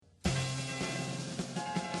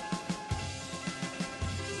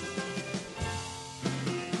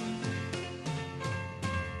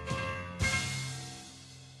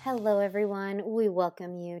Hello, everyone. We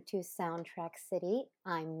welcome you to Soundtrack City.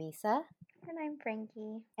 I'm Misa, And I'm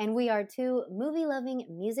Frankie. and we are two movie loving,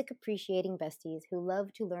 music appreciating besties who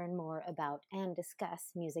love to learn more about and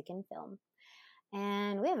discuss music and film.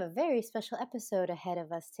 And we have a very special episode ahead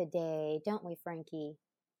of us today, don't we, Frankie?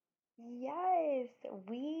 Yes,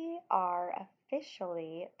 we are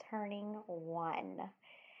officially turning one.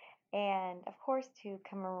 And of course, to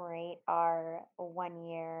commemorate our 1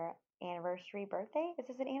 year anniversary birthday. Is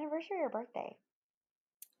this an anniversary or birthday?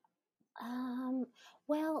 Um,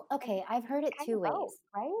 well, I guess okay, I've heard it's it kind two of both, ways.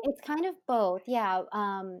 right? It's kind of both, yeah.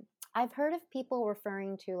 I've heard of people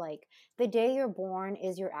referring to like the day you're born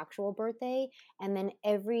is your actual birthday, and then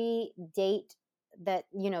every date that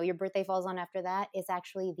your birthday falls on after that is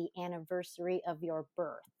actually the anniversary of your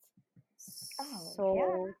birth. Oh, yeah,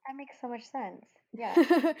 So, that makes so much sense. Yes.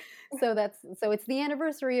 so it's the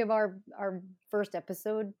anniversary of our first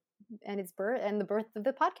episode and its birth and the birth of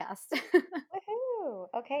the podcast. Woohoo!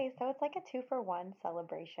 Okay, so it's like a 2-for-1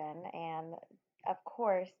 celebration. And of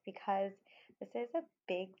course, because this is a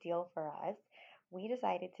big deal for us, we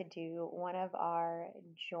decided to do one of our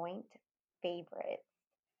joint favorites.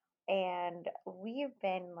 And we've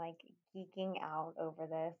been like geeking out over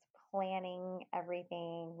this, planning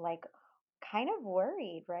everything, like kind of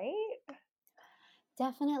worried, right?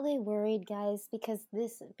 Definitely worried, guys, because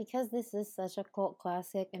this is such a cult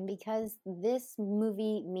classic, and because this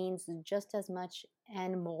movie means just as much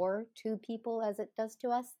and more to people as it does to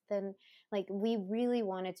us. Then, like, we really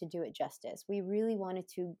wanted to do it justice. We really wanted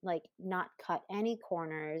to like not cut any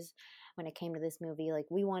corners when it came to this movie. Like,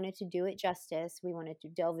 we wanted to do it justice. We wanted to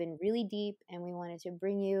delve in really deep, and we wanted to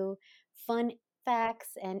bring you fun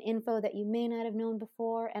facts and info that you may not have known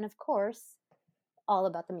before, and of course, all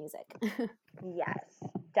about the music. Yes,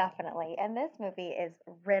 definitely. And this movie is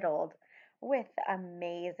riddled with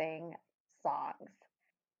amazing songs.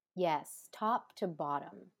 Yes, top to bottom.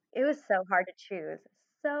 It was so hard to choose.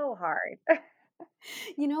 So hard.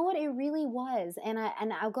 You know what? It really was. And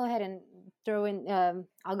I'll go ahead and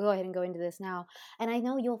I'll go ahead and go into this now. And I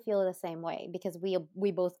know you'll feel the same way because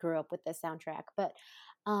we both grew up with this soundtrack. But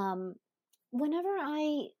um whenever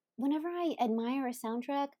I whenever I admire a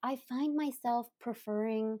soundtrack, I find myself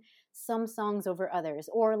preferring some songs over others,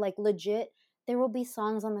 or like legit there will be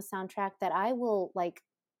songs on the soundtrack that I will like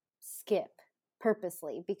skip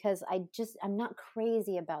purposely because I'm not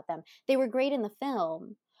crazy about them. They were great in the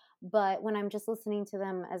film, but when I'm just listening to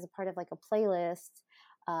them as a part of like a playlist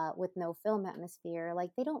with no film atmosphere, like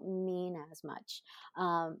they don't mean as much.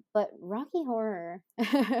 But Rocky Horror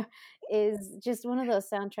is just one of those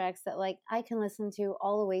soundtracks that like I can listen to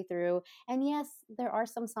all the way through. And yes, there are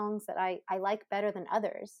some songs that I like better than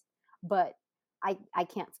others, but I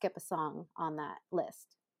can't skip a song on that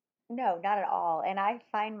list. No, not at all. And I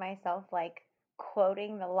find myself like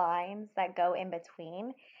quoting the lines that go in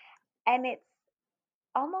between. And it's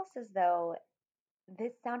almost as though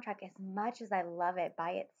this soundtrack, as much as I love it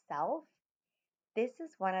by itself, this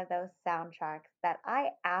is one of those soundtracks that I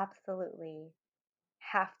absolutely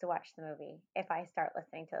have to watch the movie if I start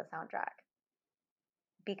listening to the soundtrack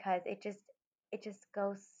because it just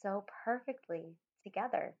goes so perfectly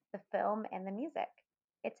together, the film and the music.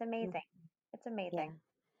 It's Mm, amazing. It's amazing.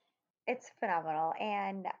 yeah. It's phenomenal.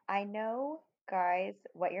 And I know, guys,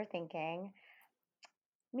 what you're thinking.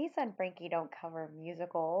 Misa and Frankie don't cover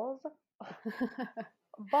musicals,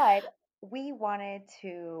 but we wanted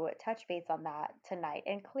to touch base on that tonight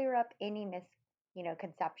and clear up any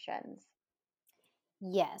conceptions.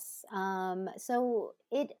 Yes. So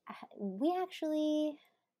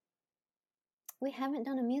we haven't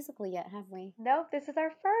done a musical yet, have we? Nope, this is our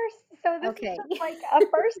first. So this is Okay. just like a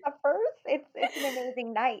first, a first. It's an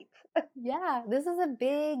amazing night. Yeah, this is a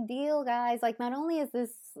big deal, guys. Like, not only is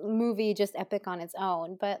this movie just epic on its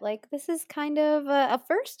own, but like this is kind of a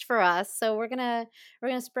first for us. So we're gonna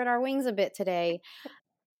spread our wings a bit today.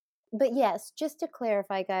 But yes, just to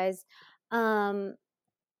clarify, guys, um,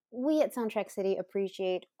 we at Soundtrack City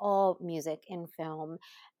appreciate all music in film,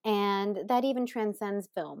 and that even transcends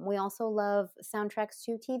film. We also love soundtracks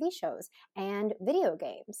to TV shows and video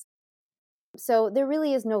games. So there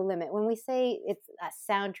really is no limit. When we say it's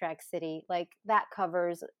a Soundtrack City, like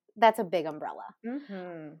that's a big umbrella.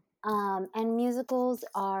 Mm-hmm. And musicals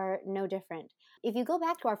are no different. If you go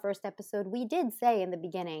back to our first episode, we did say in the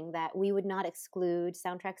beginning that we would not exclude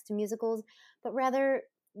soundtracks to musicals, but rather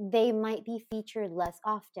they might be featured less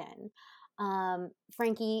often.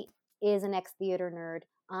 Frankie is an ex theater nerd.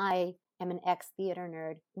 I am an ex theater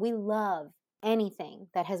nerd. We love anything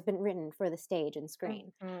that has been written for the stage and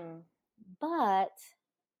screen. Mm-hmm. But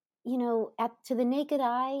at to the naked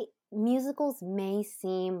eye, musicals may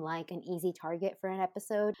seem like an easy target for an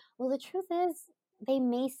episode. Well, the truth is, they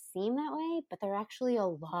may seem that way, but they're actually a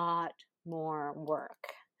lot more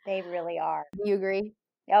work. They really are. Do you agree?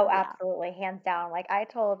 Oh, Yeah. absolutely, hands down. Like I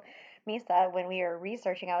told Misa when we were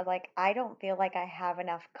researching, I was like, I don't feel like I have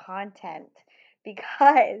enough content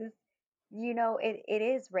because, it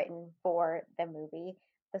is written for the movie.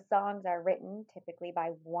 The songs are written typically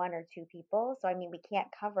by one or two people. So, I mean, we can't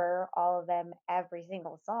cover all of them every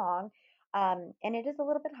single song. And it is a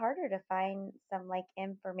little bit harder to find some like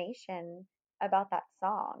information about that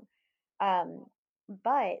song. Um,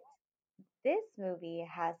 but this movie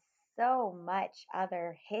has so much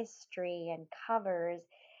other history and covers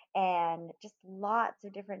and just lots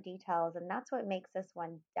of different details. And that's what makes this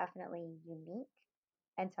one definitely unique.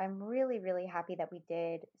 And so I'm really, really happy that we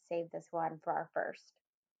did save this one for our first.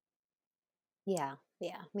 Yeah,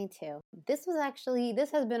 yeah, me too. This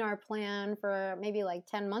has been our plan for maybe like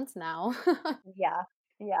 10 months now. Yeah.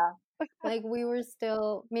 Yeah. Like we were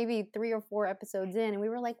still maybe 3 or 4 episodes in and we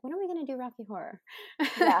were like, when are we going to do Rocky Horror?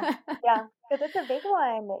 Yeah. Yeah. Because it's a big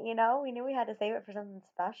one, we knew we had to save it for something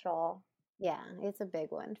special. Yeah, it's a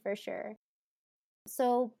big one for sure.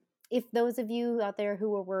 So, if those of you out there who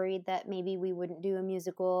were worried that maybe we wouldn't do a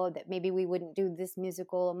musical, that maybe we wouldn't do this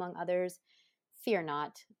musical among others, fear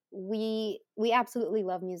not. We absolutely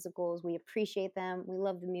love musicals. We appreciate them. We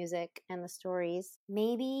love the music and the stories.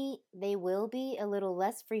 Maybe they will be a little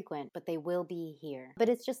less frequent, but they will be here. But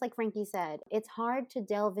it's just like Frankie said, it's hard to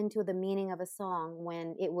delve into the meaning of a song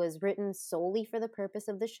when it was written solely for the purpose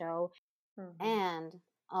of the show Hmm. and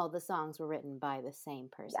all the songs were written by the same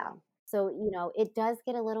Yeah. person. So, it does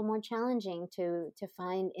get a little more challenging to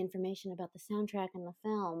find information about the soundtrack and the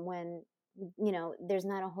film when, there's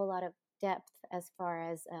not a whole lot of depth as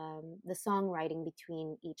far as the songwriting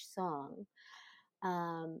between each song.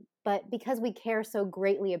 But because we care so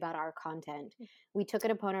greatly about our content, we took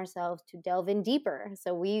it upon ourselves to delve in deeper.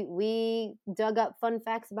 So we dug up fun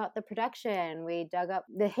facts about the production. We dug up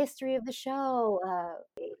the history of the show.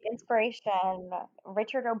 Inspiration,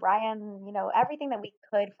 Richard O'Brien, everything that we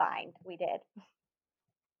could find, we did.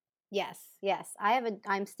 Yes, yes.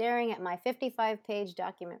 I'm staring at my 55-page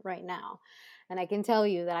document right now, and I can tell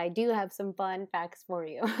you that I do have some fun facts for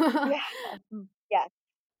you. Yeah. Yes.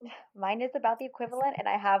 Mine is about the equivalent, and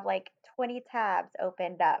I have like 20 tabs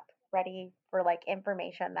opened up ready for like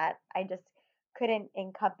information that I just couldn't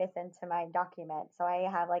encompass into my document. So I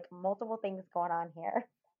have like multiple things going on here.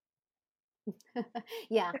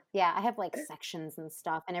 Yeah, yeah. I have like sections and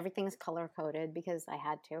stuff, and everything's color coded because I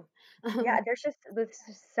had to. Yeah, there's just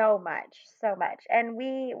so much, so much. And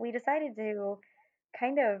we decided to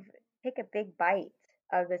kind of take a big bite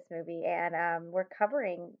of this movie, and we're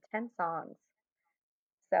covering 10 songs.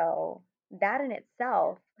 So that in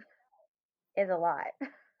itself is a lot.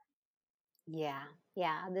 Yeah,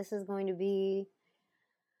 yeah. This is going to be.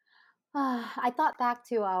 I thought back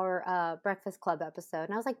to our Breakfast Club episode,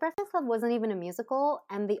 and I was like, Breakfast Club wasn't even a musical,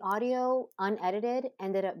 and the audio, unedited,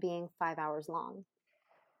 ended up being 5 hours long.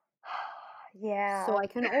 So Yeah. I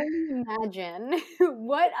can only imagine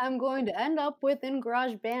what I'm going to end up with in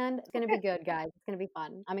GarageBand. It's going to be good, guys. It's going to be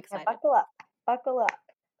fun. I'm Yeah, excited. buckle up. Buckle up.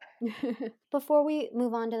 Before we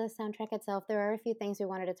move on to the soundtrack itself, there are a few things we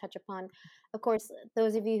wanted to touch upon. Of course,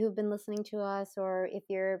 those of you who've been listening to us, or if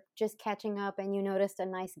you're just catching up and you noticed a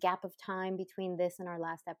nice gap of time between this and our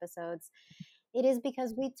last episodes, it is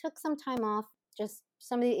because we took some time off. Just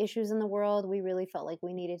some of the issues in the world, we really felt like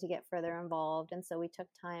we needed to get further involved. And so we took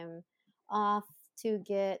time off to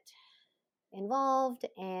get involved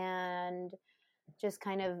and just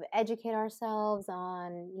kind of educate ourselves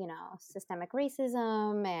on, systemic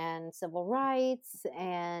racism and civil rights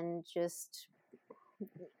and just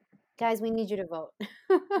guys, we need you to vote.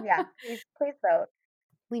 Yeah, please, please vote.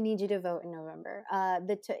 We need you to vote in November.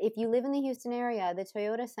 If you live in the Houston area, the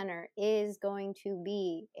Toyota Center is going to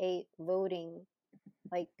be a voting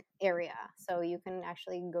like area, so you can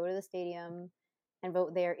actually go to the stadium and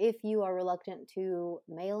vote there if you are reluctant to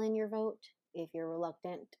mail in your vote. If you're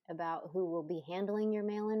reluctant about who will be handling your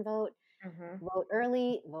mail in vote, Hmm. vote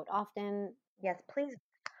early, vote often. Yes, please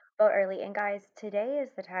vote early. And guys, today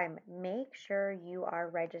is the time. Make sure you are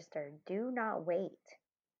registered. Do not wait.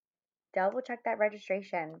 Double check that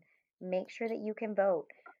registration. Make sure that you can vote.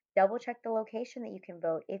 Double check the location that you can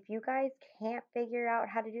vote. If you guys can't figure out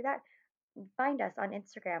how to do that, find us on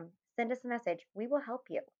Instagram. Send us a message. We will help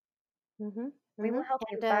you. Mm-hmm, We will mm-hmm. help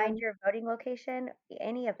you And find your voting location,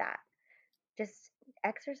 any of that. Just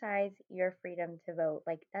exercise your freedom to vote.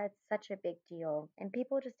 Like, that's such a big deal. And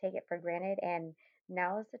people just take it for granted. And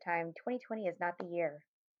now is the time. 2020 is not the year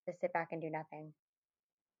to sit back and do nothing.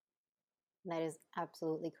 That is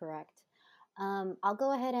absolutely correct. I'll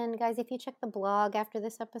go ahead and, guys, if you check the blog after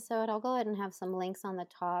this episode, I'll go ahead and have some links on the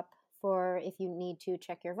top for if you need to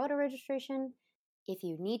check your voter registration, if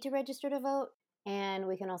you need to register to vote, and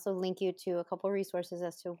we can also link you to a couple resources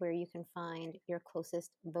as to where you can find your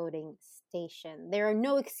closest voting station. There are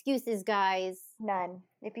no excuses, guys. None.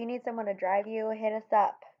 If you need someone to drive you, hit us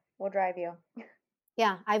up. We'll drive you.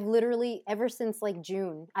 Yeah, I've literally, ever since like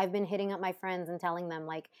June, I've been hitting up my friends and telling them,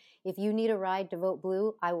 like, if you need a ride to vote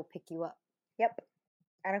blue, I will pick you up. Yep.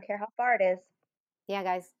 I don't care how far it is. Yeah,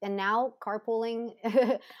 guys. And now carpooling,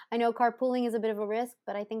 I know carpooling is a bit of a risk,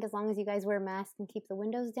 but I think as long as you guys wear masks and keep the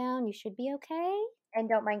windows down, you should be okay. And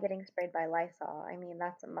don't mind getting sprayed by Lysol. I mean,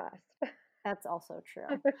 that's a must. That's also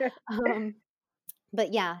true. Um,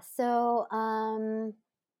 but yeah, so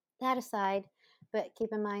that aside, but keep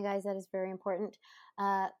in mind, guys, that is very important.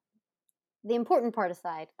 Uh, the important part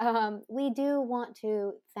aside, we do want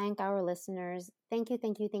to thank our listeners. Thank you,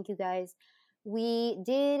 guys. We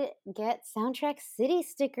did get Soundtrack City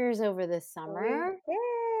stickers over this We summer.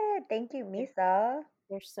 did. Thank you, They're, Misa.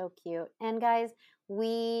 they're so cute. And guys,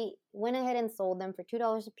 we went ahead and sold them for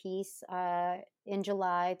 $2 a piece in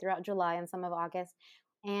July, throughout July and some of August.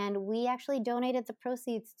 And we actually donated the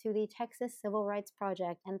proceeds to the Texas Civil Rights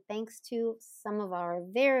Project. And thanks to some of our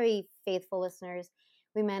very faithful listeners,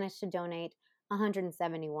 we managed to donate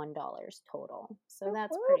 $171 total. So Whoop,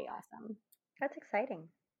 that's whoop. pretty awesome. That's exciting.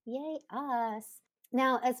 Yay, us.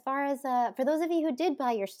 Now, as far as for those of you who did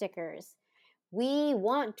buy your stickers, we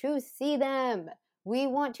want to see them. We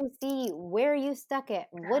want to see where you stuck it.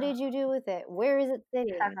 What did you do with it? Where is it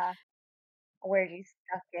sitting? Haha. Where'd you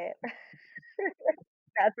stuck it?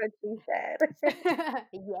 That's what she said.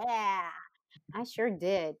 Yeah, I sure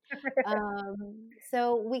did.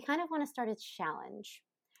 So we kind of want to start a challenge.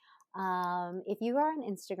 If you are on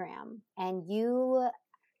Instagram and you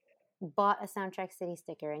bought a Soundtrack City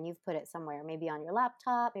sticker and you've put it somewhere, maybe on your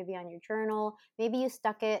laptop, maybe on your journal, maybe you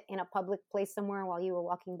stuck it in a public place somewhere while you were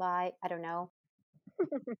walking by, I don't know,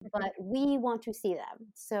 but we want to see them.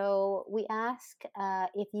 So we ask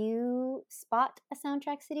if you spot a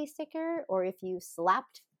Soundtrack City sticker or if you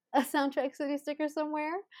slapped a Soundtrack City sticker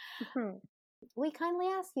somewhere, we kindly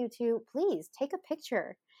ask you to please take a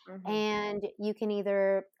picture. Mhm. And you can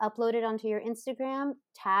either upload it onto your Instagram,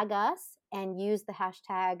 tag us, and use the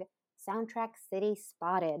hashtag Soundtrack City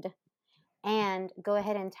Spotted, and go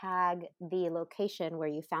ahead and tag the location where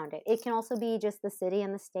you found it. It can also be just the city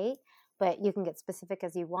and the state, but you can get specific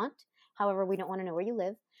as you want. However, we don't want to know where you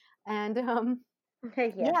live. And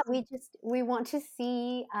Yes. yeah, we want to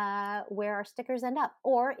see where our stickers end up.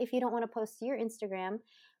 Or if you don't want to post to your Instagram,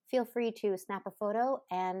 feel free to snap a photo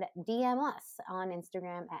and DM us on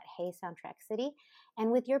Instagram at Hey Soundtrack City.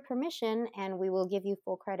 And with your permission, and we will give you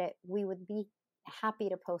full credit, we would be happy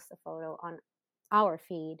to post the photo on our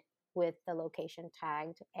feed with the location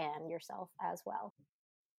tagged and yourself as well.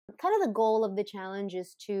 Kind of the goal of the challenge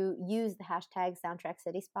is to use the hashtag Soundtrack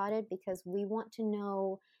City Spotted because we want to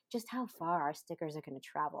know just how far our stickers are going to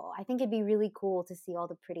travel. I think it'd be really cool to see all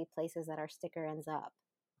the pretty places that our sticker ends up.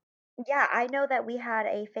 Yeah, I know that we had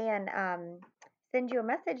a fan send you a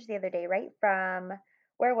message the other day, right? From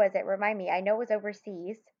where was it? Remind me. I know it was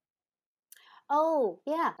overseas. Oh,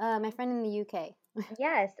 yeah, my friend in the UK.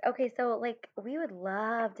 Yes. Okay, so like we would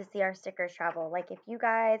love to see our stickers travel. Like if you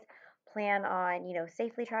guys plan on,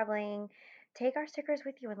 safely traveling, take our stickers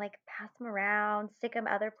with you and like pass them around, stick them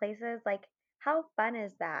other places. Like how fun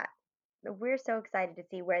is that? We're so excited to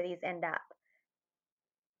see where these end up.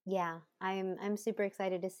 Yeah, I'm super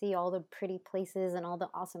excited to see all the pretty places and all the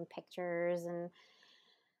awesome pictures. And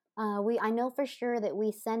we I know for sure that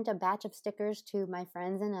we sent a batch of stickers to my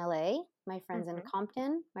friends in LA, my friends in Hmm.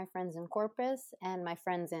 Compton, my friends in Corpus, and my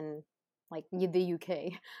friends in like the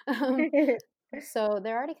UK. Um, so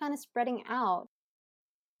they're already kind of spreading out.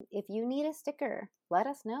 If you need a sticker, let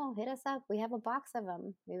us know. Hit us up. We have a box of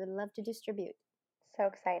them. We would love to distribute. So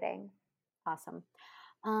exciting. Awesome.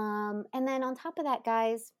 And then on top of that,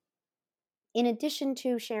 guys, in addition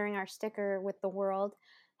to sharing our sticker with the world,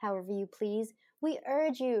 however you please, we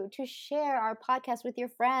urge you to share our podcast with your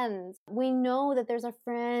friends. We know that there's a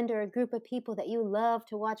friend or a group of people that you love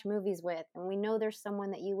to watch movies with, and we know there's someone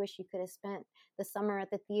that you wish you could have spent the summer at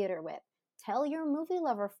the theater with. Tell your movie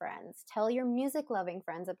lover friends, tell your music loving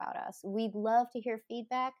friends about us. We'd love to hear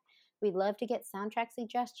feedback. We'd love to get soundtrack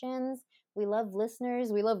suggestions. We love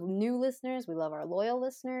listeners. We love new listeners. We love our loyal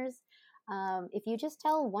listeners. If you just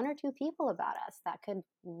tell one or two people about us, that could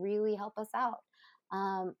really help us out.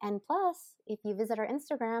 And plus, if you visit our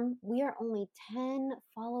Instagram, we are only 10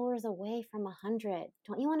 followers away from 100.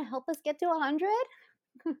 Don't you want to help us get to 100?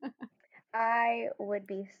 I would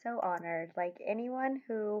be so honored. Like anyone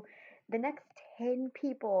who, the next 10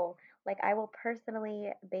 people, like I will personally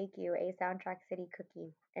bake you a Soundtrack City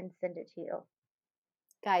cookie and send it to you.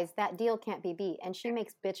 Guys, that deal can't be beat. And she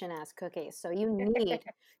makes bitchin' ass cookies. So you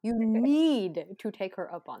need to take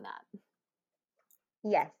her up on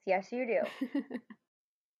Yes, yes, you do. that.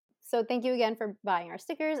 So thank you again for buying our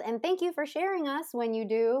stickers and thank you for sharing us when you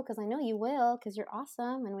do, because I know you will, because you're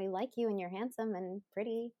awesome and we like you and you're handsome and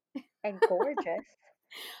pretty. And gorgeous.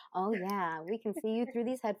 Oh, yeah, we can see you through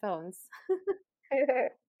these headphones.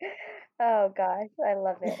 Oh gosh, I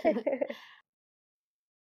love it.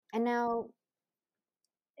 And now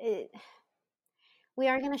it, we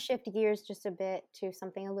are going to shift gears just a bit to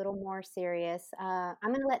something a little more serious. I'm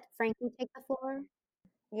going to let Frankie take the floor.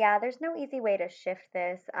 Yeah, there's no easy way to shift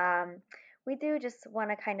this. We do just want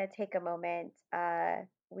to kind of take a moment.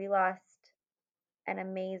 We lost an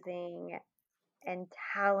amazing and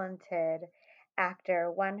talented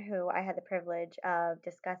actor, one who I had the privilege of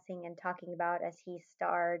discussing and talking about as he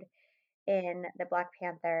starred in the Black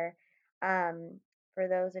Panther. Um, for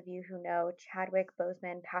those of you who know, Chadwick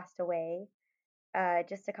Boseman passed away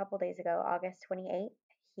just a couple days ago, August 28th.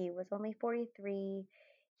 He was only 43.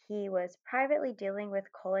 He was privately dealing with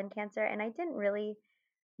colon cancer, and I didn't really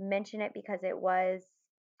mention it because it was,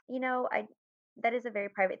 I that is a very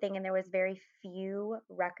private thing, and there was very few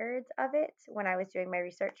records of it when I was doing my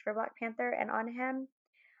research for Black Panther and on him.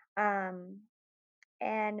 Um,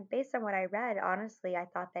 and based on what I read, honestly, I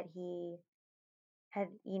thought that he had,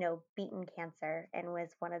 beaten cancer and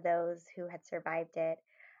was one of those who had survived it.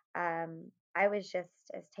 I was just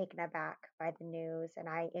as taken aback by the news, and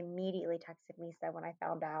I immediately texted Misa when I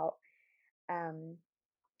found out. Um,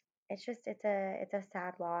 it's a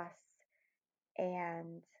sad loss,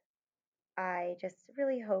 and I just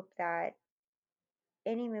really hope that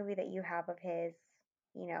any movie that you have of his,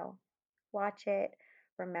 you know, watch it,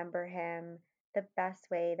 remember him. The best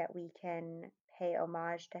way that we can pay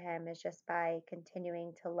homage to him is just by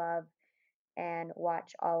continuing to love and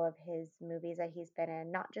watch all of his movies that he's been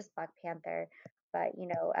in, not just Black Panther, but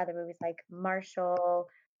other movies like Marshall.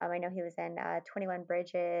 I know he was in 21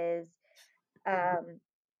 Bridges. Um,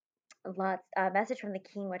 lots Message from the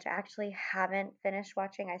King, which I actually haven't finished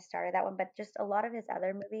watching. I started that one, but just a lot of his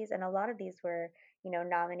other movies, and a lot of these were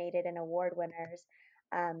nominated and award winners.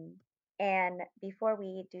 Um, and before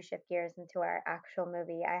we do shift gears into our actual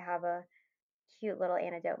movie, I have a cute little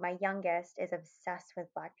anecdote. My youngest is obsessed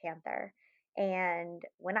with Black Panther. And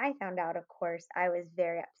when I found out, of course, I was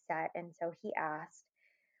very upset. And so he asked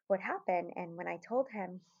what happened. And when I told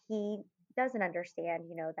him, he doesn't understand,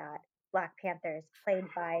 that Black Panther is played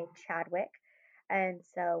by Chadwick. And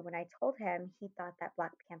so when I told him, he thought that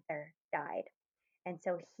Black Panther died. And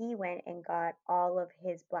so he went and got all of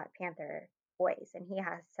his Black Panther toys. And he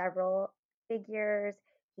has several figures.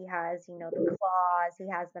 He has, the claws, he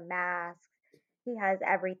has the masks, he has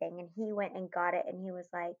everything. And he went and got it. And he was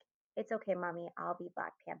like, "It's okay, mommy. I'll be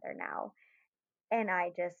Black Panther now." And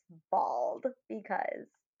I just bawled because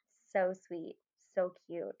so sweet, so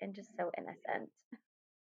cute, and just so innocent.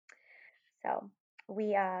 So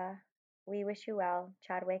we uh we wish you well,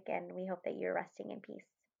 Chadwick, and we hope that you're resting in peace.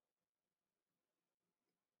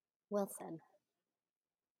 Well said.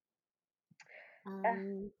 Uh,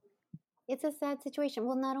 Um, it's a sad situation.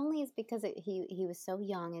 Well, not only is because he was so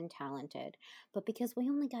young and talented, but because we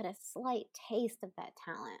only got a slight taste of that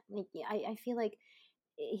talent. Like I feel like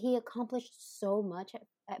he accomplished so much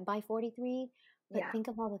by 43, but yeah, think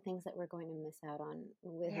of all the things that we're going to miss out on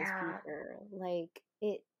with his yeah, future. Like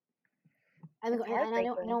it it's and I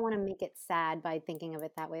heartbreaking. don't want to make it sad by thinking of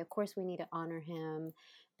it that way. Of course, we need to honor him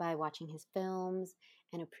by watching his films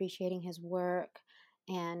and appreciating his work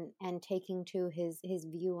and taking to his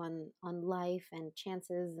view on life and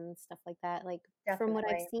chances and stuff like that. Like from what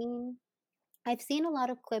Definitely. I've seen a lot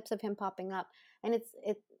of clips of him popping up, and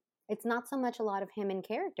it's not so much a lot of him in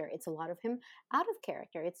character; it's a lot of him out of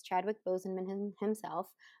character. It's Chadwick Boseman himself,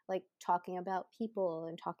 like talking about people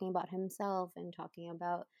and talking about himself and talking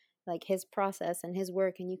about like his process and his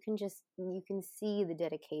work, and you can see the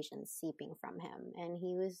dedication seeping from him, and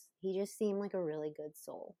he just seemed like a really good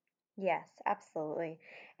soul. Yes, absolutely.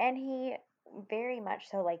 And he very much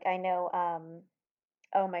so, like, I know,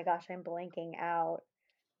 oh my gosh, I'm blanking out.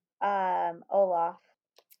 Olaf.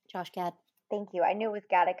 Josh Gad. Thank you. I knew it was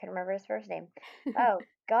Gad. I couldn't remember his first name. Oh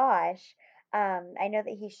gosh. I know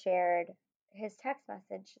that he shared his text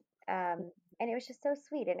message, and it was just so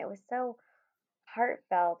sweet, and it was so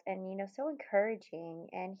heartfelt, and so encouraging.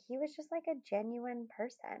 And he was just like a genuine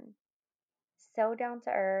person, so down to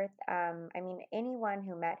earth. I mean, anyone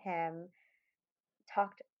who met him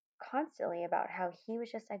talked constantly about how he was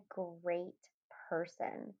just a great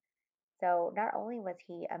person. So not only was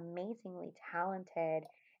he amazingly talented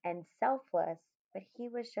and selfless, but he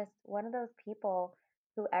was just one of those people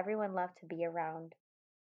who everyone loved to be around.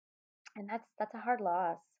 And that's a hard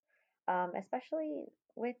loss, especially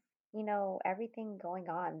with everything going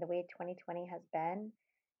on the way 2020 has been.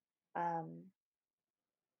 Um,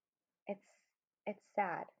 it's it's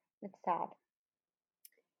sad. It's sad.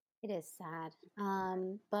 It is sad.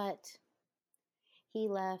 But he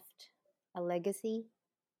left a legacy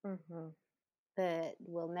Hmm. that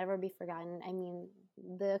will never be forgotten. I mean,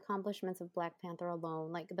 the accomplishments of Black Panther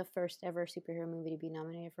alone, like the first ever superhero movie to be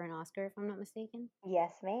nominated for an Oscar, if I'm not mistaken.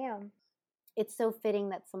 Yes, ma'am. It's so fitting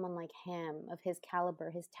that someone like him, of his caliber,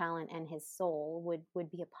 his talent, and his soul,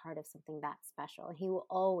 would be a part of something that special. And he will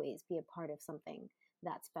always be a part of something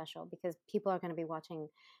that special because people are going to be watching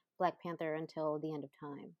Black Panther until the end of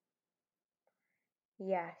time.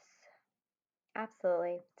 Yes,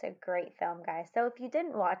 absolutely. It's a great film, guys. So if you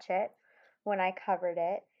didn't watch it when I covered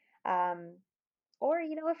it, um, or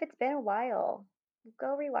if it's been a while,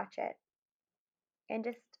 go rewatch it and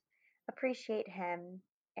just appreciate him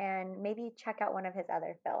and maybe check out one of his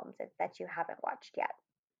other films that you haven't watched yet.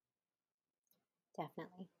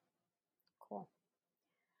 Definitely. Cool.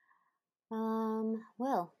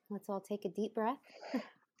 Well, let's all take a deep breath.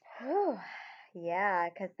 Whew. Yeah,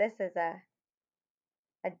 because this is a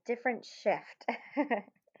different shift.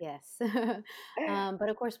 Yes. But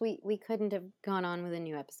of course, we couldn't have gone on with a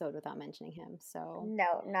new episode without mentioning him. So,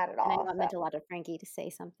 No, not at and I all. know it So, meant a lot to Frankie to say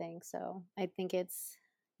something. So I think it's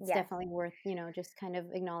yes. definitely worth, just kind of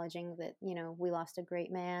acknowledging that, we lost a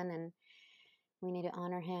great man and we need to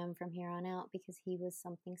honor him from here on out because he was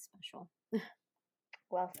something special.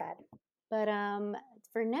 Well said. But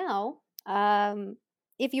for now,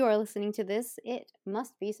 if you are listening to this, it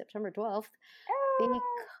must be September 12th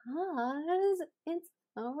Ah, because it's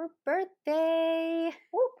our birthday.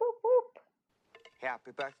 whoop, whoop, whoop.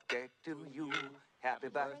 Happy birthday to you. Happy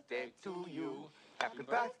birthday to you. Happy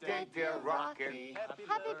birthday, dear Rocky. Happy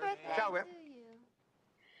birthday Ciao, to Whip. you.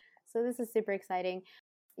 So this is super exciting.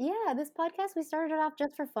 Yeah, this podcast we started off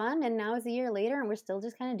just for fun, and now it's a year later, and we're still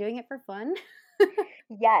just kind of doing it for fun.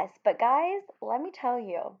 Yes, but guys, let me tell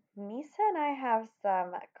you, Misa and I have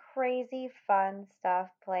some crazy fun stuff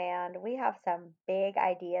planned. We have some big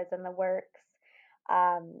ideas in the works.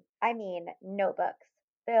 I mean, notebooks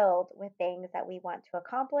filled with things that we want to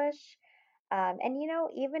accomplish. And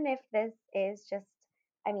even if this is just,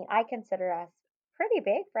 I mean, I consider us pretty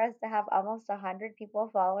big for us to have almost 100 people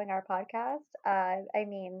following our podcast. I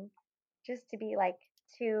mean, just to be like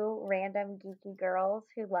two random geeky girls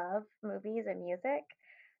who love movies and music.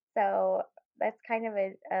 So that's kind of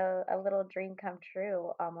a little dream come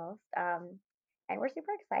true almost. And we're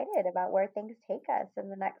super excited about where things take us in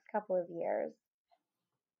the next couple of years.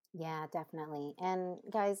 Yeah, definitely. And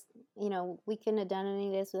guys, we couldn't have done any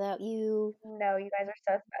of this without you. No, you guys are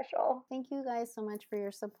so special. Thank you guys so much for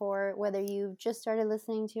your support. Whether you've just started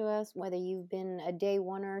listening to us, whether you've been a day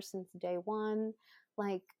oneer since day one,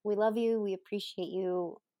 like we love you, we appreciate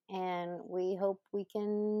you, and we hope we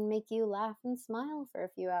can make you laugh and smile for a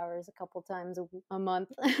few hours a couple times a month.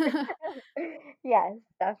 Yes,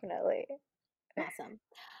 definitely. Awesome.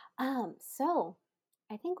 So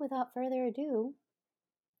I think without further ado,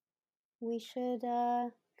 we should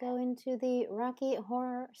go into the Rocky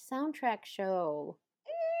Horror Soundtrack Show.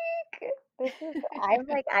 Eek.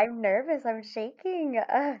 I'm nervous. I'm shaking.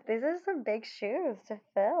 This is some big shoes to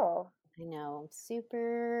fill. I know, I'm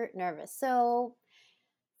super nervous. So,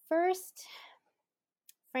 first,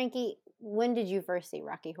 Frankie, when did you first see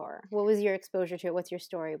Rocky Horror? What was your exposure to it? What's your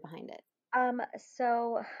story behind it?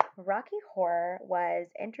 So Rocky Horror was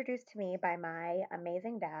introduced to me by my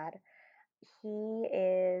amazing dad. He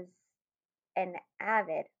is an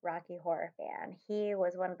avid Rocky Horror fan. He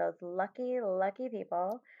was one of those lucky, lucky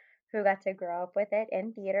people who got to grow up with it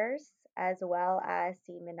in theaters as well as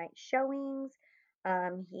see midnight showings.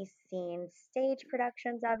 He's seen stage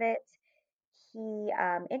productions of it. He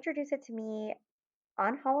introduced it to me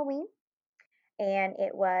on Halloween, and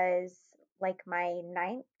it was like my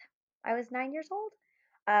ninth. I was 9 years old,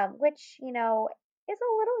 which is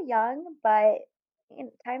a little young, but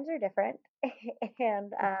times are different,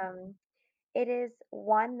 and it is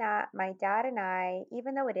one that my dad and I,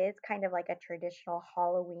 even though it is kind of like a traditional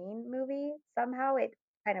Halloween movie, somehow it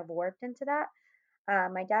kind of warped into that.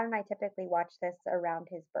 My dad and I typically watch this around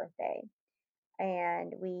his birthday,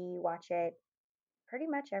 and we watch it pretty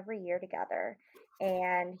much every year together.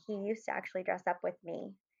 And he used to actually dress up with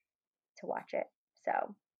me to watch it.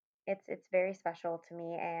 So it's very special to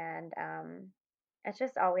me, and It's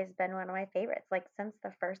just always been one of my favorites. Like since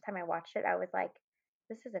the first time I watched it, I was like,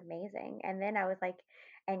 this is amazing. And then I was like,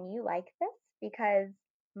 and you like this? Because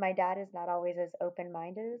my dad is not always as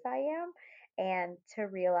open-minded as I am. And to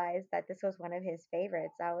realize that this was one of his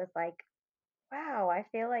favorites, I was like, wow, I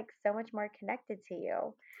feel like so much more connected to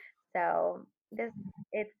you. So this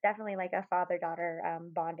it's definitely like a father-daughter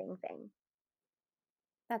bonding thing.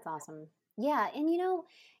 That's awesome. Yeah, and you know,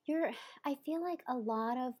 you're I feel like a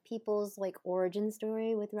lot of people's like origin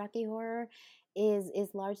story with Rocky Horror is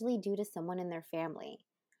largely due to someone in their family.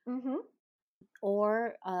 Hmm.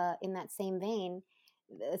 Or in that same vein,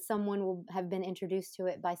 someone will have been introduced to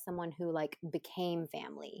it by someone who like became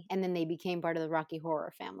family and then they became part of the Rocky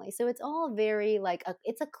Horror family. So it's all very like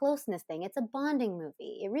it's a closeness thing. It's a bonding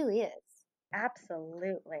movie. It really is.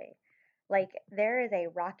 Absolutely. Like there is a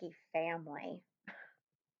Rocky family.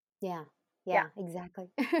 Yeah. Yeah. Yeah, exactly.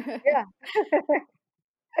 Yeah.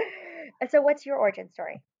 So what's your origin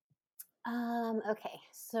story? Okay.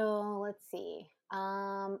 So let's see.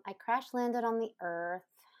 I crash landed on the earth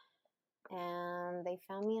and they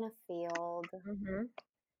found me in a field Hmm.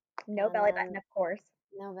 No and belly button, then of course.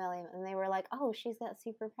 no belly and they were like, "Oh, she's got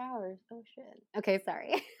superpowers." Oh shit. Okay,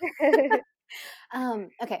 sorry.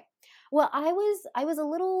 Okay. Well, I was a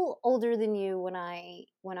little older than you when I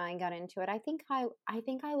got into it. I think I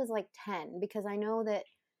was like 10 because I know that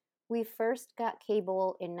we first got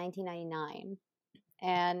cable in 1999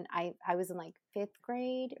 and I was in like 5th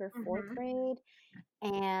grade or 4th Hmm. grade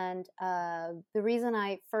and the reason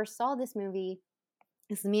I first saw this movie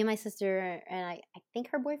is me and my sister and I think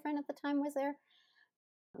her boyfriend at the time was there.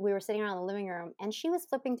 We were sitting around the living room and she was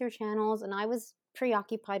flipping through channels and I was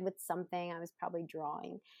preoccupied with something. I was probably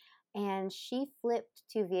drawing and she flipped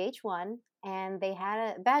to VH1 and they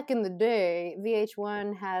had a back in the day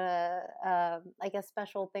VH1 had a like a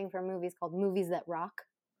special thing for movies called Movies That Rock.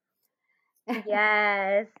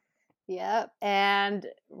 Yes. Yep, and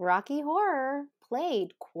Rocky Horror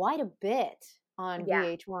played quite a bit on Yeah.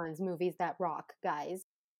 VH1's Movies That Rock, guys.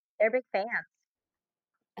 They're big fans.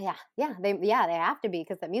 Yeah, they have to be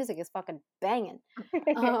because the music is fucking banging.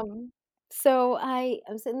 Um, so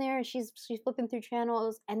I'm sitting there and she's flipping through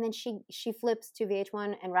channels and then she flips to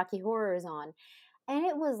VH1 and Rocky Horror is on. And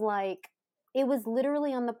it was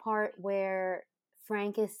literally on the part where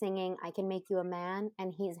Frank is singing "I Can Make You a Man"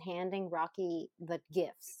 and he's handing Rocky the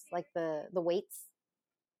gifts, like the weights.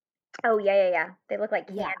 Oh yeah, yeah, yeah. They look like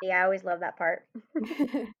Yeah. candy. I always love that part.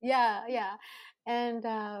 Yeah, yeah. And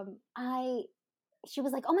I she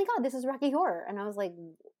was like, "Oh my god, this is Rocky Horror." And I was like,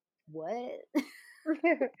 "What?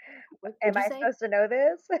 What'd Am you I say?" supposed to know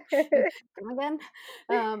this? Come again?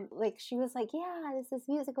 Like she was like, "Yeah, this is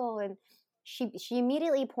musical." And she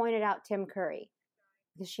immediately pointed out Tim Curry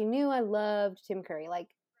because she knew I loved Tim Curry. Like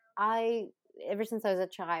I ever since I was a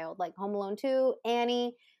child, like Home Alone 2,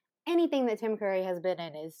 Annie, anything that Tim Curry has been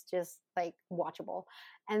in is just like watchable.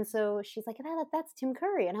 And so she's like, that's Tim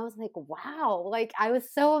Curry. And I was like, wow. Like I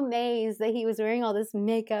was so amazed that he was wearing all this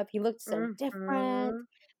makeup. He looked so different.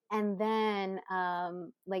 Hmm. And then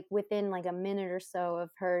like within like a minute or so of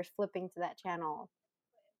her flipping to that channel,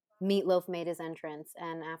 Meatloaf made his entrance.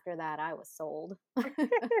 And after that I was sold.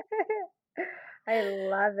 I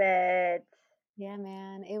love it. Yeah,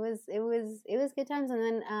 man. It was good times and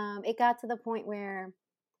then it got to the point where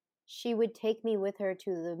she would take me with her to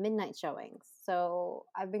the midnight showings. So,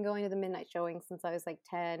 I've been going to the midnight showings since I was like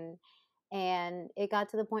 10 and it got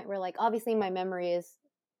to the point where like obviously my memory is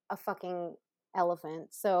a fucking elephant.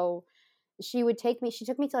 So, she took me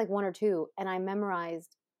to like one or two and I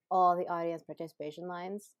memorized all the audience participation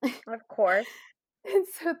lines. Of course. And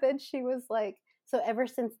so then she was like, so ever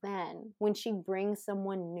since then, when she brings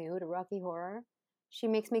someone new to Rocky Horror, she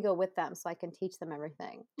makes me go with them so I can teach them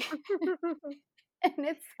everything. And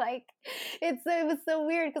it's like, it was so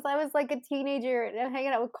weird because I was like a teenager and I'm hanging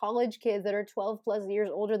out with college kids that are 12 plus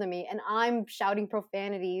years older than me, and I'm shouting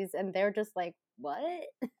profanities, and they're just like, "What?"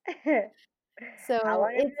 How So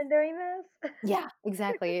long have you it's been doing this? yeah,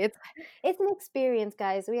 exactly. It's an experience,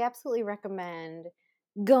 guys. We absolutely recommend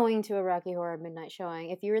going to a Rocky Horror midnight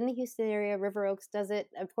showing. If you're in the Houston area, River Oaks does it.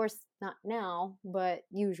 Of course, not now, but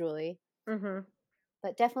usually. Hmm.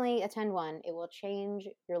 But definitely attend one. It will change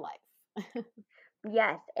your life.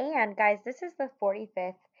 Yes, and guys, this is the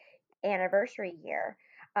 45th anniversary year.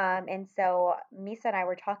 And so Misa and I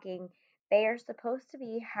were talking, they are supposed to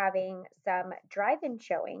be having some drive-in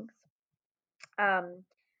showings. Um,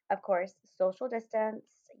 of course, social distance,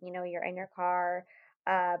 you're in your car.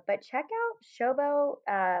 But check out Shobo.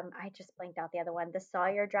 I just blanked out the other one, the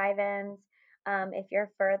Sawyer drive-ins. If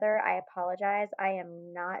you're further, I apologize. I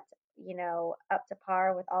am not, up to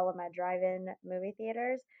par with all of my drive-in movie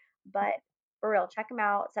theaters, but For real, check them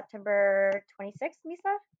out. September 26th,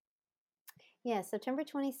 Misa. Yeah, September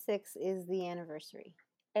 26th is the anniversary.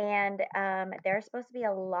 And there's supposed to be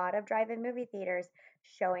a lot of drive-in movie theaters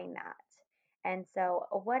showing that. And so,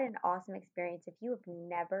 what an awesome experience. If you have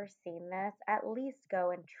never seen this, at least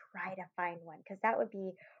go and try to find one because that would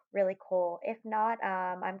be really cool. If not,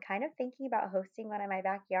 I'm kind of thinking about hosting one in my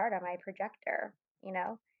backyard on my projector. You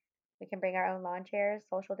know, we can bring our own lawn chairs,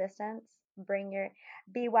 social distance, bring your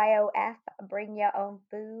BYOF, bring your own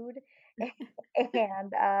food,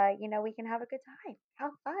 and we can have a good time.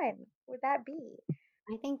 How fun would that be?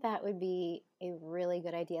 I think that would be a really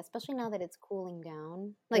good idea, especially now that it's cooling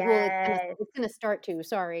down. Like, well, Yes. it's gonna start to.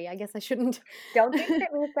 Sorry, I guess I shouldn't. Don't jinx it,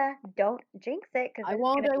 Lisa. Don't jinx it because I it's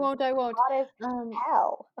won't. gonna I be won't. I won't. hot as Um,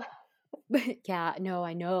 hell. but yeah, no,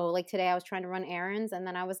 I know. Like today, I was trying to run errands, and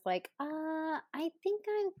then I was like, I think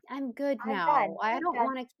I'm good I'm now. done. I I'm don't done.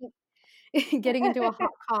 want to keep getting into a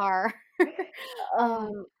hot car. Oh,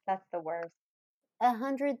 um, that's the worst.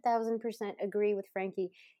 100,000% agree with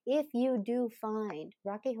Frankie. If you do find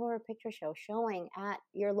Rocky Horror Picture Show showing at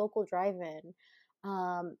your local drive-in,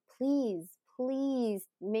 please, please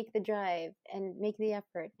make the drive and make the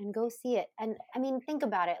effort and go see it. And I mean, think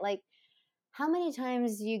about it. Like, how many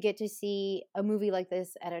times do you get to see a movie like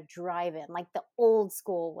this at a drive-in, like the old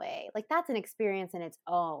school way? Like, that's an experience in its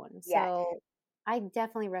own. Yes. So I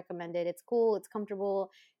definitely recommend it. It's cool, it's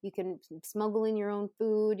comfortable. You can smuggle in your own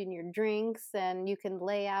food and your drinks, and you can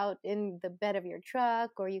lay out in the bed of your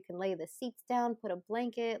truck, or you can lay the seats down, put a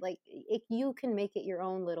blanket. Like, you can make it your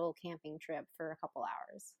own little camping trip for a couple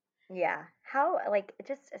hours. Yeah. How, like,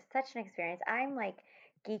 just such an experience. I'm like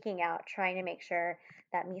geeking out trying to make sure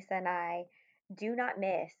that Misa and I do not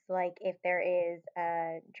miss, like, if there is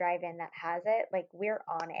a drive-in that has it, like, we're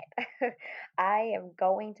on it. I am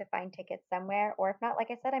going to find tickets somewhere, or if not,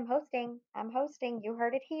 like I said, I'm hosting. I'm hosting. You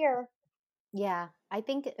heard it here. Yeah, I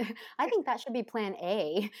think I think that should be plan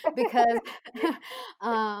A because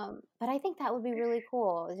but I think that would be really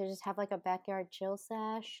cool to just have like a backyard chill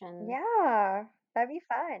sesh and Yeah, that'd be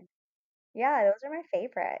fun. Yeah, those are my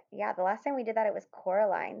favorite. Yeah, the last time we did that, it was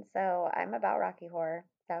Coraline. So I'm about Rocky Horror.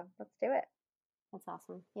 So let's do it. that's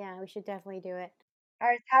awesome. Yeah, we should definitely do All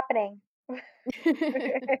right, it's happening.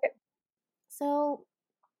 it. So,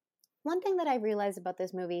 one thing that I realized about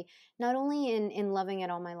this movie, not only in loving it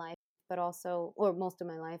all my life, but also or most of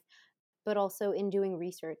my life, but also in doing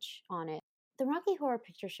research on it. The Rocky Horror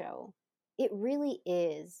Picture Show, it really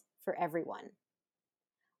is for everyone.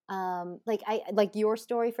 Like I like your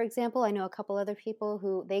story, for example. I know a couple other people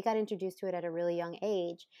who they got introduced to it at a really young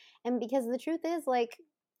age, and because the truth is, like,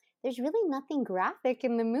 there's really nothing graphic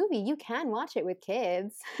in the movie. You can watch it with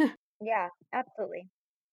kids. Yeah, absolutely.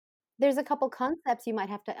 There's a couple concepts you might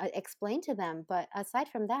have to explain to them, but aside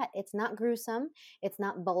from that, it's not gruesome. It's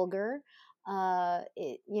not vulgar.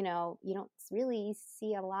 You don't really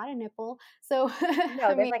see a lot of nipple. So, No,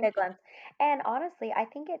 I there's mean, like a glimpse. And honestly, I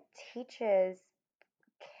think it teaches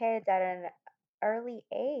kids at an early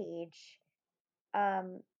age,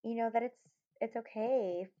 that it's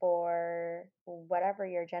okay for whatever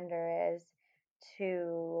your gender is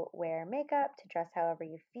to wear makeup, to dress however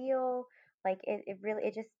you feel. Like it really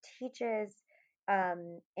it just teaches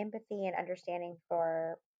empathy and understanding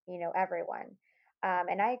for, everyone.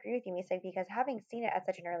 And I agree with you, Misa, because having seen it at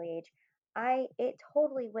such an early age, I it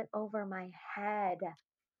totally went over my head,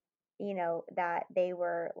 that they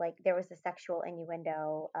were like there was a sexual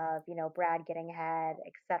innuendo of, Brad getting ahead,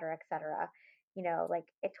 et cetera, et cetera. Like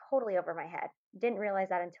it totally over my head. Didn't realize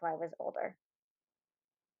that until I was older.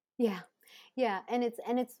 yeah, yeah, and it's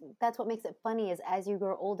that's what makes it funny is as you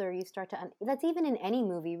grow older, you start to that's even in any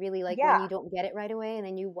movie, really. Like when Yeah. you don't get it right away, and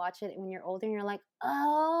then you watch it when you're older, and you're like,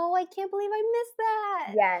 oh, I can't believe I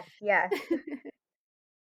Yes, yes. missed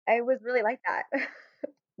that. I was really like that.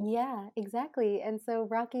 Yeah, exactly. And so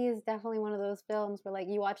Rocky is definitely one of those films where like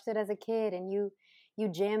you watched it as a kid and you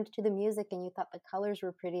jammed to the music and you thought the colors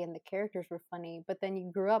were pretty and the characters were funny, but then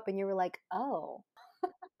you grew up and you were like, "Oh."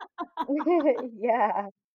 Yeah.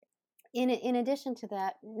 In addition to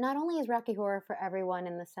that, not only is Rocky Horror for everyone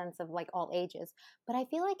in the sense of like all ages, but I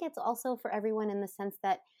feel like it's also for everyone in the sense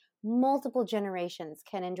that multiple generations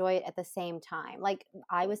can enjoy it at the same time. Like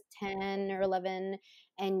I was 10 or 11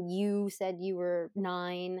 and you said you were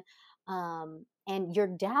 9, and your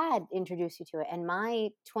dad introduced you to it and my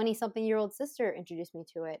 20 something year old sister introduced me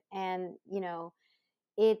to it, and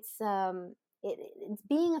it's it's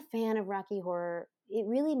being a fan of Rocky Horror. It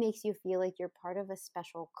really makes you feel like you're part of a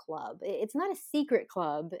special club. It's not a secret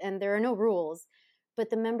club, and there are no rules, but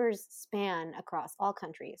the members span across all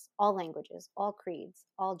countries, all languages, all creeds,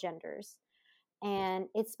 all genders, And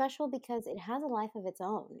it's special because it has a life of its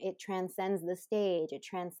own. It transcends the stage, it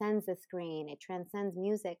transcends the screen, it transcends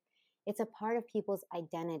music. It's a part of people's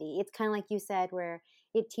identity. It's kind of like you said, where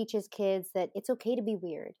it teaches kids that it's okay to be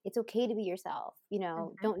weird. It's okay to be yourself.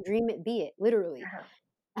 Mhm. Don't dream it, be it, literally.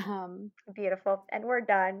 Uh-huh. Um, Beautiful. And we're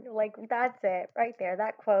done. Like, that's it right there,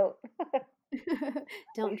 that quote.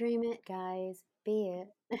 don't dream it, guys, be it.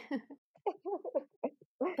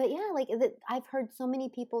 But yeah, like I've heard so many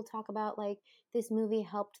people talk about like this movie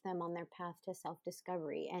helped them on their path to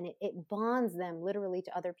self-discovery, and it bonds them literally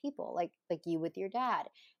to other people, like you with your dad,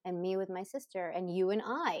 and me with my sister, and you and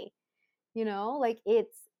I. Like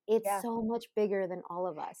it's Yeah. so much bigger than all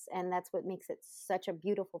of us, and that's what makes it such a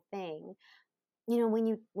beautiful thing. When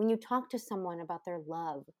you talk to someone about their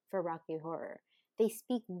love for Rocky Horror, they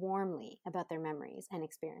speak warmly about their memories and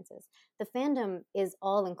experiences. The fandom is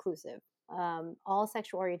all inclusive, all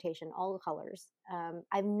sexual orientation, all colors.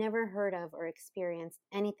 I've never heard of or experienced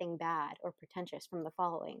anything bad or pretentious from the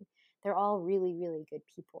following. They're all really, really good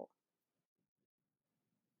people.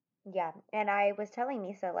 Yeah. And I was telling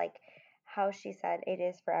Misa, like, how she said it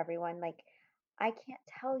is for everyone. Like, I can't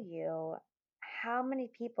tell you how many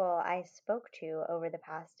people I spoke to over the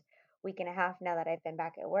past week and a half now that I've been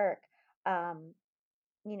back at work. Um,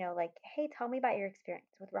 like, hey, tell me about your experience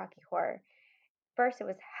with Rocky Horror. First, it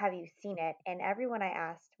was, have you seen it? And everyone I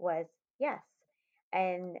asked was, yes.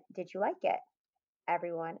 And did you like it?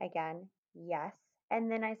 Everyone, again, yes.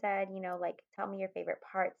 And then I said, like, tell me your favorite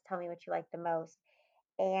parts. Tell me what you like the most.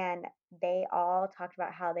 And they all talked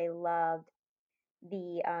about how they loved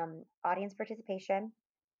the audience participation,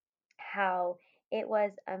 how it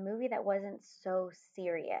was a movie that wasn't so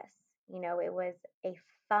serious. It was a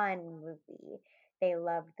fun movie. They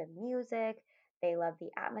loved the music, they loved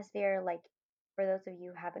the atmosphere. Like, for those of you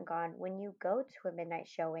who haven't gone, when you go to a midnight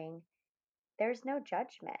showing, there's no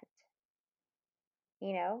judgment,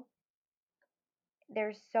 you know?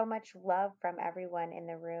 There's so much love from everyone in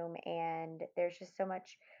the room, and there's just so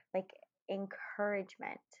much like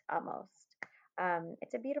encouragement almost.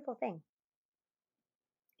 It's a beautiful thing.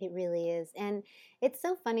 It really is. And it's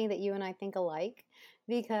so funny that you and I think alike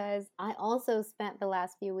because I also spent the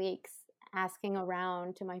last few weeks asking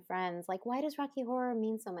around to my friends, like, why does Rocky Horror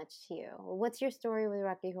mean so much to you? What's your story with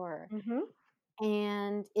Rocky Horror? Hmm.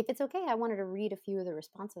 And if it's okay, I wanted to read a few of the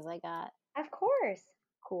responses I got. Of course.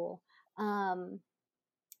 Cool. Um,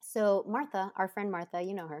 so, Martha, our friend Martha,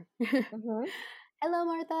 you know her. Hmm. Hello,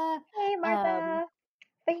 Martha. Hey, Um, Martha.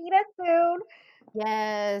 Fajita soon.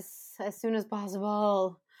 yes, as soon as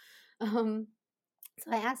possible. Um,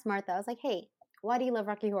 So I asked Martha, I was like, hey, why do you love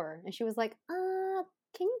Rocky Horror? And she was like,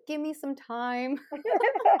 can you give me some time?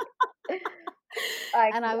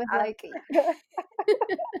 I, And I was I, like,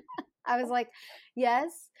 I was like,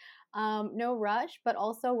 yes, no rush, but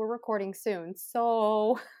also we're recording soon.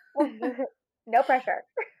 So no pressure.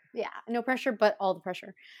 yeah, no pressure, but all the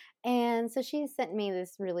pressure. And so she sent me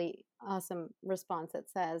this really awesome response that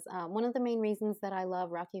says, one of the main reasons that I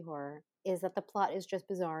love Rocky Horror is that the plot is just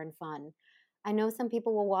bizarre and fun. I know some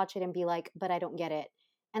people will watch it and be like, but I don't get it.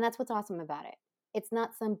 And that's what's awesome about it. It's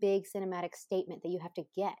not some big cinematic statement that you have to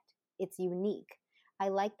get, it's unique. I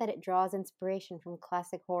like that it draws inspiration from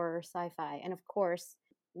classic horror, sci fi, and of course,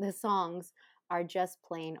 the songs are just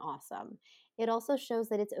plain awesome. It also shows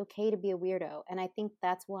that it's okay to be a weirdo. And I think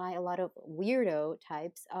that's why a lot of weirdo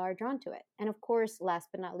types are drawn to it. And of course, last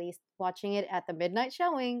but not least, watching it at the midnight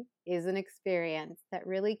showing is an experience that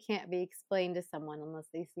really can't be explained to someone unless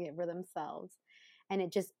they see it for themselves. And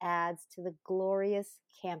it just adds to the glorious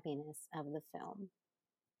campiness of the film.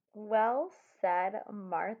 Well said,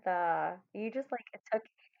 Martha. You just like it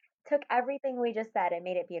took everything we just said and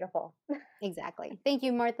made it beautiful. Exactly. Thank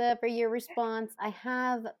you, Martha, for your response. I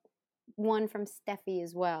have one from Steffi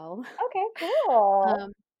as well. Okay, cool.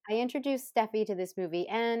 Um, I introduced Steffi to this movie,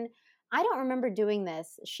 and I don't remember doing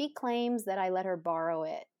this. She claims that I let her borrow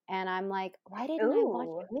it, and I'm like, why didn't I watch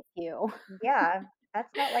Ooh, it with you? yeah, that's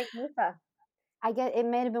not like Misa. I get it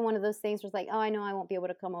may have been one of those things where it's like, oh, I know I won't be able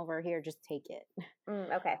to come over here, just take it,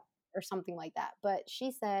 Okay. or something like that. But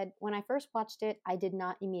she said, when I first watched it, I did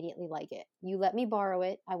not immediately like it. You let me borrow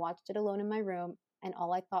it. I watched it alone in my room, and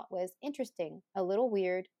all I thought was interesting, a little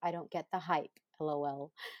weird. I don't get the hype.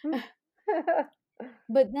 LOL.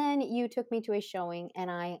 But then you took me to a showing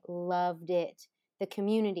and I loved it. The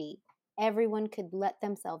community, everyone could let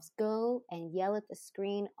themselves go and yell at the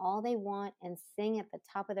screen all they want and sing at the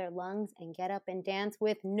top of their lungs and get up and dance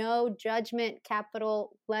with no judgment,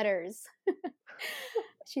 capital letters.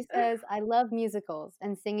 She says, I love musicals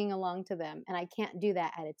and singing along to them, and I can't do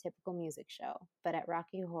that at a typical music show, but at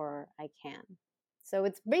Rocky Horror, I can. So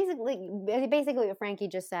it's basically what Frankie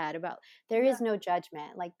just said about there Yeah. is no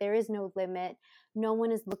judgment. Like there is no limit. No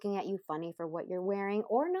one is looking at you funny for what you're wearing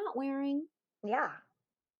or not wearing. Yeah.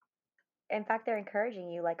 In fact, they're encouraging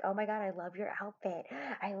you, like, oh my God, I love your outfit.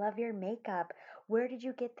 I love your makeup. Where did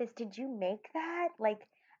you get this? Did you make that? Like,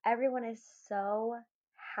 everyone is so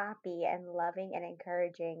happy and loving and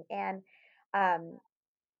encouraging. And um,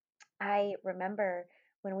 I remember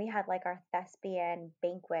when we had like our thespian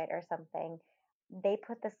banquet or something, they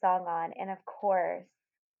put the song on, and of course,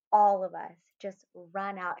 all of us just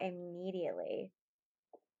run out immediately.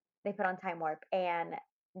 They put on Time Warp and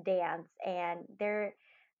dance, and there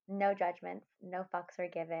no judgments, no fucks are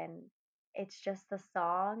given. It's just the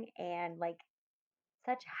song and like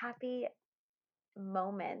such happy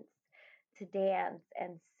moments to dance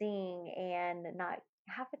and sing and not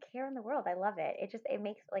have a care in the world. I love it. It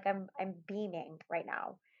makes like I'm beaming right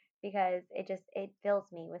now because it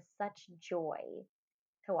fills me with such joy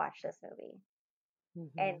to watch this movie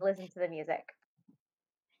and Hmm. listen to the music.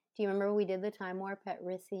 Do you remember we did the time warp at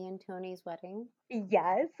Rissy and Tony's wedding?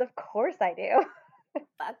 Yes, of course I do.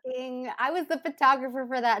 Fucking, I was the photographer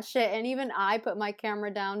for that shit, and even I put my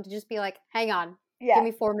camera down to just be like, hang on, give Yeah,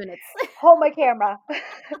 me 4 minutes. hold my camera.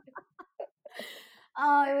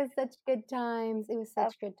 Oh, it was such good times. It was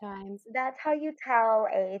Of such good times. That's how you tell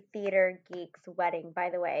a theater geek's wedding, by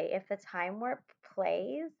the way. If the time warp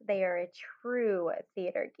plays, they are a true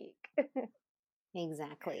theater geek.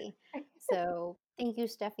 Exactly. So thank you,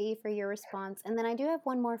 Steffi, for your response. And then I do have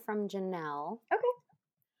one more from Janelle. Okay.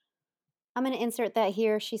 I'm going to insert that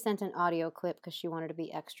here. She sent an audio clip because she wanted to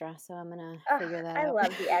be extra. So I'm going to Ugh, figure that I out.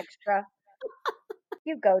 love the extra.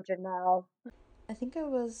 You go, Janelle. I think I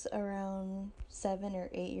was around 7 or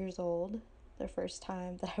 8 years old the first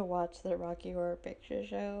time that I watched the Rocky Horror Picture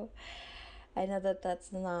Show. I know that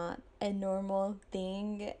that's not a normal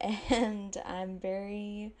thing, and I'm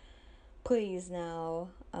very pleased now,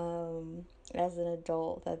 as an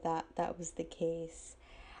adult, that was the case.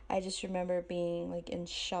 I just remember being like in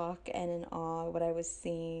shock and in awe what I was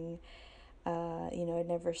seeing. I'd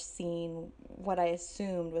never seen what I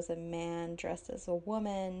assumed was a man dressed as a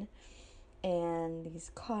woman, and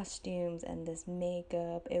these costumes and this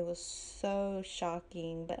makeup. It was so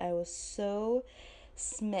shocking, but I was so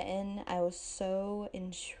smitten. I was so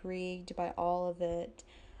intrigued by all of it.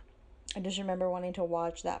 I just remember wanting to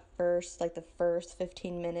watch the first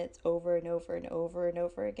 15 minutes over and over and over and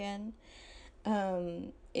over again.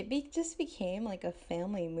 Just became like a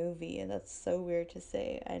family movie, and that's so weird to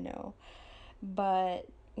say, I know. But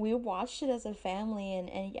we watched it as a family, and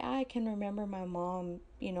yeah, I can remember my mom,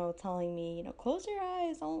 telling me, close your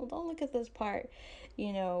eyes, don't look at this part,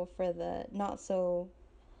 for the not so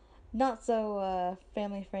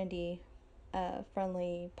family friendly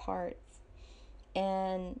parts.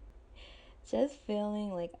 And just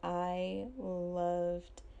feeling like I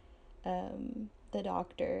loved the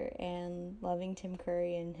Doctor and loving Tim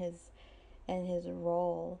Curry and his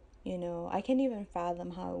role. I can't even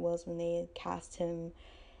fathom how it was when they cast him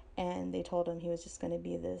and they told him he was just going to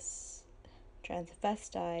be this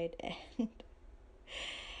transvestite, and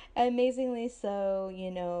amazingly so,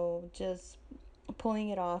 just pulling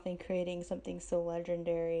it off and creating something so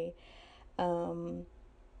legendary. um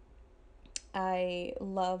I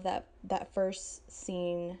love that first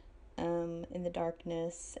scene, in the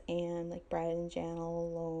darkness, and like Brad and Jan all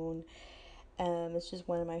alone. It's just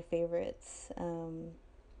one of my favorites.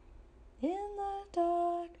 In the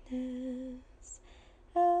darkness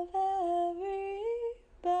of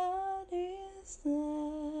everybody's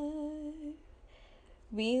life.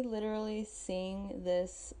 We literally sing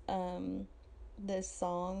this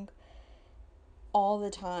song all the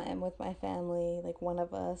time with my family. Like, one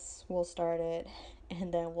of us will start it,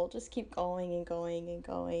 and then we'll just keep going and going and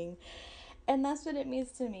going. And that's what it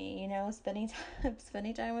means to me, spending time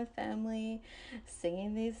spending time with family,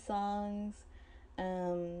 singing these songs.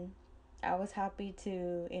 um I was happy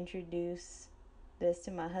to introduce this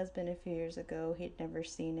to my husband a few years ago. He'd never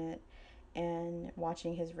seen it, and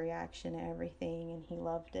watching his reaction and everything, and he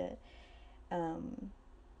loved it. Um,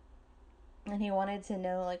 and he wanted to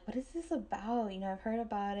know, like, what is this about? I've heard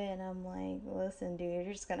about it, and I'm like, listen, dude,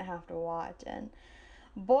 you're just gonna have to watch. And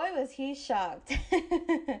boy, was he shocked.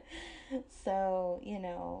 So,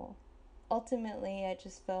 ultimately, I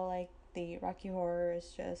just feel like the Rocky Horror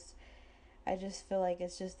is just, I just feel like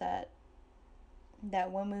it's just that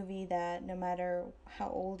one movie that no matter how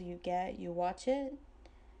old you get, you watch it,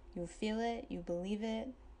 you feel it, you believe it,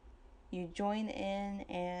 you join in,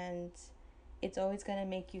 and it's always going to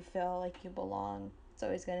make you feel like you belong. It's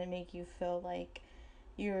always going to make you feel like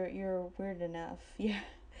you're weird enough.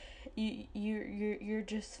 You're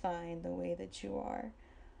just fine the way that you are.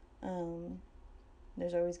 Um,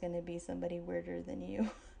 there's always going to be somebody weirder than you.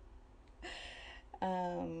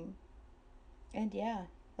 um, and yeah,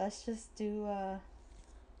 let's just do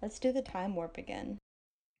let's do the time warp again.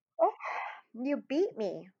 Oh, you beat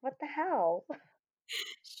me. What the hell?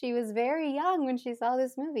 She was very young when she saw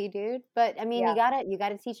this movie, dude. But I mean, Yeah. you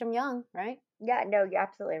gotta teach them young, right? Yeah, no, you're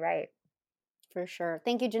absolutely right. For sure.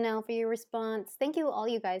 Thank you, Janelle, for your response. Thank you, all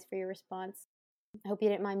you guys, for your response. I hope you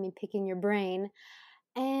didn't mind me picking your brain.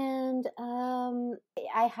 And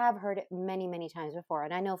I have heard it many, many times before,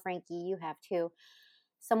 and I know Frankie, you have too.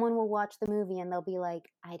 Someone will watch the movie and they'll be like,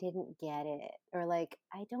 "I didn't get it," or like,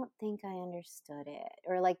 "I don't think I understood it,"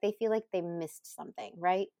 or like they feel like they missed something,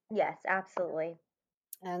 right? Yes, absolutely.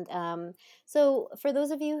 And so, for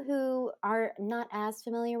those of you who are not as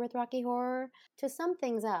familiar with Rocky Horror, to sum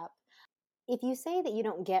things up, if you say that you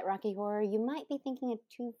don't get Rocky Horror, you might be thinking it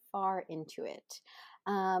too far into it.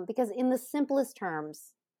 Because, in the simplest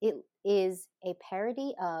terms, it is a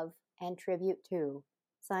parody of and tribute to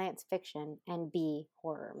science fiction and B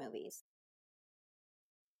horror movies.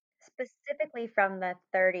 Specifically from the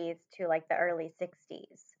 30s to like the early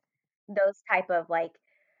 60s. Those type of like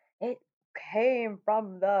it came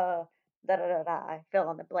from the da da da da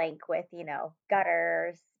fill in the blank with,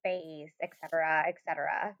 gutters, space, etc.,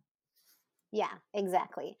 etc. Yeah,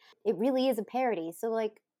 exactly. It really is a parody. So,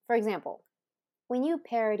 like, for example, when you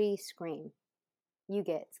parody Scream, you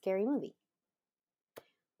get Scary Movie.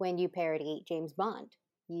 When you parody James Bond,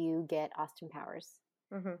 you get Austin Powers.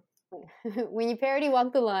 Hmm. When you parody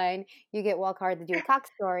Walk the Line, you get Walk Hard, the Dewey Cox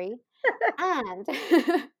Story. And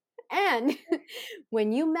and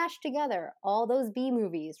when you mash together all those B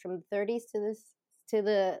movies from the 30s to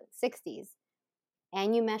the 60s,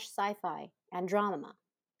 and you mesh sci-fi and drama,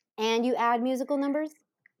 and you add musical numbers,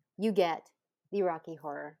 you get the Rocky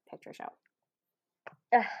Horror Picture Show.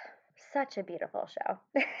 Ugh, such a beautiful show.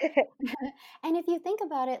 And if you think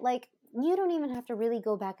about it, like, you don't even have to really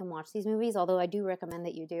go back and watch these movies, although I do recommend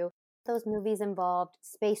that you do. Those movies involved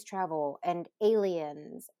space travel and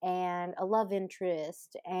aliens and a love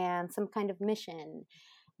interest and some kind of mission.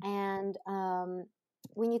 And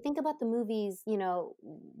when you think about the movies,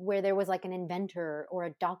 where there was like an inventor or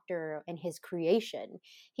a doctor and his creation,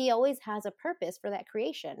 he always has a purpose for that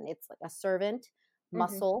creation. It's like a servant, Hmm.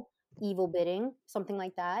 muscle, evil bidding, something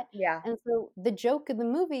like that. Yeah, And so the joke of the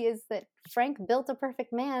movie is that Frank built a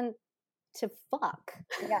perfect man to fuck.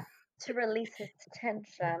 yeah. To release his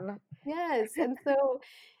tension. Yes. And so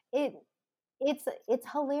it it's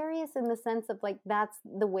hilarious in the sense of like that's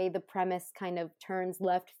the way the premise kind of turns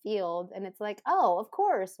left field, and it's like, oh, of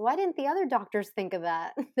course, why didn't the other doctors think of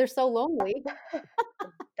that? They're so lonely.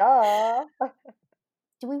 Duh.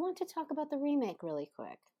 Do we want to talk about the remake really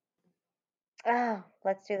quick? Oh,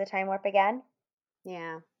 let's do the time warp again.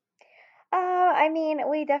 Yeah. I mean,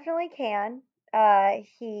 we definitely can.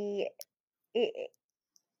 He it,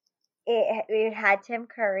 it had Tim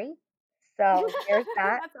Curry, so there's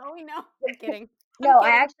that. That's all we know. I'm kidding. I'm No,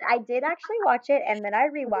 kidding. I did actually watch it and then I I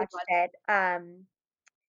did rewatched watch it.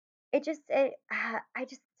 it. I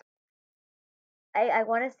just I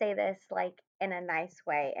want to say this like in a nice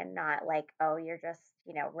way and not like, oh, you're just,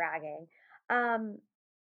 ragging. Um,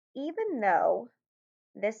 Even though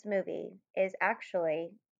this movie is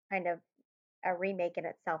actually kind of a remake in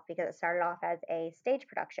itself because it started off as a stage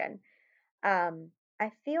production, um,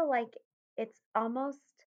 I feel like it's almost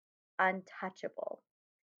untouchable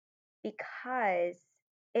because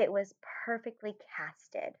it was perfectly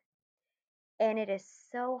casted. And it is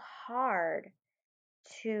so hard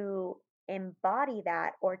to embody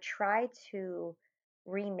that or try to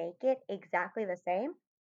remake it exactly the same,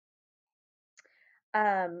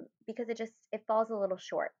 because it falls a little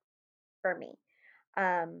short for me.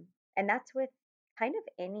 Um, and that's with kind of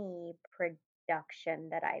any production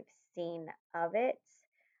that I've seen of it.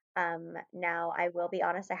 Now, I will be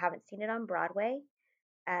honest, I haven't seen it on Broadway,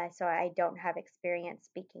 so I don't have experience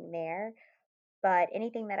speaking there. But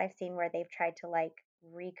anything that I've seen where they've tried to like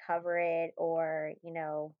recover it or,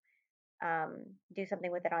 do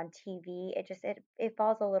something with it on TV, it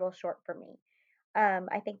falls a little short for me.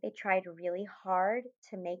 I think they tried really hard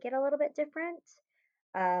to make it a little bit different.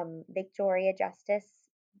 Victoria Justice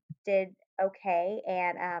did okay,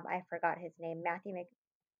 and I forgot his name. Matthew Mc.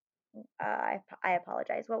 I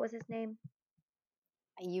apologize. What was his name?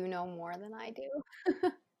 You know more than I do.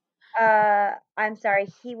 I'm sorry.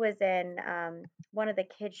 He was in one of the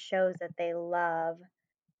kids shows that they love.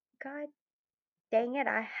 God dang it!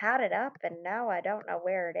 I had it up, and now I don't know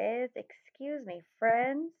where it is. Excuse me,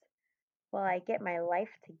 friends. While I get my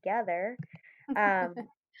life together. Um,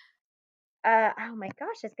 Oh my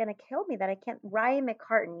gosh, it's gonna kill me that I can't. Ryan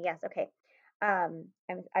McCartan. Yes. Okay.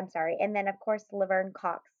 I'm sorry. And then of course Laverne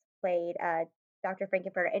Cox played Dr.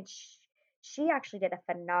 Frankenfurter, and she actually did a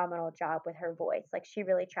phenomenal job with her voice. Like she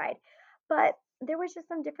really tried. But there was just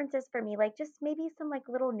some differences for me, like just maybe some like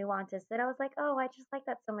little nuances that I was like, oh, I just like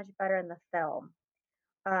that so much better in the film.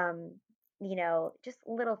 Um, just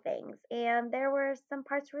little things. And there were some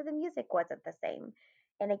parts where the music wasn't the same.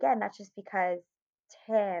 And again, that's just because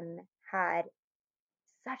Tim had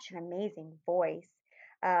such an amazing voice.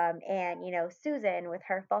 And Susan with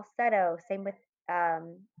her falsetto, same with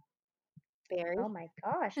um Barry. oh my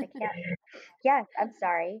gosh, I can't. Yes, I'm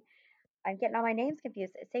sorry. I'm getting all my names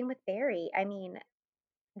confused. Same with Barry. I mean,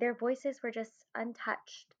 their voices were just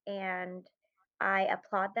untouched, and I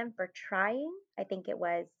applaud them for trying. I think it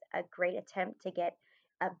was a great attempt to get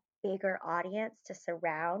a bigger audience to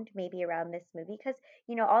surround maybe around this movie because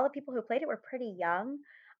all the people who played it were pretty young.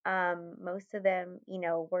 Most of them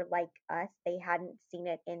were like us. They hadn't seen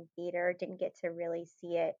it in theater, didn't get to really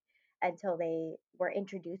see it until they were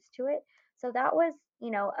introduced to it. So that was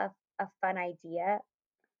a fun idea,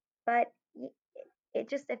 but it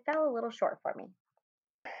fell a little short for me.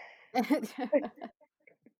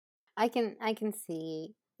 I can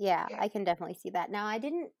see. Yeah, I can definitely see that. Now, I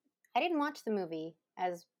didn't watch the movie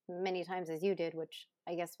as many times as you did, which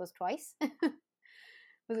I guess was twice.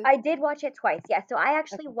 Was it? I did watch it twice. Yeah, so Okay. I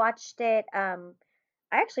actually watched it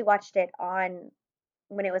on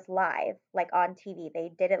when it was live, like on TV.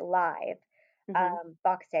 They did it live. Hmm.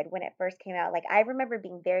 Fox did when it first came out. Like I remember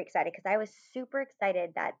being very excited because I was super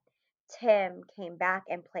excited that Tim came back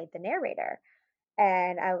and played the narrator.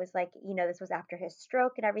 And I was like, this was after his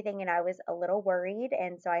stroke and everything, and I was a little worried,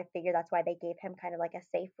 and so I figured that's why they gave him kind of like a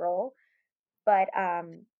safe role. But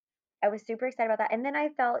I was super excited about that. And then I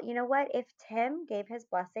felt, you know what? If Tim gave his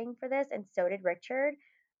blessing for this and so did Richard,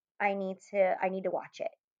 I need to watch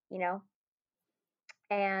it, you know?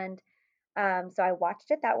 And so I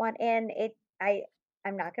watched it that one and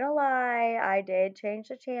I'm not gonna lie, I did change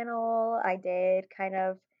the channel. I did kind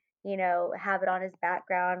of, have it on as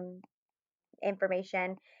background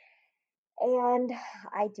information. And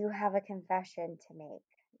I do have a confession to make.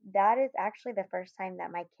 That is actually the first time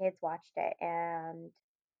that my kids watched it, and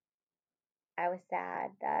I was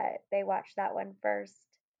sad that they watched that one first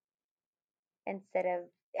instead of,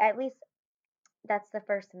 at least that's the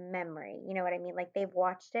first memory. You know what I mean? Like they've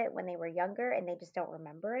watched it when they were younger and they just don't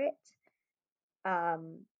remember it.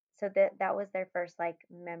 So that was their first like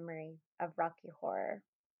memory of Rocky Horror.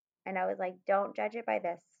 And I was like, don't judge it by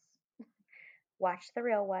this. Watch the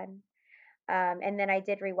real one. And then I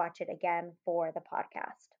did rewatch it again for the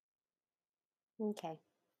podcast. Okay.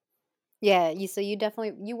 Yeah, you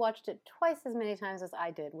definitely you watched it twice as many times as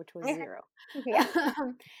I did, which was zero. Yeah.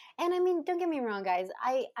 And I mean, don't get me wrong, guys.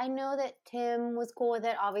 I know that Tim was cool with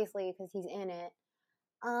it, obviously, because he's in it.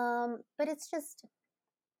 But it's just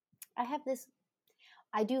I have this.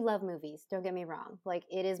 I do love movies. Don't get me wrong. Like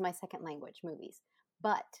it is my second language, movies.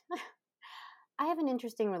 But I have an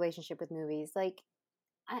interesting relationship with movies. Like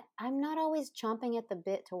I'm not always chomping at the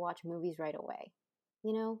bit to watch movies right away.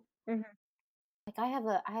 You know, Hmm. like I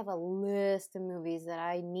have a list of movies that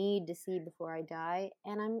I need to see before I die,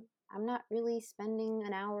 and I'm not really spending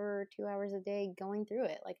an hour or 2 hours a day going through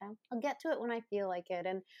it. Like I'll get to it when I feel like it,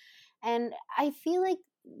 and I feel like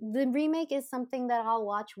the remake is something that I'll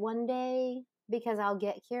watch one day because I'll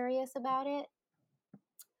get curious about it.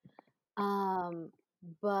 Um,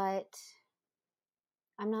 but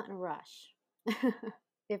I'm not in a rush,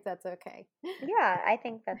 if that's okay. Yeah, I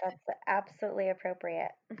think that that's absolutely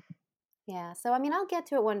appropriate. Yeah, so I mean, I'll get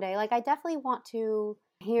to it one day. Like, I definitely want to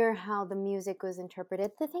hear how the music was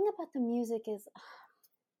interpreted. The thing about the music is,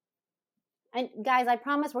 and guys, I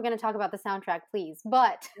promise we're going to talk about the soundtrack, please.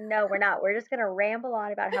 But No, we're not. We're just going to ramble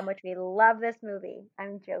on about how much we love this movie.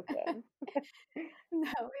 I'm joking.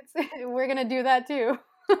 no, it's we're going to do that too.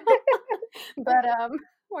 But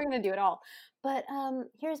we're going to do it all. But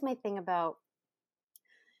here's my thing about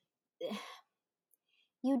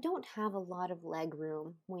you don't have a lot of leg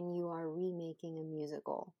room when you are remaking a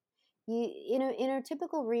musical. In a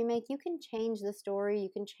typical remake, you can change the story, you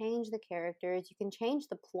can change the characters, you can change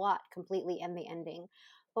the plot completely and the ending.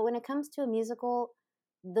 But when it comes to a musical,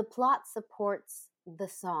 the plot supports the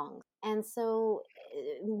song. And so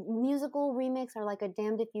musical remakes are like a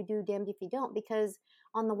damned if you do, damned if you don't, because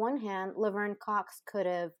on the one hand, Laverne Cox could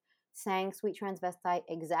have sang Sweet Transvestite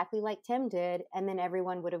exactly like Tim did, and then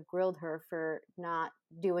everyone would have grilled her for not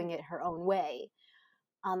doing it her own way.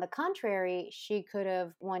 On the contrary, she could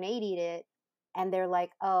have 180'd it, and they're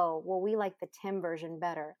like, oh, well, we like the Tim version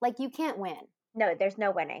better. Like, you can't win. No, there's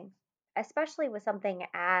no winning, especially with something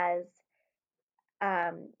as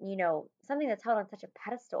something that's held on such a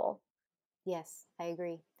pedestal. Yes, I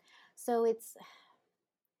agree. So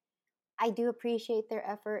I do appreciate their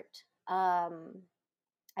effort.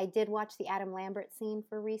 I did watch the Adam Lambert scene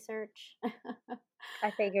for research.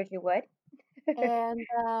 I figured you would. And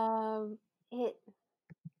it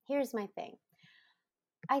here's my thing.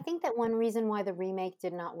 I think that one reason why the remake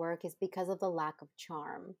did not work is because of the lack of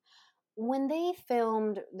charm. When they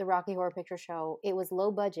filmed the Rocky Horror Picture Show, it was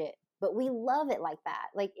low budget, but we love it like that.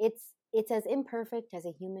 Like it's as imperfect as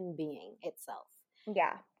a human being itself.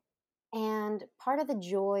 Yeah. And part of the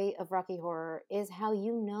joy of Rocky Horror is how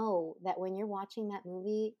you know that when you're watching that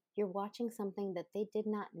movie, you're watching something that they did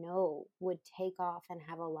not know would take off and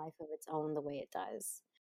have a life of its own the way it does.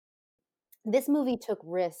 This movie took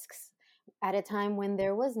risks at a time when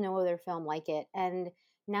there was no other film like it, and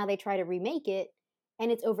now they try to remake it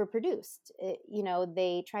and it's overproduced.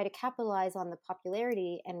 They try to capitalize on the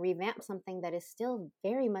popularity and revamp something that is still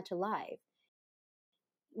very much alive.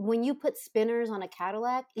 When you put spinners on a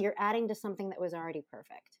Cadillac, you're adding to something that was already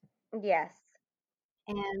perfect. Yes.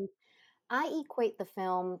 And I equate the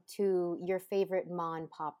film to your favorite ma and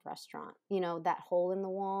pop restaurant, that hole in the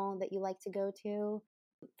wall that you like to go to.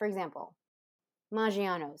 For example,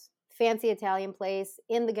 Maggiano's, fancy Italian place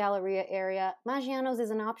in the Galleria area. Maggiano's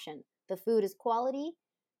is an option. The food is quality,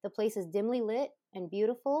 the place is dimly lit and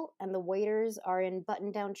beautiful, and the waiters are in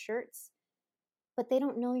button down shirts, but they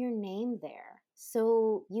don't know your name there.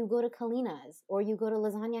 So you go to Kalina's or you go to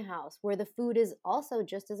Lasagna House, where the food is also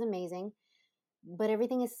just as amazing, but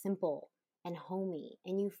everything is simple and homey,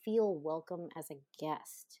 and you feel welcome as a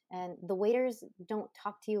guest. And the waiters don't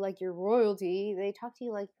talk to you like you're royalty, they talk to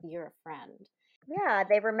you like you're a friend. Yeah,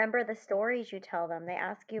 they remember the stories you tell them. They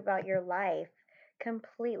ask you about your life.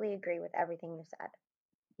 Completely agree with everything you said.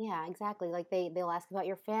 Yeah, exactly. Like they'll ask about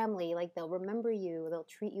your family, like they'll remember you, they'll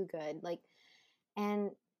treat you good.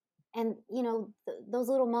 And those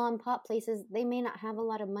little mom and pop places, they may not have a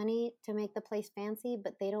lot of money to make the place fancy,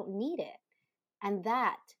 but they don't need it. And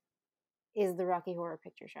that is the Rocky Horror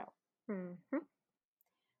Picture Show. Mhm.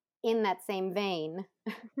 In that same vein,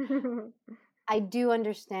 I do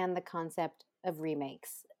understand the concept of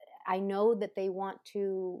remakes. I know that they want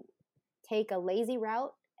to take a lazy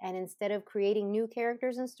route, and instead of creating new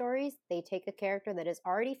characters and stories, they take a character that is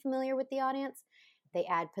already familiar with the audience, they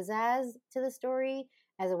add pizzazz to the story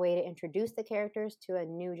as a way to introduce the characters to a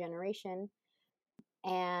new generation,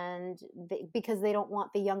 and because they don't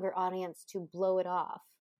want the younger audience to blow it off.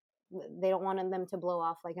 They don't want them to blow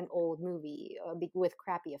off like an old movie with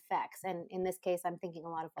crappy effects. And in this case, I'm thinking a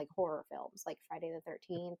lot of like horror films, like Friday the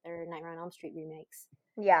 13th or Nightmare on Elm Street remakes.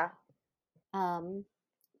 Yeah. Um,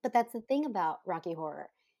 but that's the thing about Rocky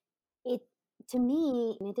Horror. It To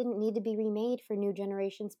me, it didn't need to be remade for new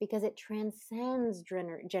generations because it transcends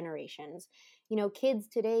generations. Kids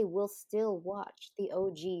today will still watch the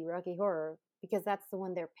OG Rocky Horror because that's the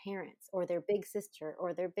one their parents or their big sister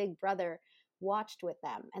or their big brother watched with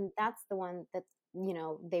them, and that's the one that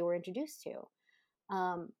they were introduced to.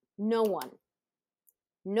 No one,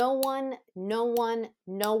 no one, no one,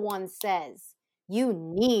 no one says you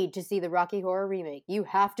need to see the Rocky Horror remake. You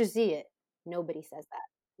have to see it. Nobody says that.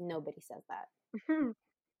 Nobody says that.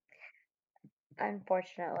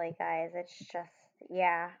 Unfortunately, guys, it's just,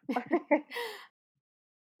 yeah.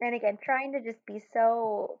 And again, trying to just be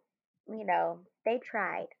so, they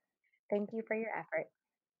tried. Thank you for your effort.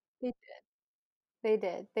 They They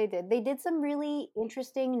did. They did. They did some really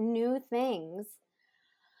interesting new things.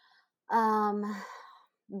 Um,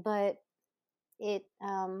 but I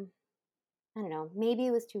don't know, maybe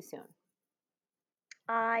it was too soon.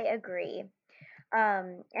 I agree.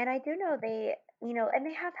 And I do know and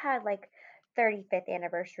they have had like 35th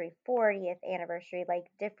anniversary, 40th anniversary,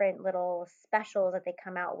 like different little specials that they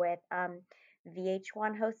come out with.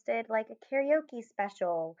 VH1 hosted like a karaoke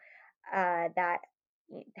special that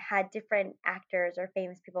had different actors or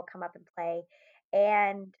famous people come up and play.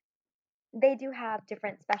 And they do have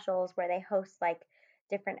different specials where they host like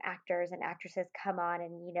different actors and actresses come on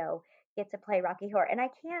and, get to play Rocky Horror. And I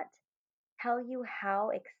can't tell you how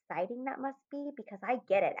exciting that must be because I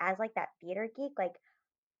get it. As like that theater geek, like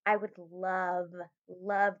I would love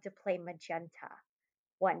to play Magenta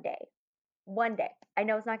one day. One day. I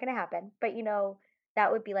know it's not going to happen, but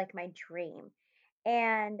that would be like my dream.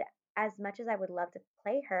 And as much as I would love to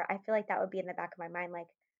play her, I feel like that would be in the back of my mind like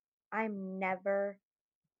I'm never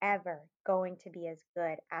ever going to be as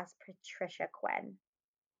good as Patricia Quinn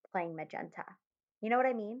playing Magenta. You know what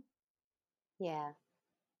I mean? Yeah.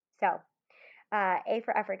 So, A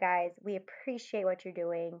for effort, guys. We appreciate what you're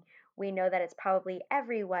doing. We know that it's probably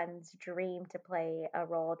everyone's dream to play a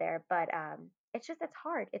role there, but it's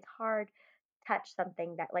hard. It's hard touch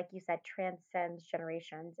something that, like you said, transcends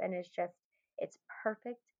generations and is just, it's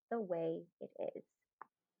perfect the way it is.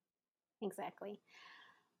 Exactly.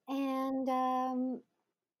 And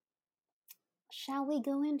shall we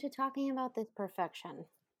go into talking about this perfection?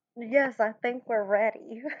 Yes, I think we're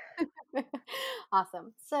ready.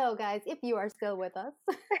 Awesome. So, guys, if you are still with us,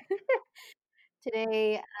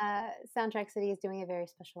 today Soundtrack City is doing a very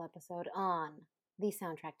special episode on the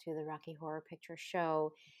soundtrack to the Rocky Horror Picture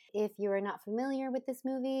Show. If you are not familiar with this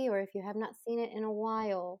movie or if you have not seen it in a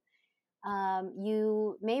while,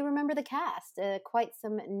 you may remember the cast. Quite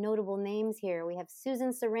some notable names here. We have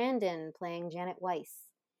Susan Sarandon playing Janet Weiss.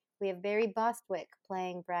 We have Barry Bostwick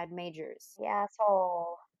playing Brad Majors. Yeah,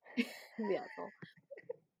 so The asshole.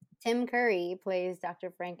 Tim Curry plays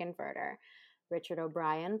Dr. Frankenfurter. Richard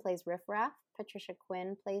O'Brien plays Riff Raff. Patricia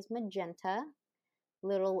Quinn plays Magenta.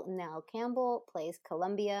 Little Nell Campbell plays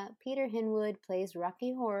Columbia. Peter Hinwood plays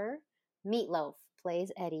Rocky Horror. Meatloaf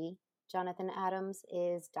plays Eddie. Jonathan Adams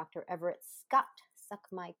is Dr. Everett Scott, suck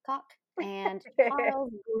my cock. And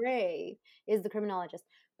Charles Gray is the criminologist.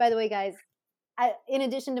 By the way, guys, in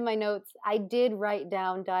addition to my notes, I did write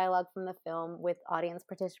down dialogue from the film with audience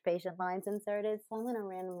participation lines inserted, so I'm going to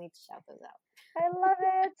randomly shout those out. I love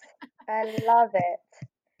it. I love it.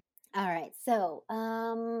 All right, so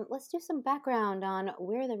let's do some background on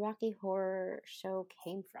where the Rocky Horror Show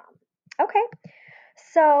came from. Okay.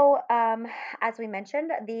 So, as we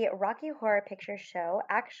mentioned, the Rocky Horror Picture Show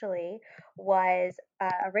actually was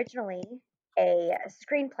originally a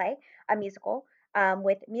screenplay, a musical,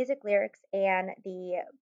 with music lyrics and the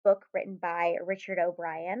book written by Richard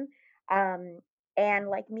O'Brien. Um, and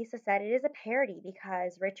like Misa said, it is a parody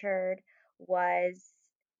because Richard was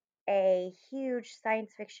a huge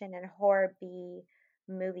science fiction and horror B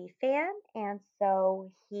movie fan, and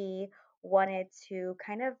so he wanted to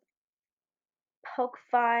kind of poke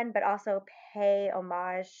fun, but also pay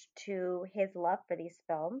homage to his love for these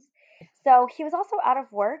films. So he was also out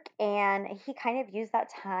of work and he kind of used that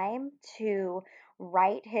time to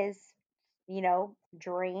write his,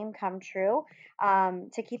 dream come true,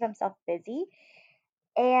 to keep himself busy.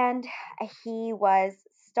 And he was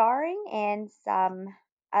starring in some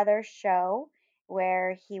other show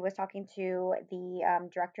where he was talking to the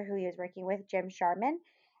director who he was working with, Jim Sharman,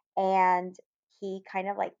 and he kind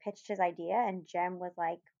of like pitched his idea, and Jim was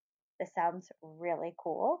like, this sounds really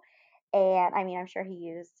cool. And I mean, I'm sure he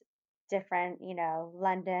used different,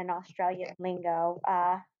 London, Australian lingo.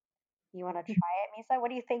 You want to try it, Misa? What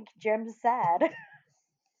do you think Jim said?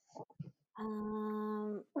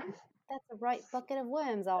 Um, that's a right bucket of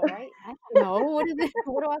worms, all right. I don't know. What do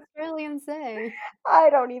what do Australians say? I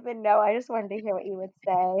don't even know. I just wanted to hear what you would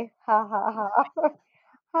say. Ha ha ha. No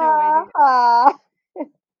Ha idea. ha.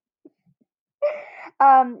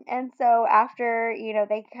 And so after,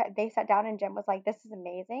 they sat down and Jim was like, "This is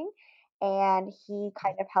amazing," and he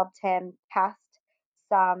kind of helped him cast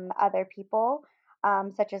some other people,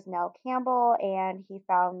 such as Nell Campbell, and he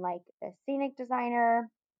found like a scenic designer,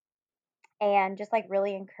 and just like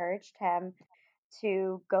really encouraged him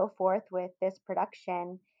to go forth with this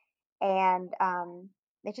production. And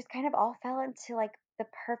it just kind of all fell into like the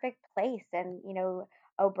perfect place. And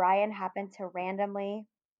O'Brien happened to randomly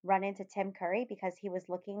run into Tim Curry because he was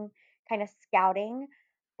looking, kind of scouting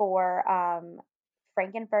for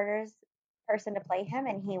Frankenfurter's person to play him,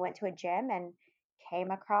 and he went to a gym and came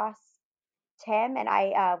across Tim. And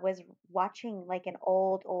I was watching like an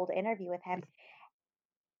old interview with him,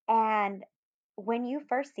 and when you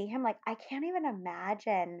first see him, like, I can't even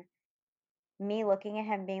imagine me looking at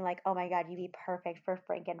him being like, "Oh my god, you'd be perfect for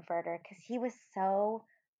Frankenfurter," because he was so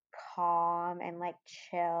calm and like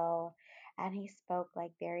chill, and he spoke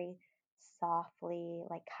like very softly,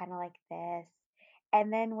 like kind of like this.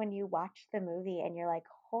 And then when you watch the movie and you're like,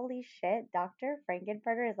 "Holy shit, Dr.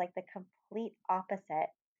 Frankenfurter is like the complete opposite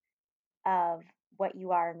of what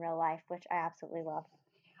you are in real life," which I absolutely love.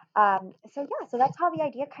 So yeah, so that's how the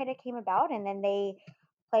idea kind of came about, and then they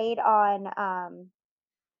played on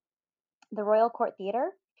the Royal Court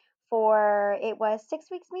Theater for, it was 6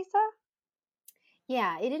 weeks, Misa?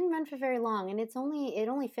 Yeah, it didn't run for very long, and it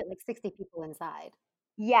only fit like 60 people inside.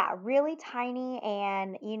 Yeah, really tiny.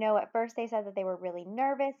 And, at first they said that they were really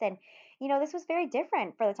nervous. And, this was very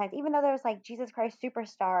different for the times, even though there was like Jesus Christ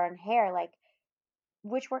Superstar and Hair, like,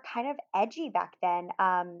 which were kind of edgy back then.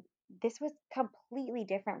 This was completely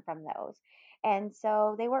different from those. And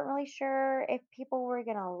so they weren't really sure if people were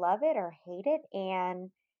going to love it or hate it. And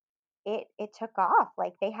it took off.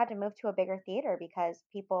 Like they had to move to a bigger theater because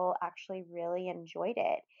people actually really enjoyed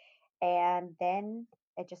it. And then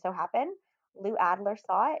it just so happened Lou Adler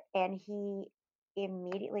saw it and he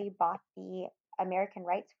immediately bought the American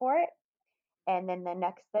rights for it. And then the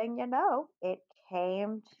next thing you know, it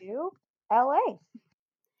came to LA.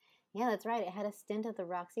 Yeah, that's right. It had a stint at the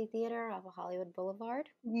Roxy Theater off of Hollywood Boulevard.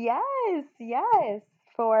 Yes, yes.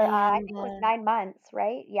 For I And think it was 9 months,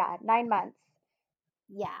 right? Yeah, 9 months.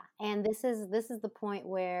 yeah, and this is the point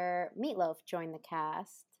where Meatloaf joined the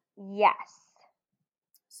cast. Yes.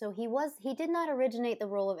 So he did not originate the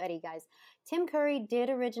role of Eddie, guys. Tim Curry did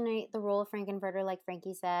originate the role of Frankenfurter, like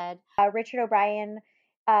Frankie said. Richard O'Brien,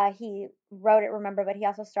 he wrote it, remember, but he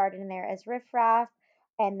also starred in there as Riff Raff.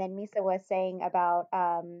 And then Misa was saying about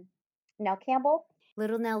Nell Campbell.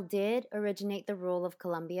 Little Nell did originate the role of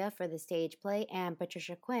Columbia for the stage play, and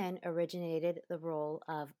Patricia Quinn originated the role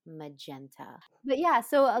of Magenta. But yeah,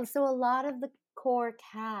 so a lot of the core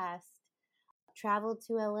cast traveled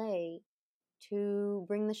to LA to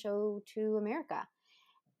bring the show to America.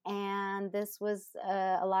 And this was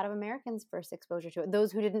a lot of Americans' first exposure to it.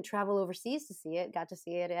 Those who didn't travel overseas to see it got to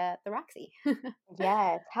see it at the Roxy.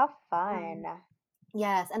 Yes, how Um, fun.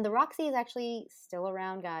 yes, and the Roxy is actually still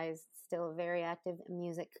around, guys. Still a very active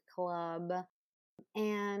music club.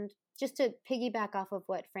 And just to piggyback off of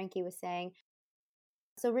what Frankie was saying,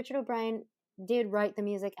 so Richard O'Brien did write the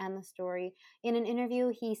music and the story. In an interview,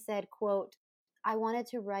 he said, quote, "I wanted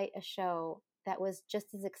to write a show that was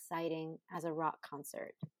just as exciting as a rock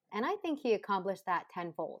concert." And I think he accomplished that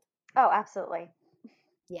tenfold. Oh, absolutely.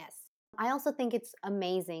 Yes. I also think it's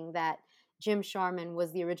amazing that Jim Sharman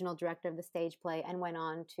was the original director of the stage play and went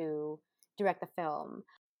on to direct the film.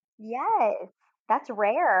 Yes, that's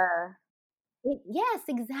rare. Yes,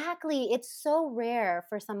 exactly. It's so rare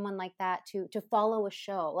for someone like that to follow a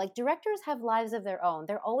show. Like directors have lives of their own.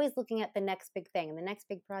 They're always looking at the next big thing, the next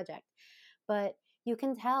big project. But you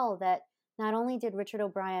can tell that not only did Richard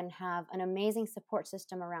O'Brien have an amazing support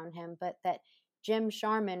system around him, but that Jim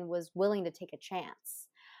Sharman was willing to take a chance.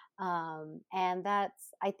 And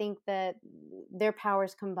that's, I think that their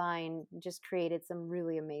powers combined just created some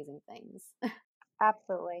really amazing things.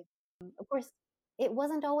 Absolutely. Of course, it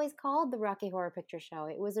wasn't always called the Rocky Horror Picture Show.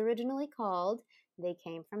 It was originally called They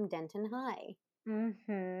Came from Denton High.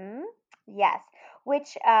 Mm-hmm. Yes,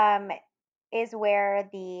 which is where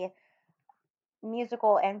the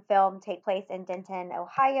musical and film take place in Denton,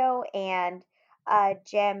 Ohio, and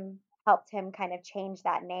Jim helped him kind of change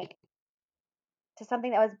that name to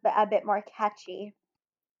something that was a bit more catchy.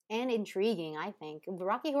 And intriguing, I think. The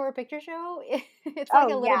Rocky Horror Picture Show, it's like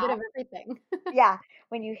Oh a little bit yeah, of everything. yeah.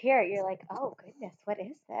 When you hear it, you're like, oh goodness, what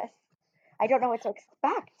is this? I don't know what to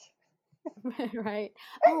expect. Right.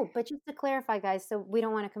 Oh, but just to clarify, guys, so we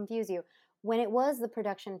don't want to confuse you. When it was the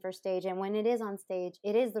production for stage and when it is on stage,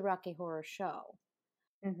 it is the Rocky Horror Show.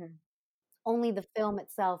 Hmm. Only the film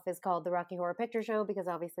itself is called the Rocky Horror Picture Show because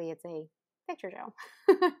obviously it's a picture show.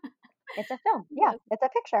 It's a film. Yeah, Yes. it's a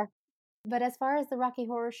picture. But as far as the Rocky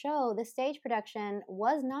Horror Show, the stage production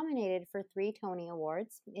was nominated for 3 Tony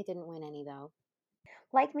Awards. It didn't win any, though.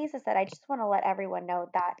 Like Misa said, I just want to let everyone know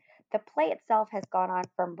that the play itself has gone on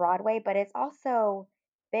from Broadway, but it's also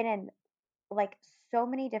been in like so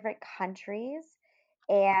many different countries.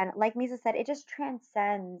 And like Misa said, it just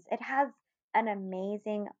transcends. It has an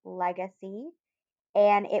amazing legacy,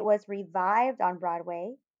 and it was revived on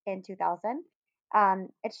Broadway in 2000.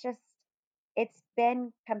 It's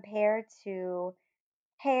been compared to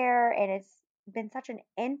Hair, and it's been such an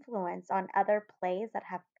influence on other plays that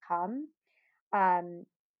have come. Um,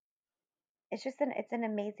 it's just it's an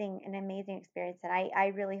amazing experience, and I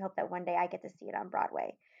really hope that one day I get to see it on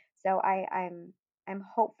Broadway. So I'm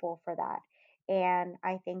hopeful for that, and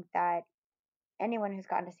I think that anyone who's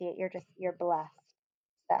gotten to see it, you're blessed.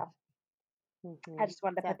 So I Hmm. just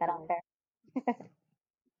wanted to put that out Definitely. there.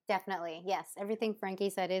 Definitely. Yes. Everything Frankie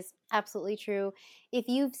said is absolutely true. If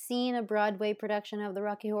you've seen a Broadway production of the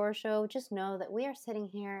Rocky Horror Show, just know that we are sitting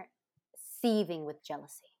here seething with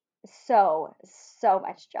jealousy. So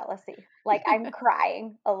much jealousy. Like I'm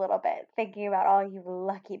crying a little bit thinking about all you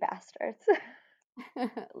lucky bastards.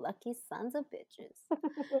 Lucky sons of bitches.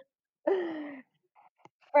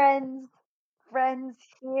 friends, friends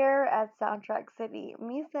here at Soundtrack City,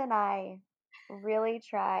 Misa and I really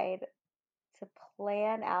tried to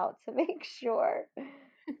plan out to make sure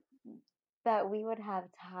that we would have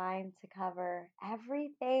time to cover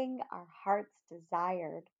everything our hearts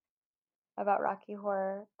desired about Rocky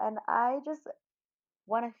Horror. And I just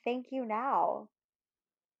want to thank you now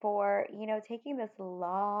for, taking this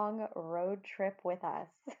long road trip with us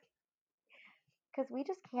because we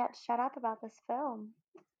just can't shut up about this film.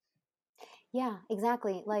 Yeah,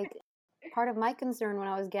 exactly. Like part of my concern when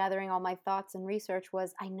I was gathering all my thoughts and research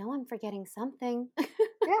was I know I'm forgetting something. Yeah,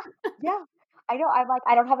 yeah. I know. I'm like,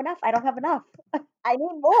 I don't have enough. I don't have enough. I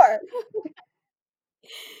need more.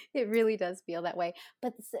 It really does feel that way.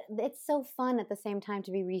 But it's so fun at the same time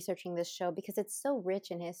to be researching this show because it's so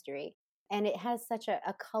rich in history and it has such a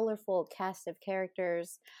colorful cast of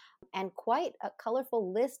characters and quite a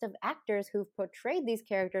colorful list of actors who've portrayed these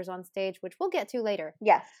characters on stage, which we'll get to later.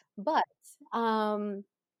 Yes. But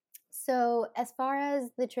so as far as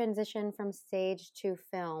the transition from stage to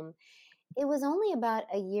film, it was only about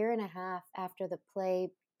a year and a half after the play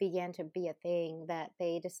began to be a thing that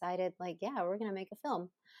they decided, like, yeah, we're going to make a film.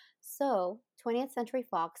 So 20th Century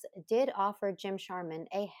Fox did offer Jim Sharman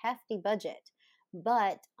a hefty budget,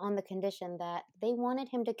 but on the condition that they wanted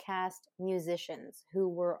him to cast musicians who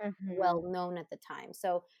were Hmm. well known at the time.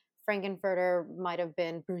 So Frankenfurter might have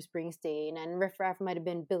been Bruce Springsteen, and Riff Raff might have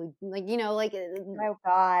been Billy, like, Oh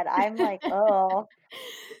God, I'm like, oh,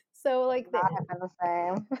 so would like the, not have been the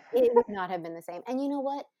same. it would not have been the same. And you know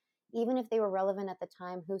what? Even if they were relevant at the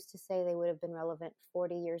time, who's to say they would have been relevant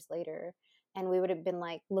 40 years later? And we would have been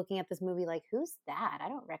like looking at this movie like, who's that? I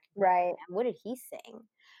don't recognize Right. him. What did he sing?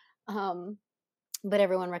 Um, but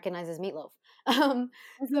everyone recognizes Meatloaf. Um,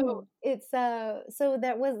 so Hmm. so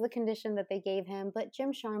that was the condition that they gave him. But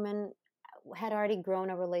Jim Sharman had already grown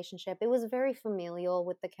a relationship. It was very familial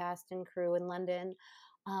with the cast and crew in London.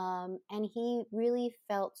 And he really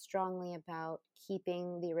felt strongly about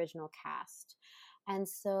keeping the original cast. And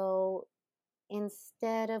so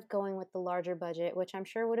instead of going with the larger budget, which I'm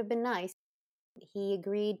sure would have been nice, he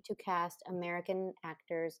agreed to cast American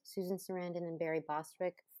actors Susan Sarandon and Barry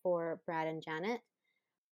Bostwick for Brad and Janet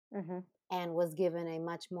Hmm. and was given a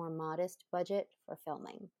much more modest budget for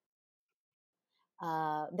filming.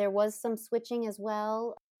 There was some switching as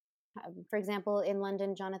well. For example, in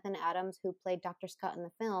London, Jonathan Adams, who played Dr. Scott in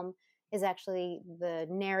the film, is actually the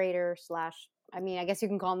narrator slash. I mean, I guess you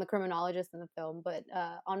can call him the criminologist in the film, but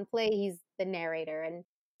on play, he's the narrator, and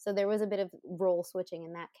so there was a bit of role switching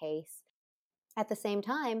in that case. At the same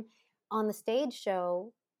time, on the stage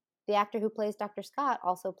show, the actor who plays Dr. Scott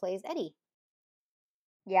also plays Eddie.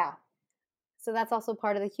 Yeah. So that's also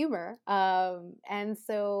part of the humor. And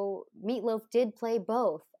so Meatloaf did play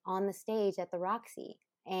both on the stage at the Roxy.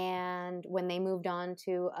 And when they moved on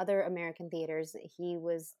to other American theaters, he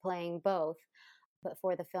was playing both. But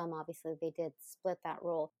for the film, obviously, they did split that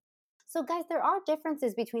role. So, guys, there are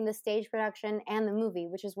differences between the stage production and the movie,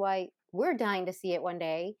 which is why we're dying to see it one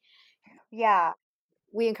day. Yeah.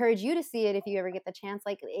 We encourage you to see it if you ever get the chance.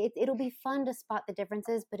 Like, it'll be fun to spot the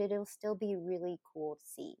differences, but it'll still be really cool to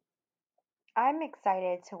see. I'm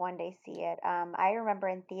excited to one day see it. I remember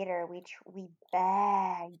in theater we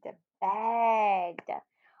begged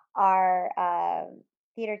our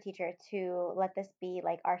theater teacher to let this be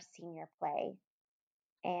like our senior play,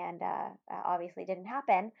 and obviously didn't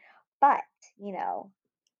happen. But you know,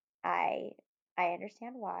 I I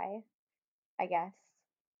understand why. I guess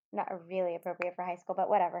not really appropriate for high school, but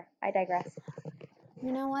whatever. I digress.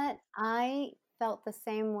 You know what? I felt the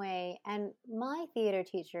same way. And my theater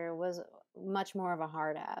teacher was much more of a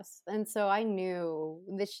hard ass. And so I knew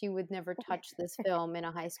that she would never touch this film in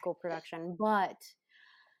a high school production. But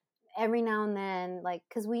every now and then, like,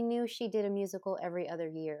 because we knew she did a musical every other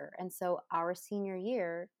year. And so our senior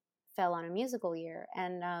year fell on a musical year.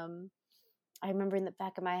 And I remember in the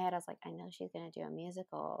back of my head, I was like, I know she's going to do a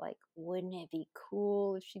musical. Like, wouldn't it be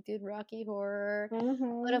cool if she did Rocky Horror?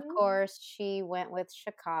 But of Hmm. course, she went with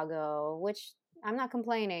Chicago, which I'm not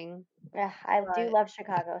complaining, Yeah, I do but love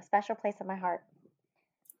Chicago. Special place in my heart.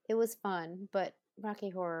 it was fun. But Rocky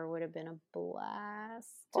Horror would have been a blast.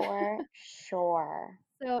 For sure.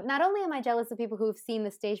 So not only am I jealous of people who have seen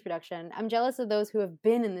the stage production, I'm jealous of those who have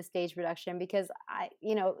been in the stage production because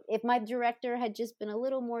if my director had just been a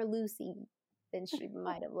little more loosey, then she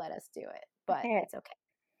might have let us do it. But it's okay.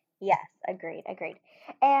 Yes, agreed, agreed.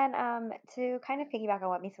 And to kind of piggyback on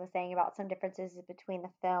what Misa was saying about some differences between the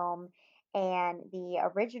film and the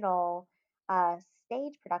original uh,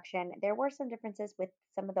 stage production, there were some differences with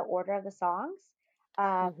some of the order of the songs.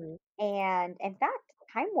 Um, Hmm. and in fact,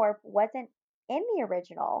 Time Warp wasn't in the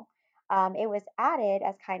original. It was added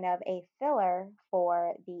as kind of a filler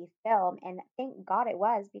for the film, and thank God it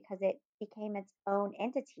was because it became its own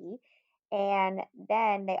entity. And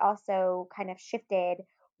then they also kind of shifted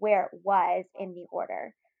where it was in the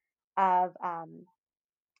order of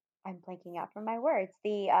I'm blanking out from my words.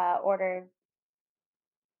 The order,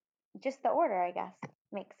 just the order, I guess,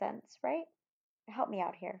 makes sense, right? Help me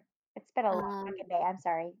out here. It's been a long Um, fucking day. I'm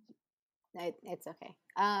sorry. it's okay.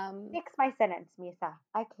 Fix my sentence, Misa.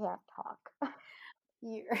 I can't talk.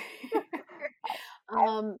 You're I'm,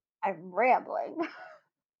 um, I'm rambling.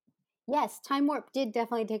 yes, Time Warp did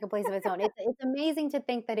definitely take a place of its own. It's amazing to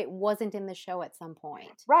think that it wasn't in the show at some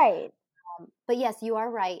point. Right. But yes, you are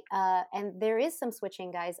right. And there is some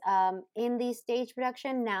switching, guys. In the stage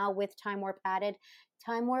production now with Time Warp added,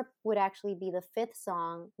 Time Warp would actually be the fifth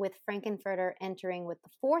song, with Frankenfurter entering with the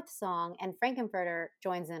fourth song, and Frankenfurter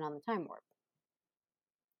joins in on the Time Warp.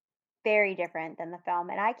 Very different than the film,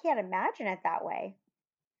 and I can't imagine it that way.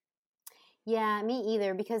 Yeah, me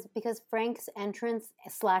either. Because Frank's entrance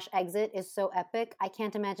slash exit is so epic. I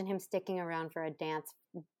can't imagine him sticking around for a dance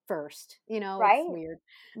first. You know, it's Right? weird.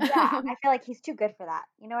 Yeah, I feel like he's too good for that.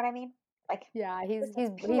 You know what I mean? Like, Yeah, this is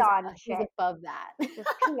peon he's shit. above that. This is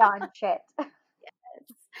peon shit.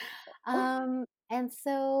 And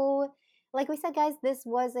so, like we said, guys, this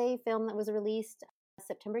was a film that was released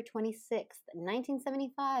September 26th,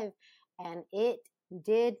 1975, and it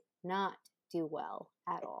did not do well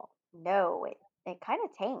at all. No, it kind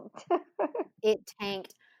of tanked. It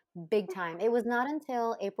tanked big time. It was not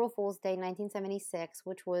until April Fool's Day 1976,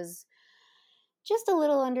 which was just a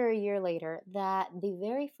little under a year later, that the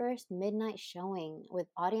very first midnight showing with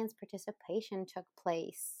audience participation took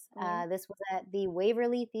place. Mm. This was at the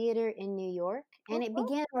Waverly Theater in New York, and it Woo-hoo.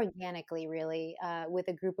 began organically, really, with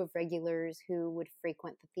a group of regulars who would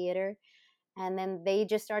frequent the theater. And then they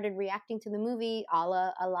just started reacting to the movie a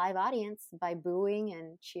la a live audience by booing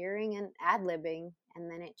and cheering and ad libbing.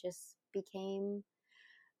 And then it just became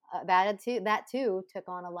that too took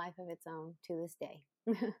on a life of its own to this day.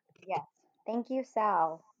 Yes. Thank you,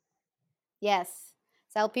 Sal. Yes,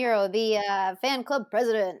 Sal Piro, the fan club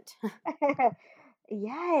president.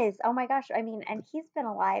 Yes. Oh my gosh. I mean, and he's been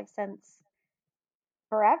alive since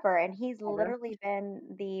forever, and he's Ever. literally been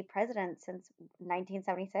the president since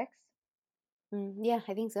 1976. Yeah,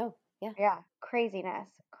 I think so. Yeah, Yeah. Craziness.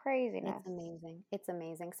 it's Craziness. amazing. It's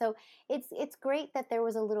amazing. So it's great that there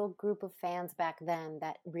was a little group of fans back then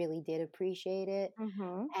that really did appreciate it,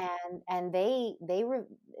 Mm-hmm. and they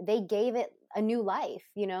gave it a new life.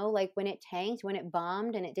 You know, like when it tanked, when it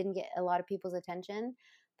bombed, and it didn't get a lot of people's attention.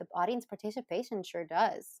 The audience participation sure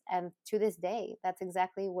does, and to this day, that's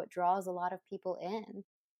exactly what draws a lot of people in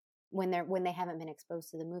when they haven't been exposed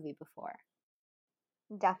to the movie before.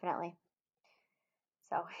 Definitely.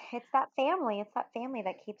 So it's that family. It's that family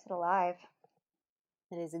that keeps it alive.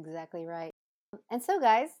 That is exactly right. And so,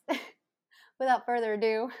 guys, without further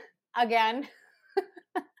ado, again,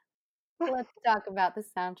 let's talk about the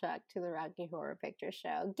soundtrack to the Rocky Horror Picture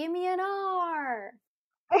Show. Give me an R.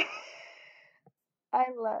 I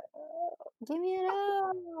love. Give me an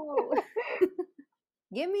O.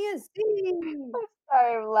 Give me a C.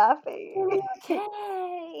 Sorry, I'm laughing. Give me a K.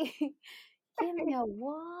 Give me a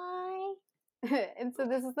Y. And so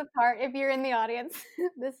this is the part, if you're in the audience,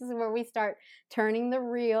 this is where we start turning the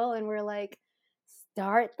reel and we're like,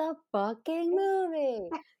 start the fucking movie.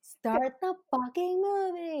 Start the fucking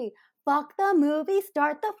movie. Fuck the movie.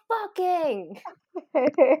 Start the fucking.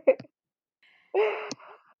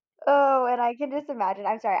 Oh, and I can just imagine.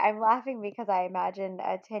 I'm sorry, I'm laughing because I imagine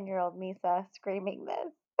a 10-year-old Misa screaming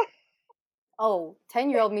this. Oh,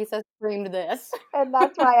 10-year-old Misa screamed this. And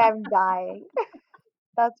that's why I'm dying.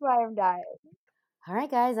 That's why I'm dying. All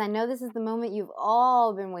right, guys, I know this is the moment you've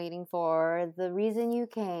all been waiting for, the reason you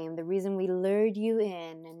came, the reason we lured you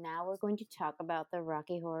in, and now we're going to talk about the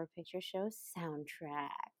Rocky Horror Picture Show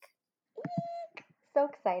soundtrack. So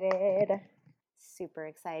excited. Super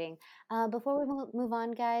exciting. Before we move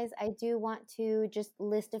on, guys, I do want to just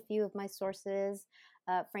list a few of my sources.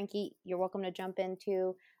 Frankie, you're welcome to jump in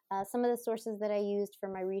too. Some of the sources that I used for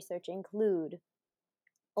my research include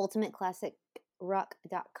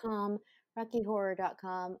ultimateclassicrock.com,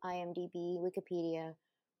 rockyhorror.com, IMDb, Wikipedia,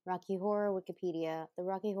 Rocky Horror Wikipedia, the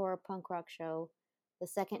Rocky Horror Punk Rock Show,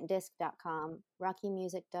 theseconddisc.com,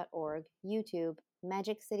 rockymusic.org, YouTube,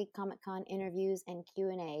 Magic City Comic Con interviews and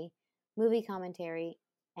Q&A, movie commentary,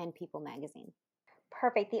 and People Magazine.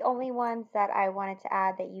 Perfect. The only ones that I wanted to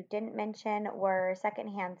add that you didn't mention were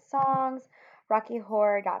Secondhand Songs,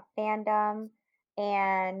 rockyhorror.fandom,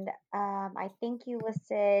 and I think you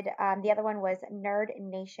listed the other one was Nerd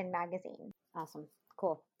Nation Magazine. Awesome.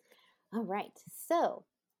 Cool. All right. So,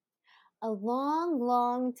 a long,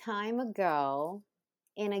 long time ago,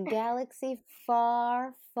 in a galaxy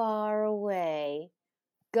far, far away,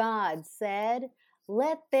 God said,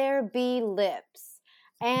 "Let there be lips."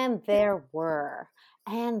 And there were.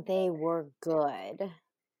 And they were good.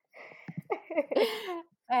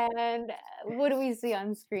 And what do we see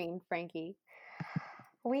on screen, Frankie?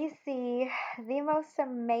 We see the most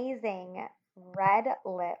amazing red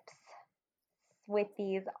lips with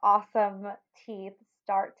these awesome teeth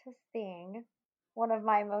start to sing one of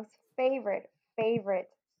my most favorite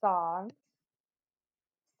songs,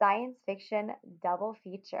 science fiction double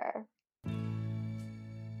feature.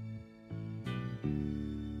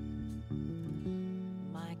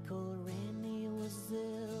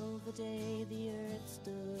 the day the earth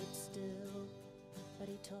stood still. But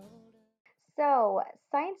he told her. So,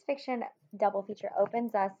 science fiction double feature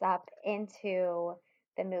opens us up into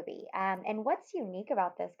the movie. And what's unique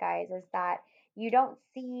about this, guys, is that you don't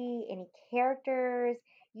see any characters,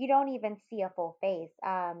 you don't even see a full face.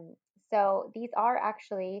 So, these are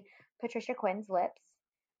actually Patricia Quinn's lips,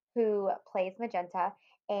 who plays Magenta,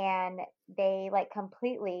 and they like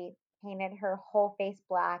completely painted her whole face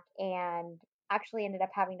black and actually ended up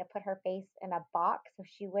having to put her face in a box so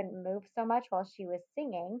she wouldn't move so much while she was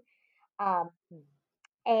singing. Um,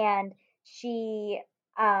 and she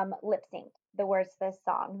lip synced the words to this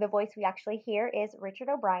song. The voice we actually hear is Richard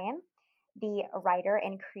O'Brien, the writer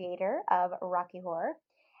and creator of Rocky Horror.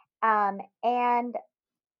 And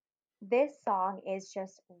this song is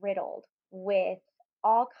just riddled with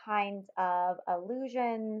all kinds of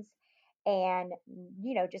allusions and,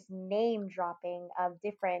 just name dropping of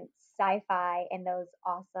different sci-fi and those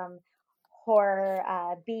awesome horror,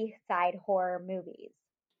 B-side horror movies.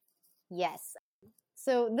 Yes.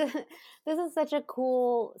 So this is such a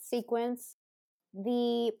cool sequence.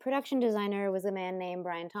 The production designer was a man named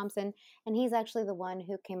Brian Thompson, and he's actually the one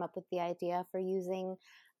who came up with the idea for using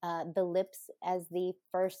the lips as the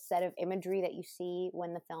first set of imagery that you see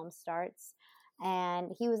when the film starts.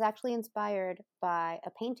 And he was actually inspired by a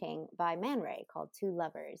painting by Man Ray called Two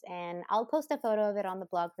Lovers. And I'll post a photo of it on the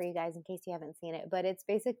blog for you guys in case you haven't seen it. But it's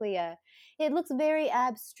basically it looks very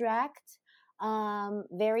abstract,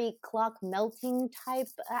 very clock melting type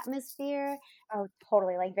atmosphere. Oh,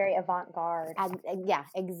 totally, like very avant-garde. Yeah,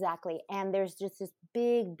 exactly. And there's just this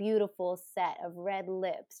big, beautiful set of red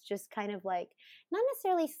lips, just kind of like not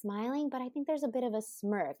necessarily smiling, but I think there's a bit of a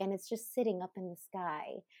smirk, and it's just sitting up in the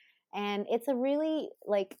sky. And it's a really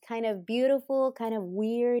like kind of beautiful, kind of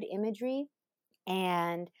weird imagery.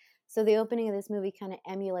 And so the opening of this movie kind of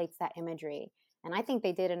emulates that imagery. And I think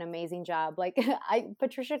they did an amazing job. Like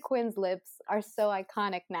Patricia Quinn's lips are so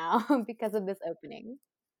iconic now because of this opening.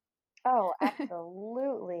 Oh,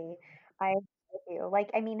 absolutely. I agree with you. Like,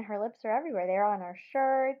 I mean, her lips are everywhere. They're on our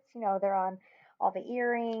shirts, they're on all the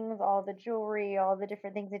earrings, all the jewelry, all the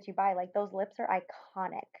different things that you buy. Like, those lips are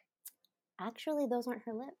iconic. Actually, those aren't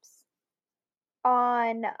her lips.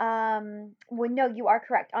 Well, no, you are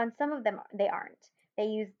correct. On some of them, they aren't. They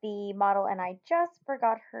use the model, and I just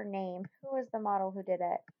forgot her name. Who was the model who did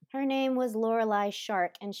it? Her name was Lorelei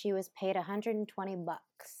Shark, and she was paid $120.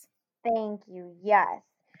 Thank you. Yes.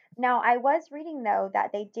 Now, I was reading though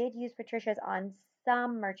that they did use Patricia's on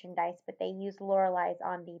some merchandise, but they used Lorelei's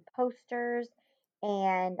on the posters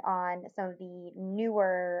and on some of the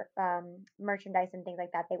newer merchandise and things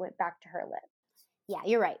like that. They went back to her lip. Yeah,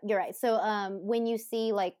 you're right. You're right. So when you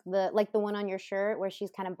see like the one on your shirt where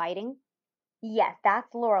she's kind of biting, Yes,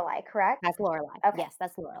 that's Lorelei, correct? that's Lorelei. Okay. Yes,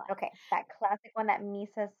 that's Lorelei. Okay, that classic one that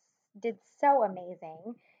Misa did so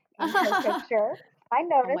amazing in her picture. I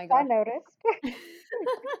Oh my noticed. I gosh. noticed.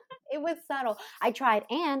 It was subtle. I tried,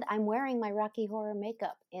 and I'm wearing my Rocky Horror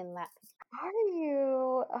makeup in that. Are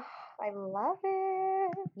you? Oh, I love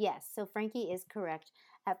it. Yes, so Frankie is correct.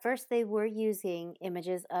 At first, they were using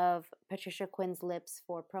images of Patricia Quinn's lips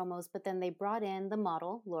for promos, but then they brought in the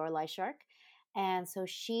model, Lorelei Shark. And so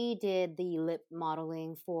she did the lip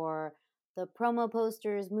modeling for the promo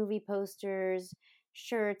posters, movie posters,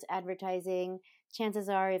 shirts, advertising. Chances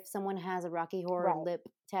are, if someone has a Rocky Horror Right. lip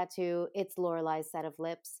tattoo, it's Lorelei's set of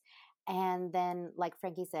lips. And then, like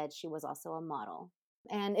Frankie said, she was also a model.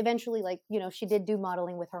 And eventually, she did do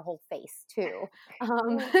modeling with her whole face too.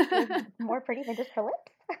 More pretty than just her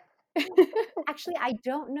lips. Actually, I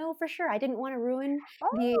don't know for sure. I didn't want to ruin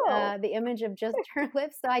Oh, the image of just her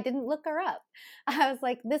lips, so I didn't look her up. I was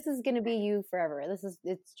like, "This is going to be you forever.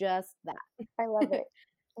 It's just that." I love it.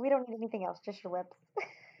 We don't need anything else, just your lips.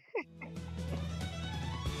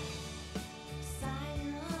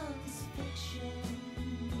 Science fiction.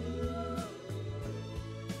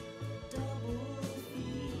 Double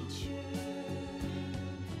feature.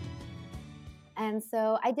 And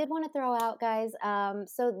so I did want to throw out, guys.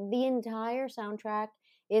 So the entire soundtrack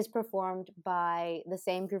is performed by the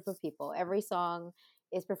same group of people. Every song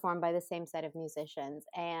is performed by the same set of musicians,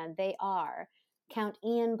 and they are Count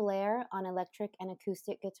Ian Blair on electric and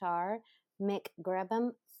acoustic guitar, Mick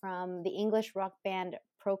Grabham from the English rock band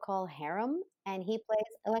Procol Harum, and he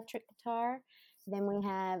plays electric guitar. Then we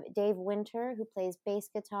have Dave Winter, who plays bass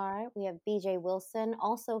guitar. We have BJ Wilson,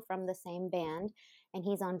 also from the same band, and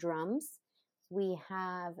he's on drums. We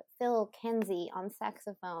have Phil Kenzie on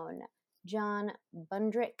saxophone, John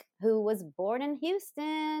Bundrick, who was born in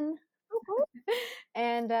Houston,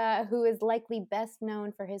 and who is likely best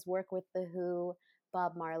known for his work with The Who,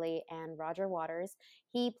 Bob Marley and Roger Waters.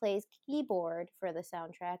 He plays keyboard for the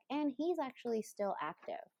soundtrack, and he's actually still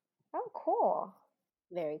active. Oh, cool.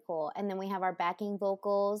 Very cool. And then we have our backing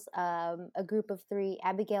vocals, a group of three: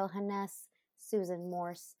 Abigail Hannes, Susan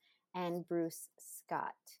Morse, and Bruce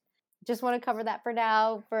Scott. Just want to cover that for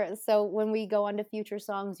now. So when we go on to future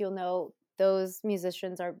songs, you'll know those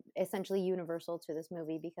musicians are essentially universal to this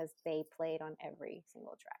movie because they played on every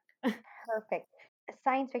single track. Perfect.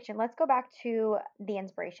 Science fiction. Let's go back to the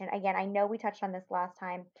inspiration. Again, I know we touched on this last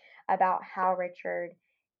time about how Richard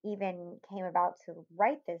even came about to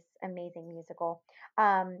write this amazing musical.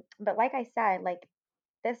 But like I said, like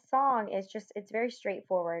this song is just, it's very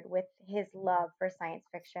straightforward with his love for science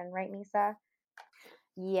fiction, right, Misa?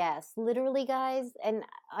 Yes, literally, guys. And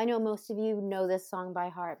I know most of you know this song by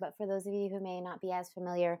heart, but for those of you who may not be as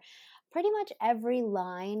familiar, pretty much every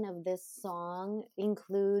line of this song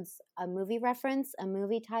includes a movie reference, a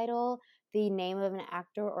movie title, the name of an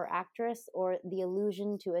actor or actress, or the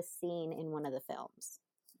allusion to a scene in one of the films.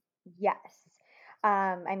 Yes.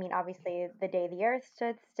 I mean, obviously, the day the Earth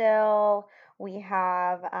stood still. We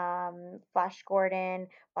have Flash Gordon's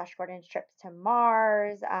trips to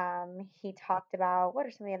Mars. He talked about what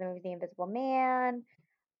are some of the other movies? The Invisible Man,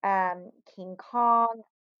 King Kong.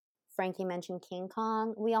 Frankie mentioned King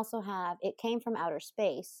Kong. We also have It Came from Outer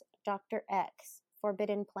Space, Dr. X,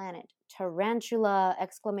 Forbidden Planet, Tarantula!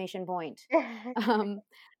 Exclamation point. Um,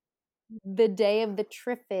 the Day of the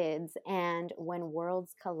Triffids, and When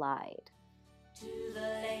Worlds Collide. To the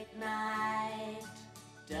late night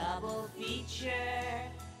double feature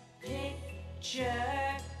picture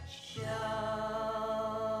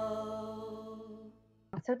show.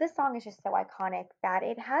 So this song is just so iconic that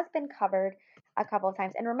it has been covered a couple of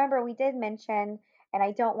times. And remember, we did mention, and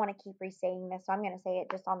I don't want to keep re-saying this, so I'm going to say it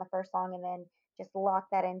just on the first song and then just lock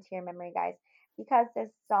that into your memory, guys. Because this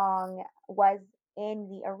song was in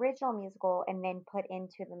the original musical and then put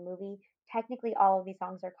into the movie, technically all of these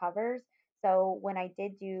songs are covers. So when I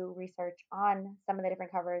did do research on some of the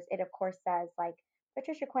different covers, it of course says like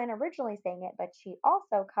Patricia Quinn originally sang it, but she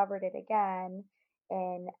also covered it again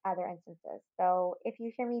in other instances. So if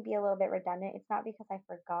you hear me be a little bit redundant, it's not because I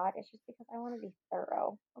forgot, it's just because I want to be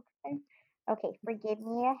thorough. Okay. Okay, forgive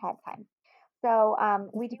me ahead time. So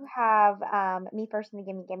we do have Me First and the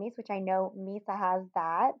Gimme Gimmes, which I know Misa has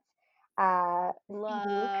that. CD,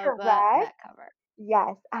 Love correct? that cover.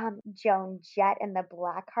 Yes, Joan Jett and the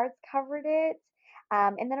Blackhearts covered it.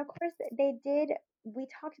 And then of course they did. We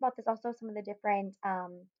talked about this also. Some of the different,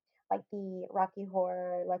 like the Rocky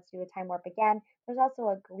Horror, Let's Do a Time Warp Again. There's also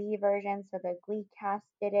a Glee version, so the Glee cast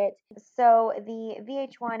did it. So the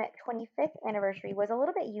VH1 25th anniversary was a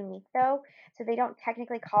little bit unique though. So they don't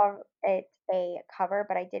technically call it a cover,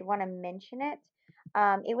 but I did want to mention it.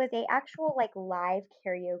 It was a actual like live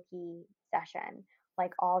karaoke session,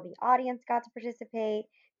 like all the audience got to participate.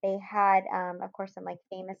 They had, of course, some like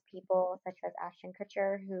famous people such as Ashton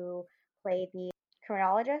Kutcher, who played the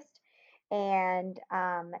criminologist, and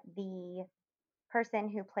the person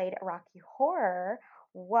who played Rocky Horror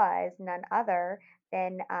was none other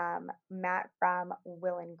than Matt from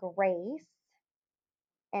Will and Grace,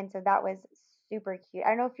 and so that was super cute. I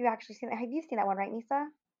don't know if you actually seen that. Have you seen that one, right, Nisa?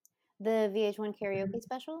 The VH1 karaoke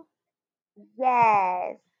special?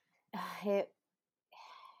 Yes, It,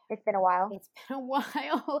 it's been a while. it's been a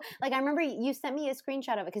while. Like, I remember you sent me a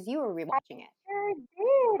screenshot of it because you were rewatching it. Sure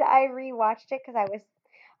did. I rewatched it because I was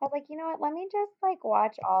like, you know what? Let me just like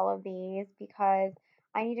watch all of these because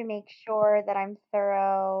I need to make sure that I'm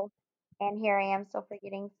thorough. And here I am still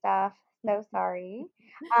forgetting stuff. So sorry.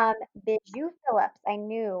 Bijou Phillips. I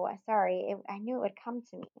knew it would come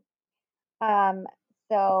to me. Um,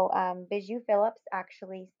 Bijou Phillips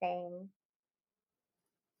actually sang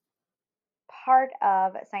part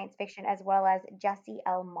of science fiction as well as Jesse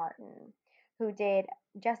L. Martin, who did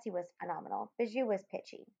Jesse was phenomenal. Bijou was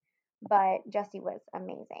pitchy, but Jesse was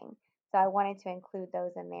amazing. So I wanted to include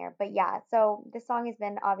those in there. But yeah, so this song has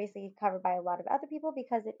been obviously covered by a lot of other people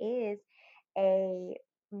because it is a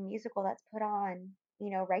musical that's put on,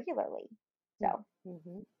 regularly. So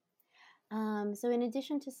Mm-hmm. So in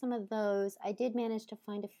addition to some of those, I did manage to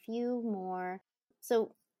find a few more.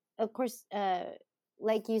 So of course,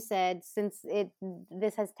 like you said, since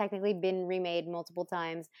this has technically been remade multiple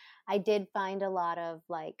times, I did find a lot of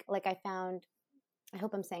like I found. I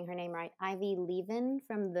hope I'm saying her name right. Ivy Levin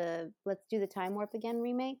from the Let's Do the Time Warp Again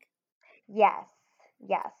remake. yes,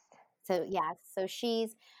 yes. So yeah, so she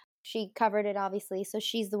covered it obviously. So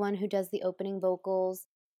she's the one who does the opening vocals.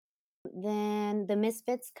 Then the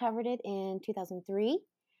Misfits covered it in 2003.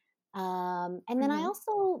 And then I Hmm.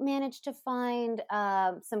 also managed to find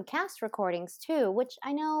some cast recordings too, which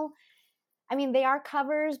I know I mean, they are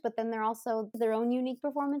covers, but then they're also their own unique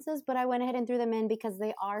performances. But I went ahead and threw them in because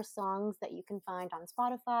they are songs that you can find on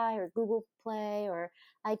Spotify or Google Play or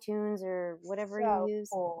iTunes or whatever you So use.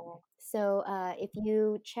 cool. So if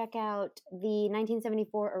you check out the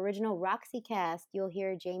 1974 original Roxy cast, you'll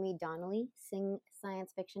hear Jamie Donnelly sing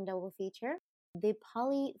science fiction double feature. The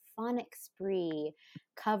Polyphonic Spree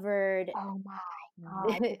covered. Oh my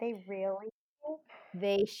God. Did they really?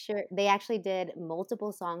 They actually did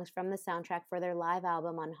multiple songs from the soundtrack for their live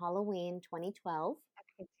album on Halloween 2012.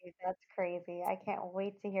 Okay, dude, that's crazy. I can't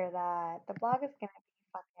wait to hear that. The blog is gonna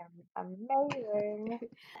be fucking amazing.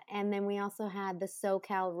 And then we also had the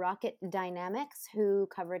SoCal Rocket Dynamics, who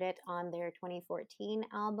covered it on their 2014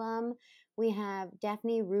 album. We have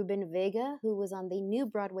Daphne Rubin Vega, who was on the new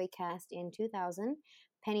Broadway cast in 2000.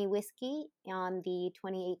 Penny Whiskey on the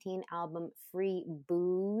 2018 album Free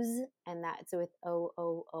Booze, and that's with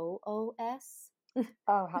OOOOS.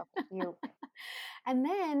 Oh, how cute. And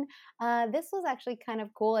then this was actually kind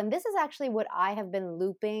of cool. And this is actually what I have been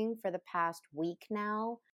looping for the past week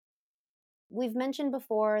now. We've mentioned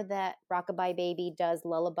before that Rockabye Baby does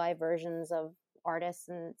lullaby versions of artists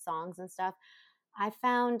and songs and stuff. I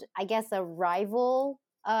found, I guess, a rival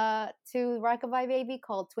to Rockabye Baby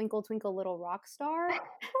called Twinkle Twinkle Little Rock Star.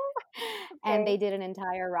 And Okay. they did an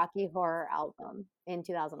entire Rocky Horror album in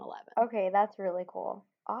 2011. Okay, that's really cool.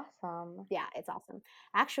 Awesome. Yeah, it's awesome.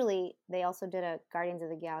 Actually, they also did a Guardians of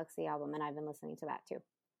the Galaxy album, and I've been listening to that too.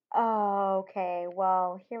 Oh, okay.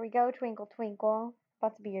 Well, here we go, Twinkle Twinkle.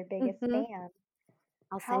 About to be your biggest Mhm. fan.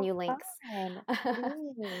 I'll send How you links. fun.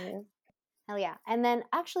 Please. Hell yeah. And then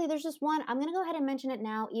actually, there's just one. I'm going to go ahead and mention it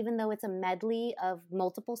now, even though it's a medley of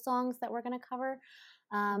multiple songs that we're going to cover.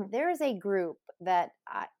 Mhm. There is a group that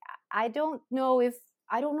I don't know if,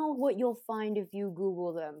 I don't know what you'll find if you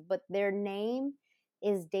Google them, but their name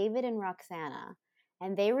is David and Roxana.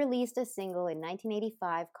 And they released a single in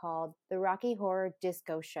 1985 called The Rocky Horror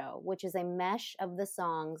Disco Show, which is a mesh of the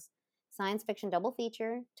songs Science Fiction Double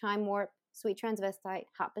Feature, Time Warp, Sweet Transvestite,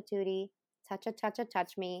 Hot Patootie,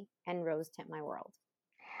 Touch Me, and Rose Tint My World.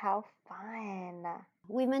 How fun.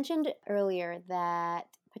 We mentioned earlier that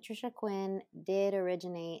Patricia Quinn did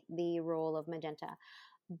originate the role of Magenta,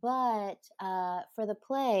 but for the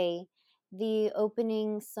play, the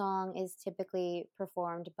opening song is typically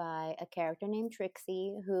performed by a character named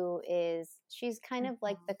Trixie, she's kind of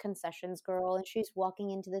like the Mhm. concessions girl, and she's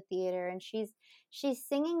walking into the theater and she's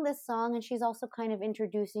singing this song, and she's also kind of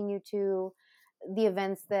introducing you to the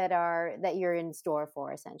events that you're in store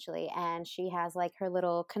for, essentially. And she has like her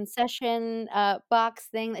little concession box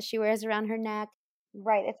thing that she wears around her neck.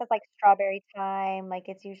 Right. It says like strawberry time. Like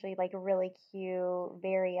it's usually like really cute,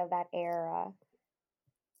 very of that era.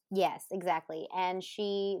 Yes, exactly. And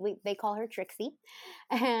they call her Trixie.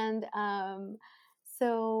 And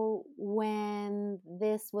so when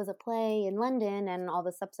this was a play in London and all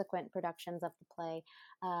the subsequent productions of the play,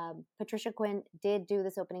 Patricia Quinn did do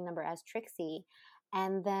this opening number as Trixie.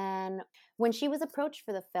 And then when she was approached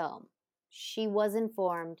for the film, she was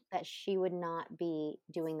informed that she would not be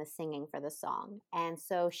doing the singing for the song. And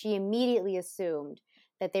so she immediately assumed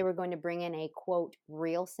that they were going to bring in a quote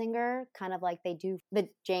real singer, kind of like they do the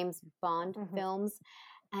James Bond Mhm. films.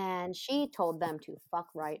 And she told them to fuck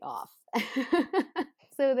right off.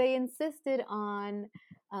 So they insisted on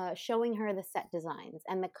showing her the set designs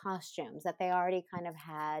and the costumes that they already kind of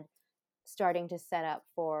had starting to set up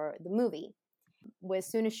for the movie. As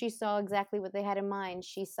soon as she saw exactly what they had in mind,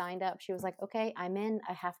 she signed up. She was like, okay, I'm in.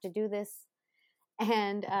 I have to do this.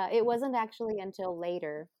 And it wasn't actually until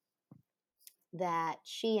later that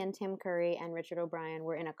she and Tim Curry and Richard O'Brien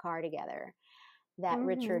were in a car together that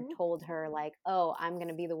Richard Mhm. told her, like, oh, I'm going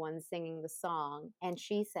to be the one singing the song. And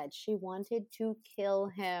she said she wanted to kill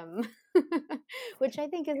him, which I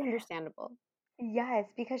think is understandable. Yes,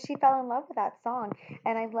 because she fell in love with that song.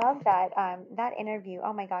 And I love that that interview.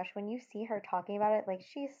 Oh my gosh, when you see her talking about it, like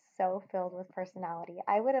she's so filled with personality.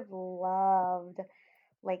 I would have loved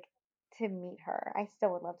like to meet her. I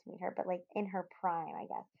still would love to meet her, but like in her prime, I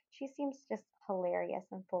guess. She seems just hilarious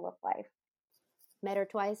and full of life. Met her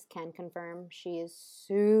twice, can confirm she is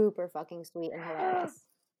super fucking sweet and hilarious.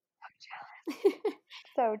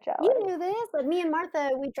 So You jealous. knew this, but me and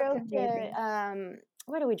Martha, we That's drove amazing. to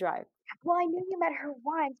where do we drive? Well, I knew you met her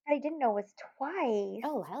once, but I didn't know it was twice.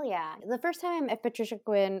 Oh, hell yeah. The first time I met Patricia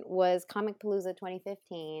Quinn was Comic Palooza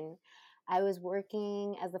 2015. I was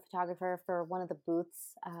working as the photographer for one of the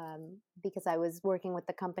booths because I was working with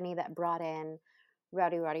the company that brought in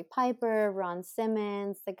Roddy Piper, Ron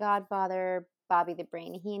Simmons, The Godfather, Bobby the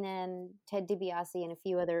Brain Heenan, Ted DiBiase, and a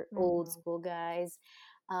few other old Mhm. school guys.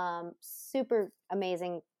 Super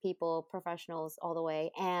amazing people, professionals all the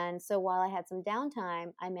way. And so while I had some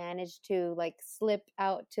downtime, I managed to like slip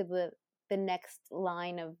out to the next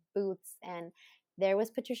line of booths, and there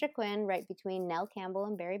was Patricia Quinn right between Nell Campbell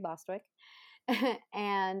and Barry Bostwick,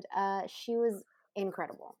 and she was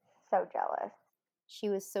incredible. So jealous. She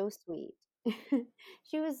was so sweet.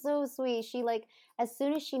 She was so sweet. She like as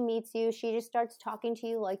soon as she meets you, she just starts talking to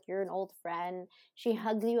you like you're an old friend. She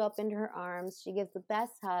hugs you up into her arms. She gives the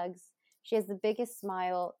best hugs. She has the biggest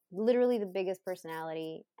smile, literally the biggest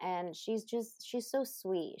personality, and she's so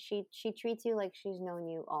sweet. She treats you like she's known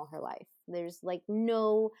you all her life. There's like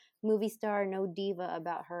no movie star, no diva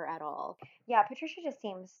about her at all. Yeah, Patricia just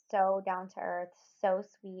seems so down to earth, so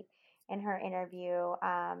sweet in her interview.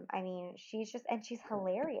 I mean, and she's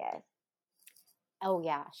hilarious. Oh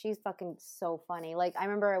yeah, she's fucking so funny. Like I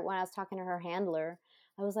remember when I was talking to her handler,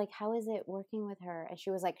 I was like, "How is it working with her?" And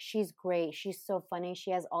she was like, "She's great. She's so funny.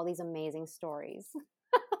 She has all these amazing stories."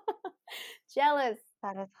 Jealous.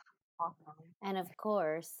 That is awesome. And of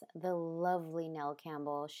course, the lovely Nell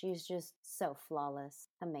Campbell. She's just so flawless.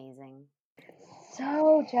 Amazing.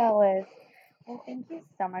 So jealous. Well, thank you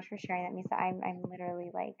so much for sharing that, Misa. I'm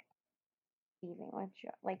literally like seething with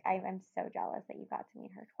joy. Like I'm so jealous that you got to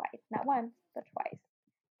meet her twice. Not once, but twice.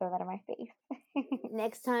 Throw that in my face.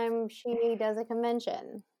 Next time she does a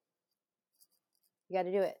convention, you got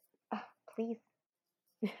to do it. Oh, please.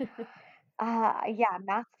 Yeah,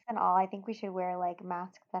 masks and all. I think we should wear like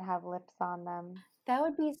masks that have lips on them. That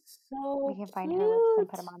would be We so can find her lips and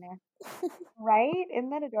put them cute. on there. Right? Isn't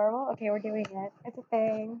that adorable? Okay, we're doing it. It's a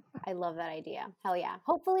thing. I love that idea. Hell yeah.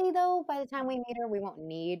 Hopefully, though, by the time we meet her, we won't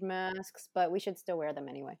need masks, but we should still wear them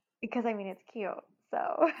anyway. Because I mean, it's cute.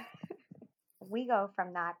 So we go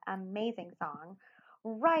from that amazing song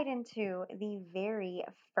right into the very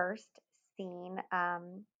first scene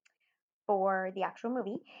for the actual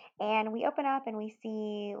movie. And we open up and we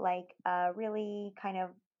see like a really kind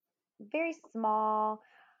of very small,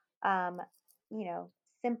 um, you know,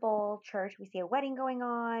 simple church. We see a wedding going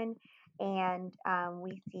on, and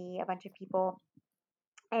we see a bunch of people,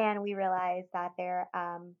 and we realize that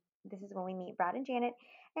this is when we meet Brad and Janet,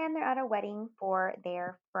 and they're at a wedding for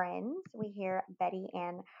their friends. We hear Betty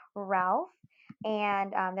and Ralph,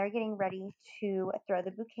 and they're getting ready to throw the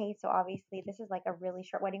bouquet. So obviously, this is like a really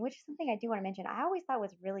short wedding, which is something I do want to mention. I always thought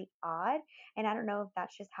was really odd, and I don't know if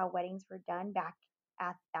that's just how weddings were done back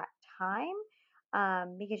at that time.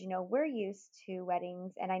 Because we're used to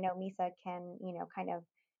weddings, and I know Misa can kind of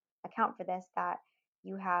account for this, that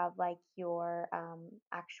you have like your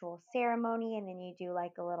actual ceremony, and then you do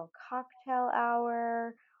like a little cocktail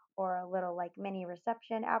hour or a little like mini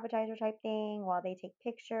reception appetizer type thing while they take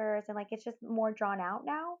pictures, and like it's just more drawn out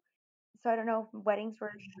now. So I don't know if weddings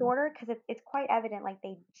were shorter, because it's quite evident like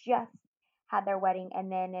they just had their wedding,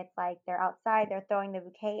 and then it's like they're outside, they're throwing the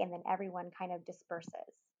bouquet, and then everyone kind of disperses,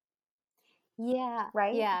 Yeah,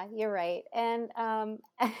 right? yeah, you're right. And I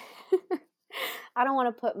don't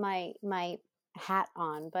want to put my hat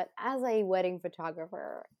on, but as a wedding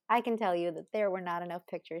photographer, I can tell you that there were not enough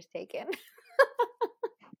pictures taken.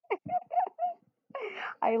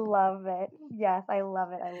 I love it. Yes, I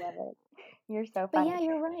love it. I love it. You're so But yeah, funny.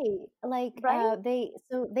 you're right. Like Right?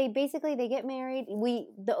 they basically they get married.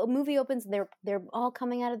 The movie opens, they're all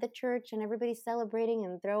coming out of the church and everybody's celebrating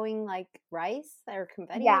and throwing like rice or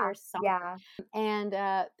confetti Yeah. or something. Yeah. And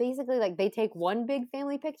basically like they take one big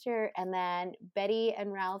family picture, and then Betty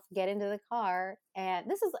and Ralph get into the car, and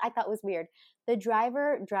this is I thought was weird. The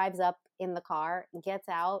driver drives up in the car, gets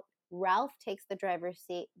out, Ralph takes the driver's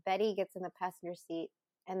seat, Betty gets in the passenger seat,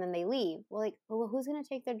 and then they leave. Well, who's going to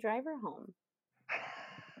take the driver home?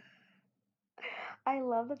 I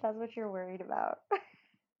love that that's what you're worried about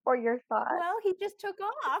or your thought. Well, he just took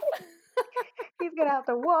off. He's going to have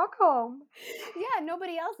to walk home. Yeah,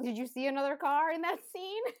 nobody else. Did you see another car in that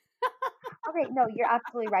scene? Okay, no, you're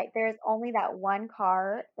absolutely right. There's only that one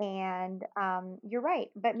car, and you're right.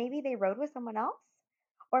 But maybe they rode with someone else,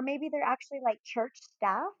 or maybe they're actually like church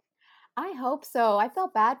staff. I hope so. I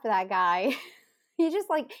felt bad for that guy. He just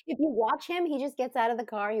like if you watch him, he just gets out of the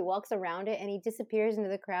car, he walks around it, and he disappears into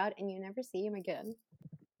the crowd, and you never see him again.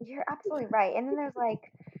 You're absolutely right. And then there's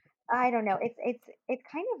like, I don't know, it's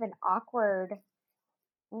kind of an awkward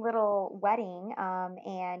little wedding.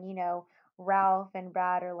 And Ralph and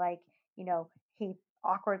Brad are like, he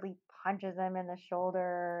awkwardly punches him in the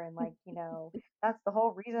shoulder, and like, that's the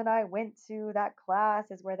whole reason I went to that class,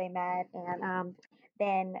 is where they met. And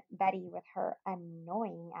then Betty, with her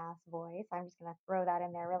annoying ass voice, I'm just gonna throw that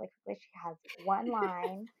in there really quickly. She has one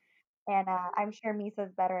line And I'm sure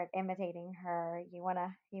Misa's better at imitating her. You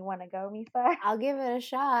wanna go, Misa? I'll give it a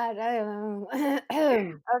shot. Okay,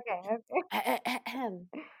 okay.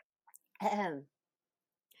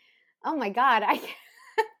 Oh my God,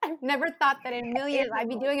 I've never thought that in a million years It's I'd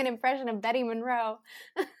be doing an impression of Betty Monroe.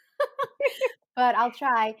 But I'll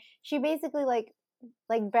try. She basically like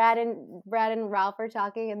Brad and Ralph are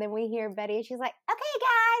talking, and then we hear Betty, and she's like, "Okay,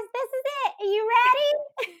 guys, this is it. Are you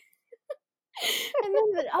ready?" And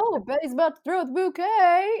then, oh, Betty's about to throw the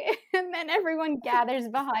bouquet, and then everyone gathers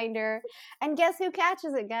behind her, and guess who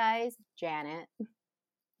catches it, guys? Janet.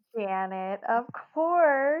 Janet, of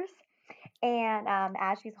course. And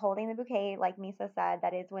as she's holding the bouquet, like Misa said,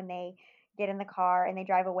 that is when they get in the car and they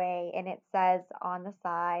drive away, and it says on the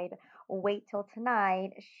side, "Wait till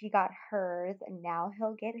tonight. She got hers, and now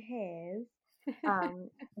he'll get his."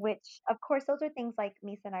 Which, of course, those are things like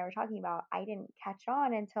Misa and I were talking about. I didn't catch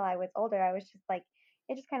on until I was older. I was just like,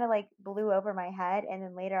 it just kind of like blew over my head. And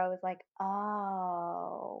then later I was like,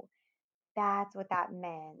 oh, that's what that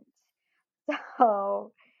meant.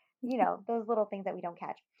 So, those little things that we don't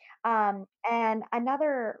catch. And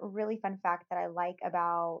another really fun fact that I like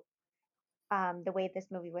about the way this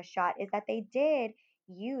movie was shot is that they did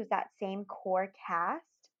use that same core cast.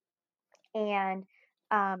 And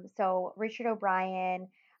so Richard O'Brien,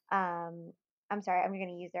 um, I'm sorry, I'm going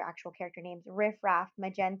to use their actual character names: Riff Raff,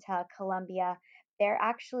 Magenta, Columbia. They're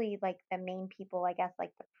actually like the main people, I guess,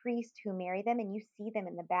 like the priest who marry them, and you see them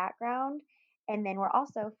in the background. And then we're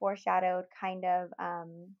also foreshadowed kind of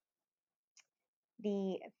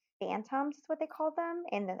the phantoms is what they called them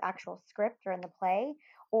in the actual script or in the play,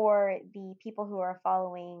 or the people who are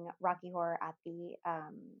following Rocky Horror at the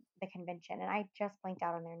convention. And I just blanked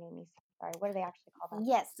out on their name. Sorry, what do they actually call them?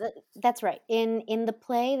 Yes, that's right. In the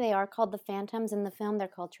play, they are called the Phantoms. In the film, they're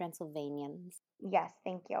called Transylvanians. Yes,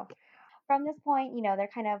 thank you. From this point, they're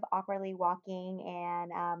kind of awkwardly walking,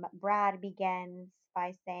 and Brad begins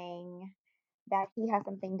by saying that he has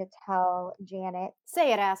something to tell Janet.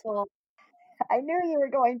 Say it, asshole. I knew you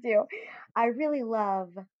were going to. I really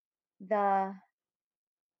love the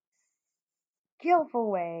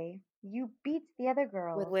skillful way you beat the other With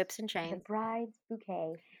girls, whips and the chains. bride's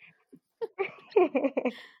bouquet.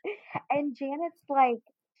 And Janet's like,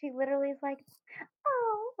 she literally is like,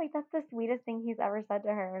 oh, like that's the sweetest thing he's ever said to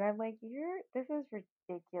her. And I'm like, this is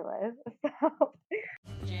ridiculous. So,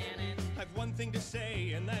 I've one thing to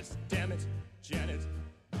say, and that's damn it, Janet,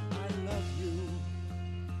 I love you.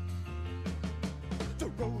 The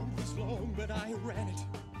road was long, but I ran it.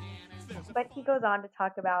 but he goes on to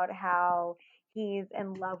talk about how he's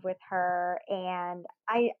in love with her, and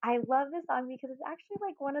I love this song because it's actually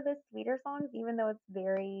like one of the sweeter songs, even though it's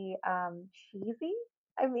very cheesy.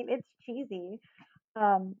 I mean, it's cheesy,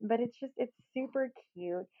 but it's super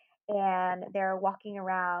cute. And they're walking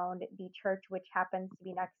around the church, which happens to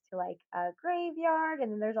be next to like a graveyard.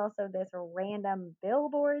 And then there's also this random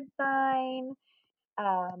billboard sign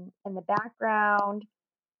in the background.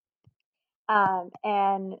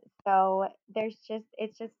 And so it's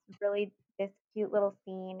just really this cute little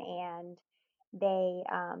scene, and they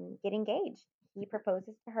get engaged. He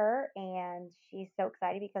proposes to her, and she's so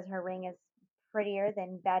excited because her ring is prettier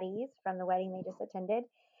than Betty's from the wedding they just attended.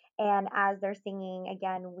 And as they're singing,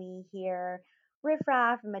 again, we hear Riff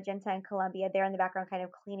Raff and Magenta and Columbia. They're in the background, kind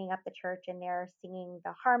of cleaning up the church, and they're singing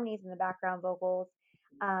the harmonies and the background vocals.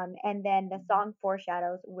 And then the song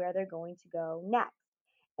foreshadows where they're going to go next,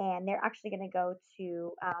 and they're actually going to go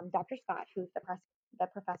to Dr. Scott, who's the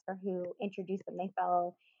professor who introduced them. They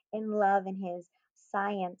fell in love in his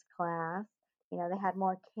science class. They had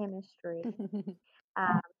more chemistry.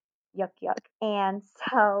 Um, yuck, yuck. And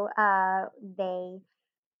so they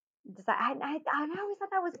decide. I always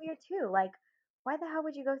thought that was weird too. Like, why the hell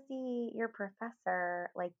would you go see your professor?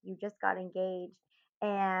 Like, you just got engaged.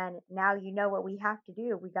 And now you know what we have to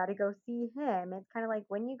do. We got to go see him. It's kind of like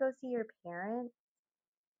when you go see your parents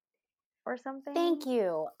or Thank something,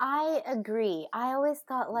 you. I agree. I always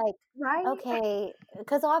thought like, right? okay,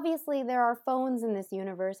 because obviously there are phones in this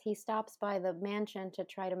universe. He stops by the mansion to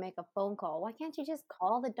try to make a phone call. Why can't you just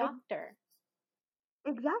call the Ex- doctor?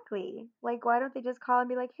 exactly. Like, why don't they just call and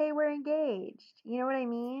be like, "Hey, we're engaged"? You know what I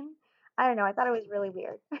mean? I don't know. I thought it was really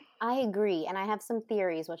weird. I agree, and I have some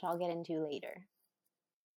theories which I'll get into later.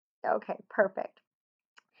 Okay, perfect.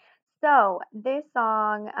 So this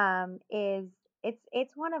song is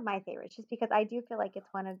it's one of my favorites just because I do feel like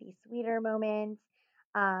it's one of the sweeter moments.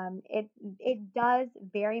 It does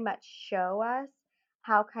very much show us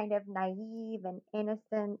how kind of naive and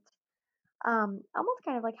innocent, almost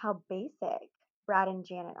kind of like how basic Brad and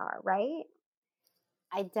Janet are, right?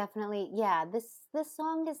 I definitely, yeah, this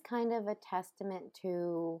song is kind of a testament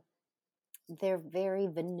to their very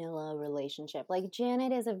vanilla relationship. Like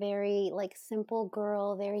Janet is a very like simple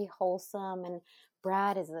girl, very wholesome, and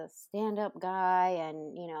Brad is a stand-up guy,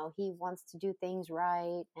 and he wants to do things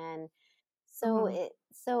right. And Hmm.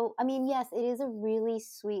 so I mean, yes, it is a really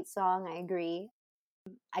sweet song, I agree.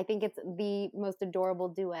 I think it's the most adorable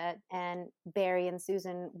duet, and Barry and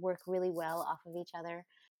Susan work really well off of each other.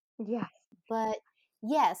 Yes. But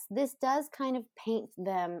yes, this does kind of paint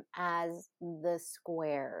them as the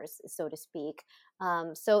squares, so to speak.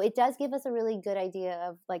 So it does give us a really good idea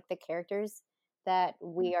of like the characters that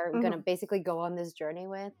we are going to Hmm. basically go on this journey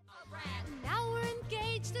with. Now we're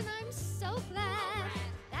engaged and I'm so glad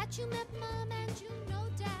that you met Mom and you know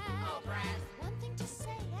Dad. One thing to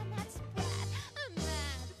say and that's Brad. I'm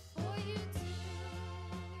mad for you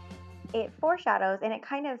too. It foreshadows and it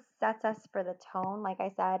kind of sets us for the tone, like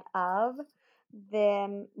I said, of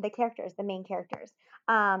the characters, the main characters.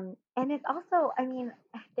 And it's also, I mean,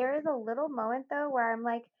 there is a little moment though where I'm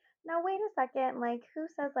like, no, wait a second, like who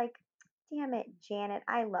says like, damn it, Janet,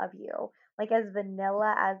 I love you. Like as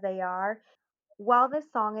vanilla as they are, while this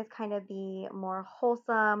song is kind of the more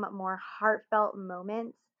wholesome, more heartfelt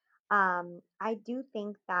moments, I do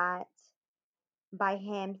think that by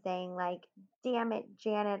him saying like, "Damn it,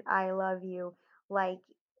 Janet, I love you." Like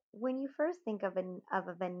when you first think of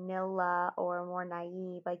a vanilla or more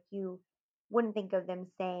naive, like you wouldn't think of them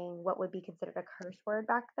saying what would be considered a curse word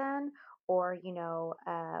back then, or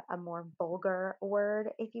a more vulgar word,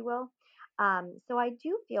 if you will. So I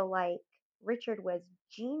do feel like Richard was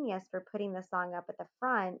genius for putting the song up at the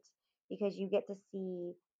front because you get to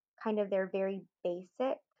see kind of their very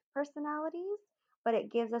basic personalities, but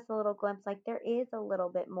it gives us a little glimpse like there is a little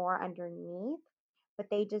bit more underneath, but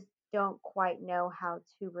they just don't quite know how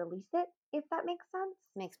to release it, if that makes sense.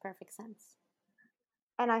 Makes perfect sense.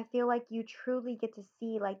 And I feel like you truly get to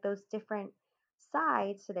see like those different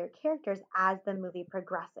sides to their characters as the movie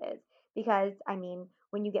progresses. Because I mean,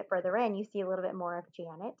 when you get further in, you see a little bit more of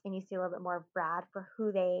Janet and you see a little bit more of Brad for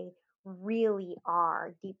who they really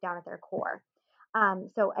are deep down at their core.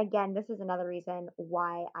 So again, this is another reason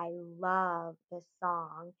why I love this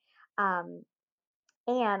song. Um,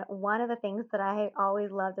 and one of the things that I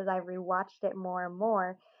always loved as I rewatched it more and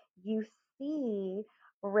more, you see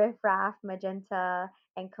Riff Raff, Magenta,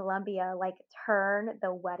 and Columbia like turn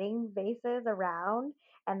the wedding vases around,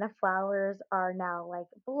 and the flowers are now like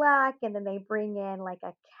black, and then they bring in like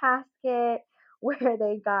a casket where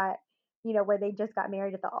they got, where they just got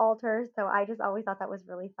married at the altar. So I just always thought that was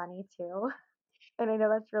really funny too. And I know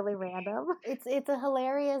that's really random. It's a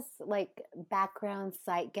hilarious like background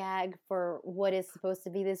sight gag for what is supposed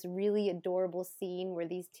to be this really adorable scene where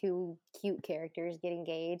these two cute characters get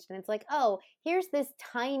engaged, and it's like, oh, here's this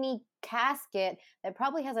tiny casket that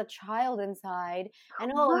probably has a child inside,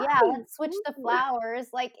 and oh yeah, Right. let's switch the flowers.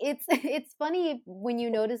 Like it's it's funny when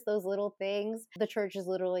you notice those little things. The church is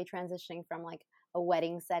literally transitioning from like a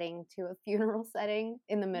wedding setting to a funeral setting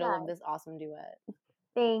in the middle of Yes. this awesome duet.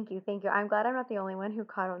 Thank you, thank you. I'm glad I'm not the only one who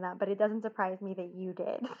caught on that, but it doesn't surprise me that you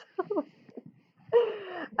did.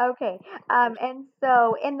 Okay. And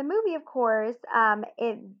so in the movie, of course,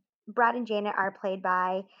 Brad and Janet are played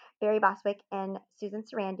by Barry Bostwick and Susan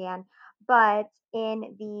Sarandon, but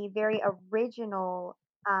in the very original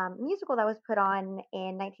musical that was put on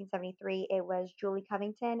in 1973, it was Julie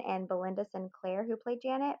Covington and Belinda Sinclair who played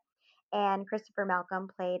Janet, and Christopher Malcolm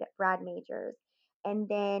played Brad Majors. And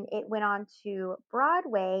then it went on to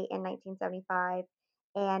Broadway in 1975,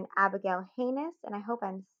 and Abigail Haynes, and I hope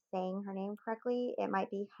I'm saying her name correctly. It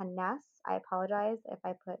might be Hannes. I apologize if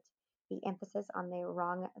I put the emphasis on the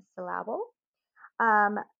wrong syllable.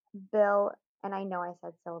 Um, Bill, and I know I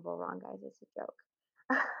said syllable wrong, guys. It's a joke.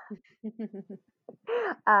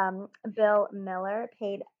 Bill Miller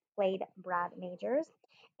played Brad Majors,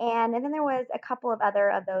 and then there was a couple of other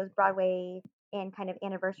of those Broadway and kind of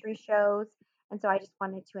anniversary shows, and so I just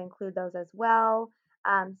wanted to include those as well.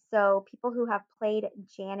 So people who have played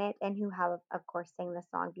Janet and who have, of course, sang the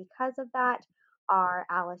song because of that are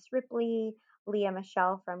Alice Ripley, Leah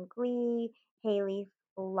Michelle from Glee, Haley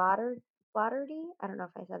Flatterty. I don't know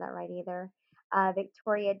if I said that right either.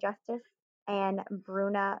 Victoria Justice and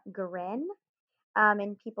Bruna Guerin.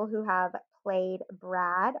 And people who have played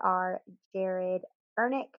Brad are Jared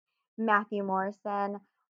Ernick, Matthew Morrison,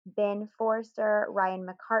 Ben Forrester, Ryan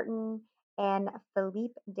McCartan, and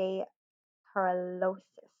Philippe de Paralosis.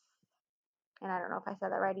 And I don't know if I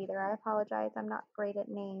said that right either. I apologize. I'm not great at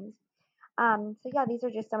names. So yeah, these are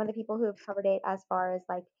just some of the people who have covered it as far as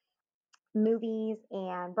like movies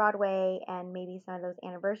and Broadway and maybe some of those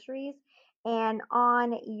anniversaries. And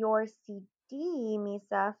on your CD,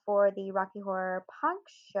 Misa, for the Rocky Horror Punk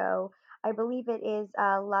Show, I believe it is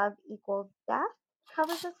Love Equals Death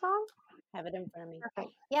covers the song. Have it in front of me.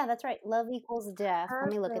 Perfect. Yeah, that's right. Love equals death. Let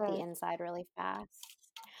me look at the Perfect. inside really fast.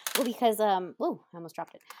 Well, because I almost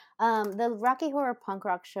dropped it. The Rocky Horror Punk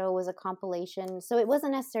Rock Show was a compilation, so it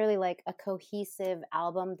wasn't necessarily like a cohesive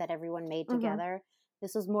album that everyone made Mm-hmm. together.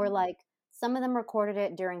 This was more like some of them recorded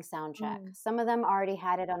it during soundcheck. Mm. Some of them already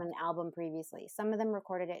had it on an album previously. Some of them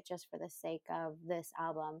recorded it just for the sake of this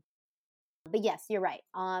album. But yes, you're right.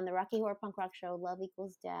 On the Rocky Horror Punk Rock Show, Love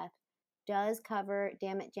Equals Death does cover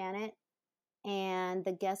Damn It Janet, and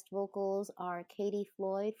the guest vocals are Katie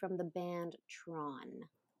Floyd from the band Tron.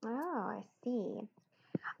 Oh, I see.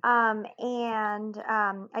 And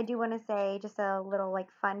I do want to say just a little like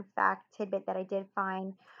fun fact tidbit that I did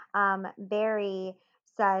find. Barry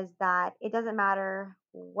says that it doesn't matter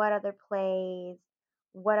what other plays,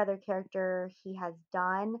 what other character he has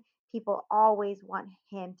done, people always want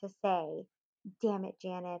him to say, "Damn it,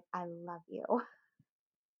 Janet, I love you."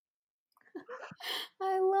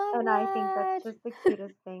 I love And I think that's that. just the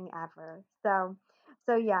cutest thing ever. So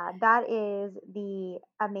yeah, that is the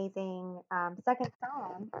amazing second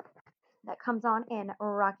song that comes on in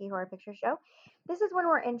Rocky Horror Picture Show. This is when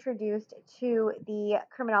we're introduced to the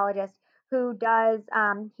criminologist who does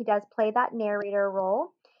he does play that narrator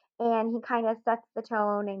role, and he kind of sets the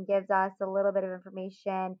tone and gives us a little bit of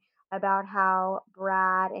information about how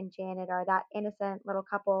Brad and Janet are that innocent little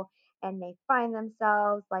couple, and they find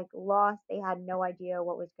themselves like lost. They had no idea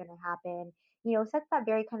what was going to happen. Sets that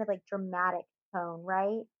very kind of like dramatic tone,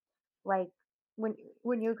 right? Like when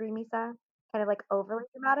you agree, Misa? Kind of like overly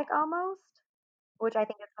dramatic almost, which I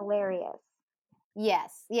think is hilarious.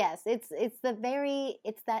 Yes, yes. It's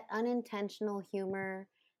that unintentional humor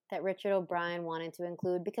that Richard O'Brien wanted to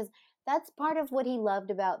include because that's part of what he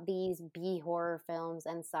loved about these B horror films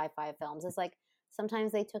and sci-fi films. It's like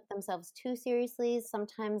sometimes they took themselves too seriously,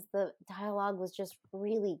 sometimes the dialogue was just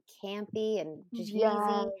really campy and Yes.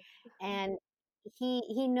 cheesy, and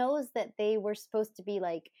he knows that they were supposed to be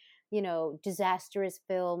like disastrous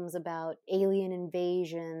films about alien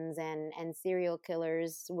invasions and serial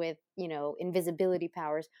killers with invisibility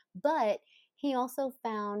powers, but he also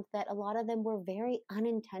found that a lot of them were very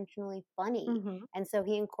unintentionally funny, Hmm. and so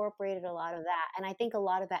he incorporated a lot of that, and I think a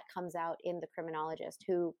lot of that comes out in The Criminologist,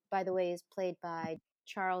 who by the way is played by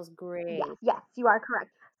Charles Yes, Gray. yes, you are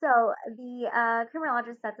correct. So the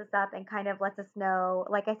criminologist sets us up and kind of lets us know.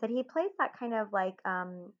 Like I said, he plays that kind of like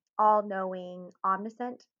all-knowing,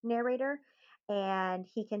 omniscient narrator, and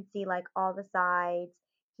he can see like all the sides.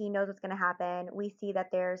 He knows what's going to happen. We see that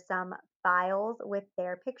there's some files with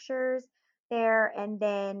their pictures there, and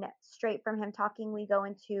then straight from him talking, we go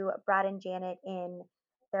into Brad and Janet in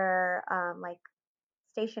their like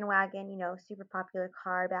station wagon, super popular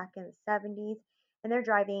car back in the 70s. And they're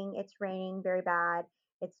driving, it's raining very bad,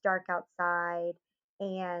 it's dark outside.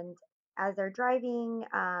 And as they're driving,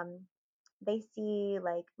 they see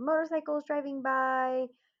like motorcycles driving by,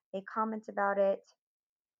 they comment about it,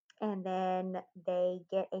 and then they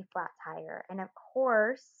get a flat tire. And of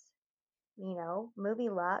course, movie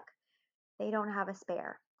luck, they don't have a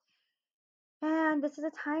spare. And this is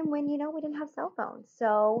a time when, we didn't have cell phones.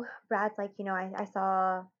 So Brad's like, I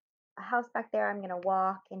saw a house back there. I'm going to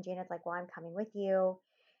walk. And Janet's like, well, I'm coming with you.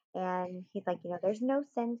 And he's like, there's no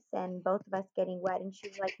sense in both of us getting wet. And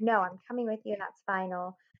she's like, no, I'm coming with you. And that's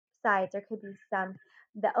final. Besides, there could be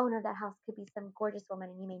the owner of that house could be some gorgeous woman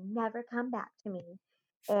and you may never come back to me.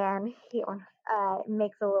 And he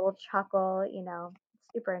makes a little chuckle,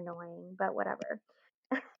 super annoying, but whatever.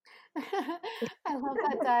 I love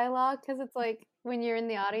that dialogue because it's like when you're in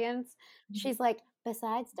the audience, she's like,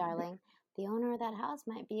 besides, darling, the owner of that house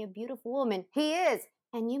might be a beautiful woman. He is,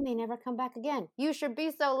 and you may never come back again. You should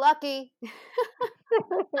be so lucky.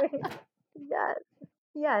 Yes.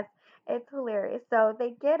 Yes, it's hilarious. So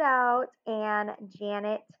they get out, and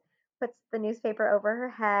Janet puts the newspaper over her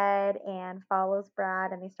head and follows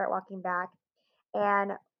Brad, and they start walking back.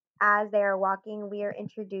 And as they are walking, we are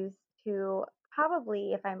introduced to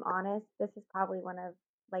probably, if I'm honest, this is probably one of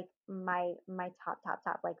like my top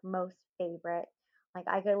like most favorite. Like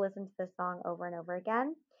I could listen to this song over and over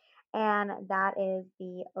again, and that is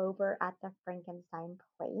the Over at the Frankenstein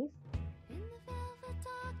Place. In the velvet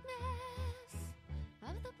darkness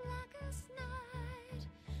of the blackest night,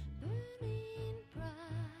 burning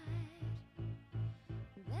bright,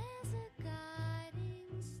 there's a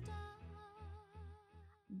guiding star.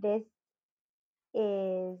 This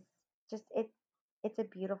is just it's a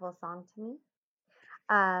beautiful song to me.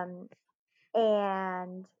 Um,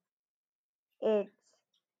 and it's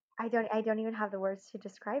I don't even have the words to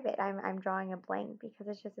describe it. I'm drawing a blank because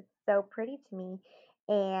it's so pretty to me,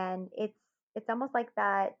 and it's almost like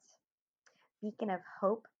that. Beacon of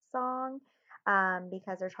Hope song,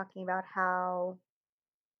 because they're talking about how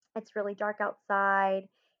it's really dark outside.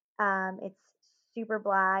 It's super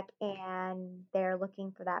black, and they're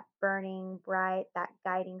looking for that burning bright, that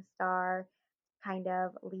guiding star, kind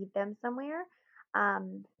of lead them somewhere.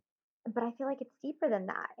 Um, but I feel like it's deeper than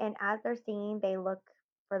that. And as they're singing, they look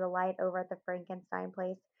for the light over at the Frankenstein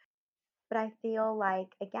place. But I feel like,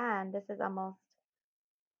 again, this is almost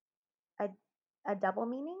a, a double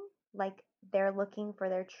meaning. Like they're looking for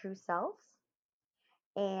their true selves,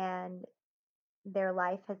 and their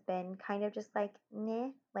life has been kind of just like meh,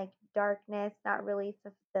 like darkness, not really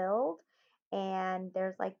fulfilled. And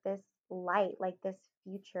there's like this light, like this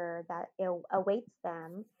future that awaits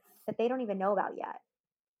them that they don't even know about yet.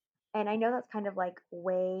 And I know that's kind of like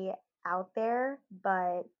way out there,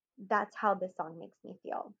 but that's how this song makes me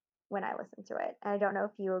feel when I listen to it. And I don't know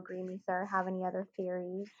if you agree, Lisa, or have any other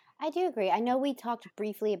theories. I do agree. I know we talked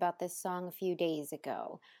briefly about this song a few days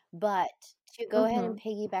ago, but to go ahead Mm-hmm. and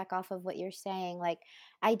piggyback off of what you're saying, like,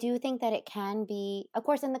 I do think that it can be, of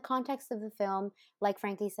course, in the context of the film, like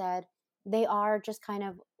Frankie said, they are just kind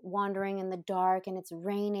of wandering in the dark and it's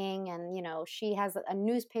raining, and, she has a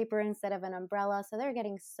newspaper instead of an umbrella, so they're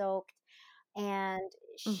getting soaked. And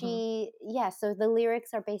Mm-hmm. so the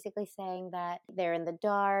lyrics are basically saying that they're in the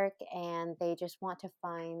dark and they just want to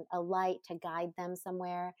find a light to guide them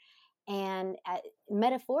somewhere. And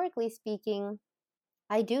metaphorically speaking,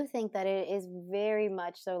 I do think that it is very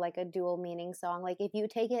much so like a dual meaning song. Like if you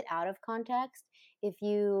take it out of context, if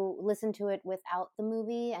you listen to it without the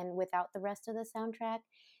movie and without the rest of the soundtrack,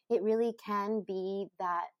 it really can be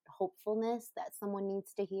that hopefulness that someone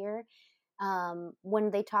needs to hear. When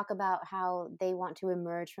they talk about how they want to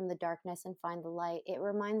emerge from the darkness and find the light, it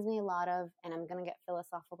reminds me a lot of, and I'm going to get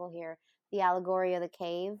philosophical here, the allegory of the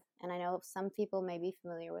cave. And I know some people may be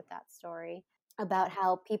familiar with that story about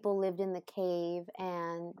how people lived in the cave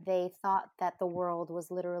and they thought that the world was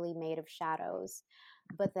literally made of shadows.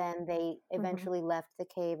 But then they Mm-hmm. eventually left the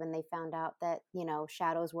cave and they found out that,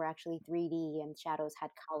 shadows were actually 3D and shadows had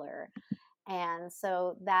color. And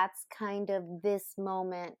so that's kind of this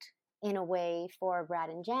moment in a way for Brad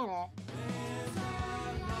and Janet.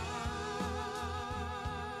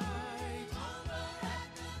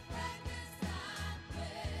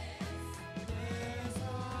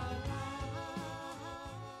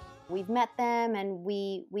 We've met them and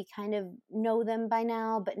we kind of know them by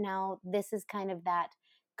now, but now this is kind of that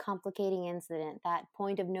complicating incident, that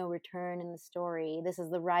point of no return in the story. This is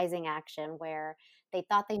the rising action where they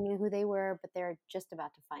thought they knew who they were, but they're just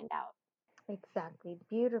about to find out. Exactly.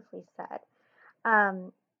 Beautifully said.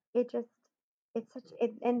 Um, it just, it's such,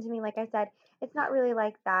 it, and to me, like I said, it's not really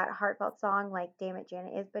like that heartfelt song like Damn It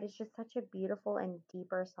Janet is, but it's just such a beautiful and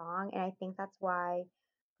deeper song. And I think that's why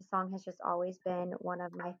the song has just always been one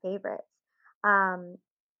of my favorites. Um,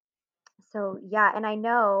 so yeah, and I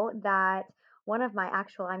know that one of my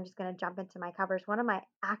actual, I'm just going to jump into my covers. One of my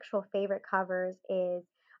actual favorite covers is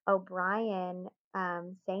O'Brien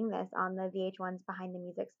sang this on the VH1's Behind the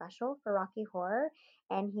Music special for Rocky Horror,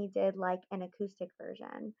 and he did like an acoustic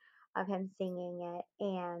version of him singing it,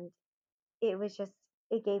 and it was just,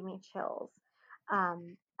 it gave me chills. I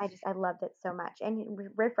loved it so much. And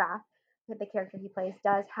Riff Raff, the character he plays,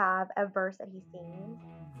 does have a verse that he sings.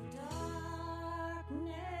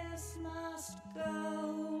 Darkness must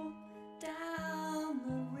go down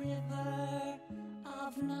the river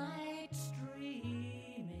of night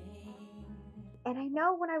streaming. And I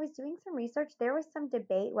know when I was doing some research, there was some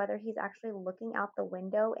debate whether he's actually looking out the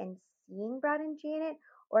window and seeing Brad and Janet,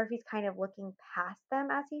 or if he's kind of looking past them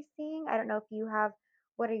as he's seeing. I don't know if you have,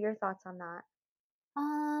 what are your thoughts on that?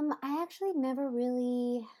 I actually never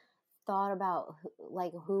really thought about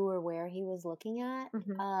like who or where he was looking at.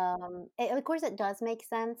 Hmm. Of course, it does make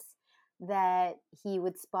sense that he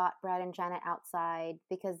would spot Brad and Janet outside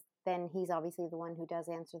because then he's obviously the one who does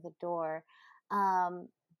answer the door. Um,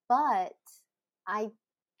 but I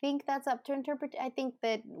think that's up to interpret. I think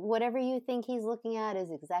that whatever you think he's looking at is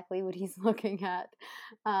exactly what he's looking at.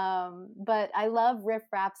 But I love Riff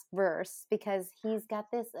Raff's verse because he's got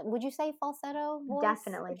this. Would you say falsetto voice,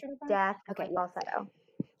 Definitely, Richard O'Brien? Okay, definitely yeah. falsetto.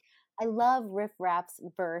 I love Riff Raff's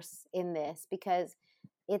verse in this because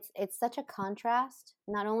it's such a contrast.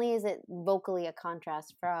 Not only is it vocally a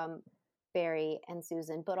contrast from Barry and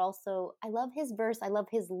Susan, but also I love his verse. I love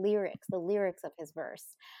his lyrics, the lyrics of his verse.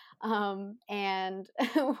 And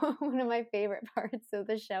one of my favorite parts of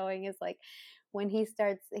the showing is like when he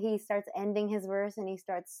starts ending his verse and he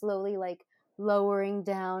starts slowly like lowering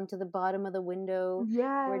down to the bottom of the window.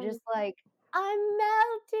 We're Yes. just like, I'm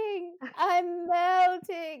melting. I'm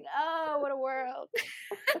melting. Oh, what a world.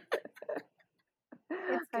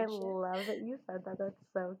 It's I good shit. love that you said that. That's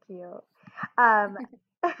so cute. Um,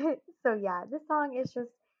 so yeah, this song is just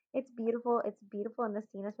it's beautiful. It's beautiful in the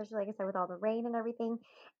scene, especially like I said, with all the rain and everything.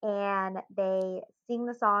 And they sing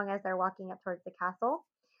the song as they're walking up towards the castle.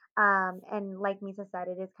 And like Misa said,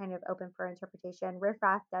 it is kind of open for interpretation. Riff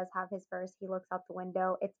Raff does have his verse. He looks out the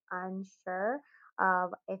window. It's unsure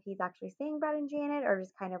of if he's actually seeing Brad and Janet or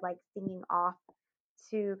just kind of like singing off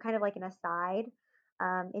to kind of like an aside,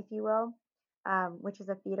 if you will, which is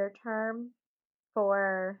a theater term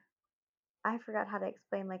for I forgot how to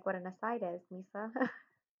explain like what an aside is, Misa.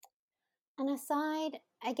 An aside,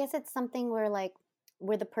 I guess it's something where like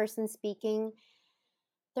where the person speaking,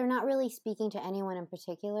 they're not really speaking to anyone in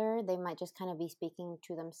particular. They might just kind of be speaking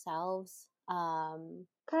to themselves.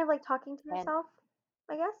 Kind of like talking to And yourself,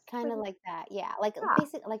 I guess. kind Like of like that. Yeah. Like yeah,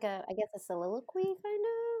 basic like a I guess a soliloquy kind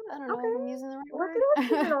of. I don't know okay. if I'm using the right Look at us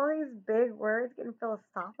using word. all these big words, getting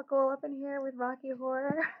philosophical up in here with Rocky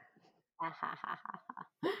Horror.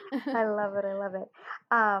 I love it. I love it.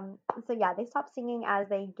 So yeah, they stop singing as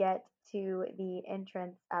they get to the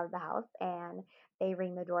entrance of the house and they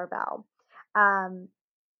ring the doorbell. Um,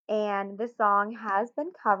 and this song has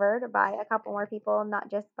been covered by a couple more people,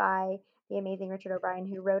 not just by the amazing Richard O'Brien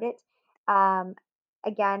who wrote it. Um,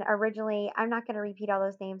 Again, originally, I'm not going to repeat all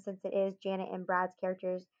those names since it is Janet and Brad's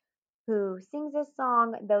characters who sings this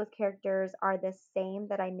song. Those characters are the same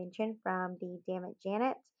that I mentioned from the Damn It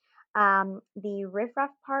Janet. The riff raff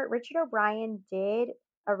part, Richard O'Brien did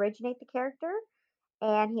originate the character,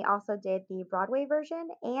 and he also did the Broadway version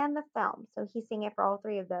and the film. So he sang it for all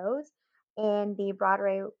three of those. In the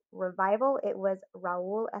Broadway revival, it was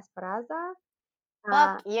Raul Esparza.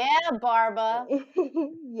 Fuck Uh, yeah, Barba.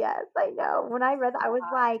 yes, I know. When I read that, I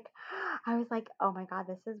was like, oh my God,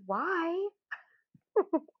 this is why.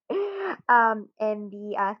 In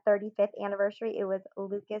the 35th anniversary, it was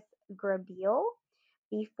Lucas Grabeel.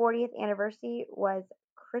 The 40th anniversary was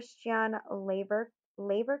Christian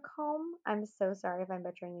Lavercombe. I'm so sorry if I'm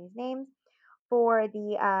butchering these names. For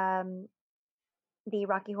the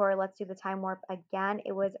Rocky Horror Let's Do the Time Warp again,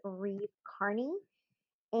 it was Reeve Carney.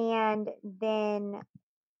 And then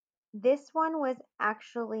this one was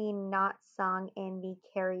actually not sung in the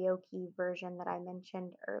karaoke version that I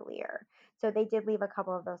mentioned earlier. So they did leave a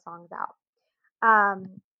couple of those songs out. Um,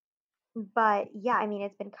 but yeah, I mean,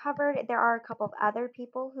 it's been covered. There are a couple of other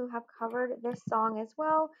people who have covered this song as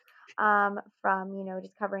well, from,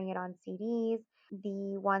 just covering it on CDs.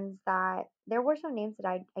 The ones that there were some names that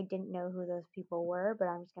I didn't know who those people were, but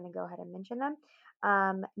I'm just going to go ahead and mention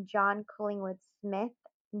them. John Collingwood Smith,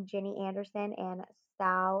 Jenny Anderson, and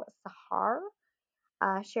Sal Sahar.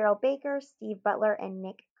 Cheryl Baker, Steve Butler, and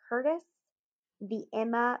Nick Curtis. The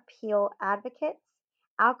Emma Peel Advocates.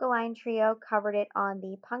 Alkaline Trio covered it on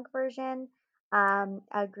the punk version.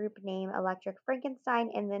 A group named Electric Frankenstein,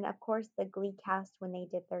 and then of course the Glee cast when they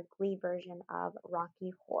did their Glee version of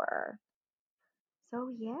Rocky Horror.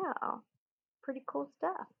 So yeah, pretty cool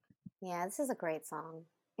stuff. Yeah, this is a great song.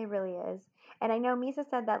 It really is. And I know Misa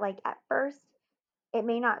said that like at first it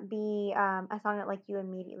may not be a song that like you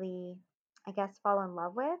immediately, I guess, fall in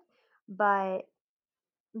love with, but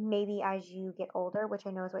maybe as you get older, which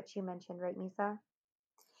I know is what she mentioned, right, Misa?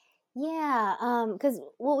 Yeah, because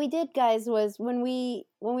what we did, guys, was when we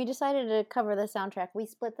decided to cover the soundtrack, we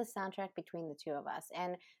split the soundtrack between the two of us.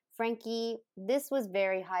 And Frankie, this was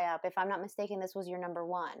very high up. If I'm not mistaken, this was your number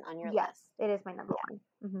one on your Yes, list. it is my number Yeah.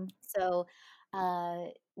 one. Hmm. So,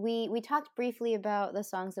 we talked briefly about the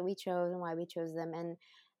songs that we chose and why we chose them,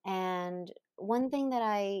 and one thing that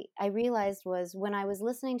I realized was when I was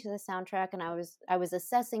listening to the soundtrack and I was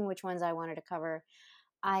assessing which ones I wanted to cover.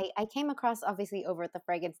 I came across obviously over at the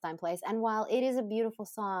Frankenstein place, and while it is a beautiful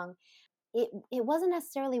song, it wasn't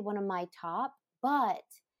necessarily one of my top, but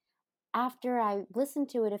after I listened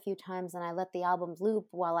to it a few times and I let the albums loop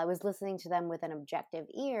while I was listening to them with an objective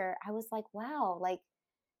ear, I was like, wow, like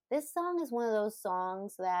this song is one of those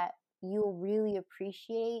songs that you'll really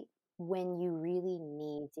appreciate when you really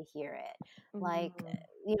need to hear it. Like,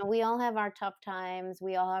 Hmm. we all have our tough times,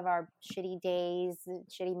 we all have our shitty days,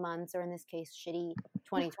 shitty months, or in this case, shitty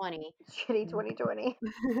 2020. Shitty 2020.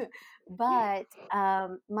 But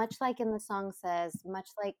much like in the song says, much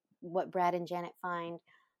like what Brad and Janet find,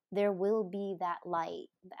 there will be that light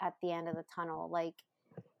at the end of the tunnel. Like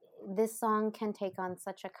this song can take on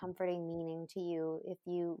such a comforting meaning to you if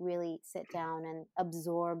you really sit down and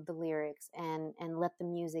absorb the lyrics and let the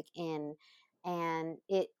music in. And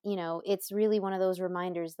it's really one of those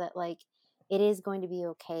reminders that like it is going to be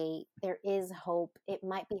okay. There is hope. It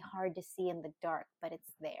might be hard to see in the dark, but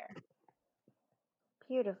it's there.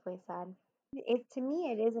 Beautifully said. It to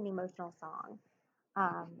me, it is an emotional song.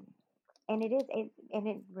 Um, and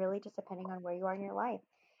it really just depending on where you are in your life.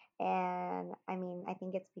 And I mean, I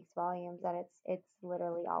think it speaks volumes that it's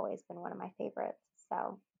literally always been one of my favorites.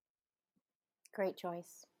 So Great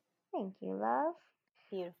choice. thank you, love.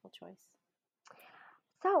 Beautiful choice.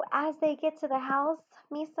 So as they get to the house,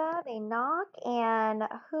 Misa, they knock, and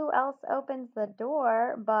who else opens the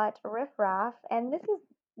door but Riff Raff? And this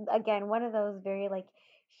is again one of those very like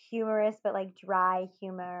humorous but like dry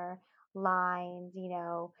humor lines.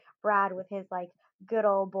 Brad with his like good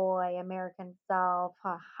old boy American self.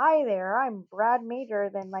 Hi there, I'm Brad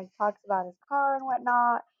Major. Then like talks about his car and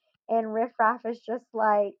whatnot, and Riff Raff is just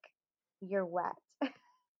like, "You're wet."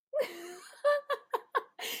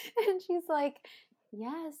 And she's like,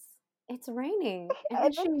 yes, it's raining. And then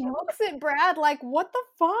And she then she looks at Brad like, what the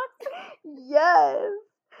fuck? Yes.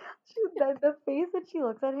 The face that she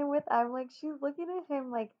looks at him with, I'm like, she's looking at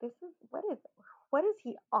him like, what is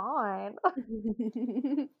he on?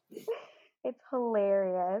 It's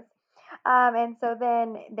hilarious. And so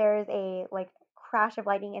then there's a like crash of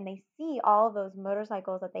lightning, and they see all those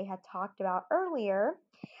motorcycles that they had talked about earlier.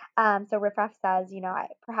 So Riff Raff says,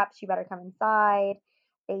 perhaps you better come inside.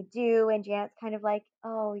 They do, and Janet's kind of like,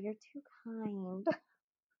 oh, you're too kind.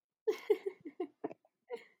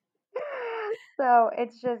 So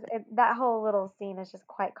that whole little scene is just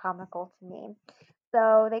quite comical to me.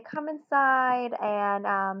 So they come inside,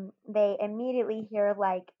 and they immediately hear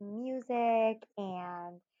like music,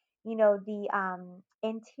 and the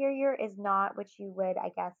interior is not what you would, I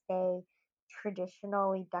guess, say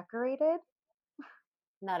traditionally decorated.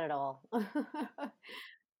 Not at all.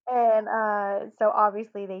 And so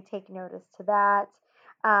obviously they take notice to that.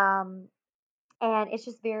 Um, and it's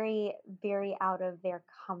just very, very out of their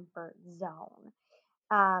comfort zone.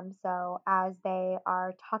 So as they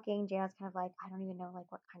are talking, Jana's kind of like, I don't even know like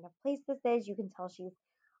what kind of place this is. You can tell she's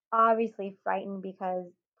obviously frightened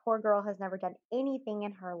because poor girl has never done anything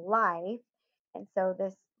in her life. And so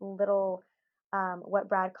this little what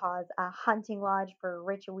Brad calls a hunting lodge for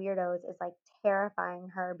rich weirdos is like terrifying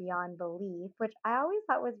her beyond belief, which I always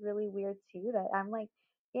thought was really weird too. That I'm like,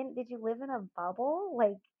 did you live in a bubble?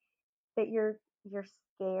 Like that you're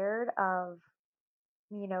scared of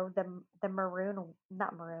the maroon,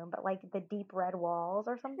 not maroon, but like the deep red walls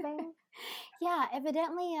or something. Yeah,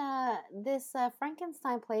 evidently, this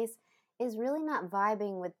Frankenstein place is really not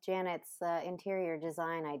vibing with Janet's interior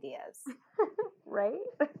design ideas. Right?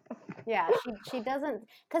 Yeah, she doesn't,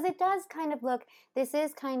 because it does kind of look. This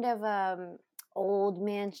is kind of old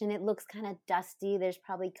mansion. It looks kind of dusty. There's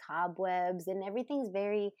probably cobwebs, and everything's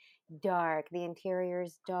very dark. The interior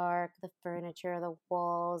is dark. The furniture, the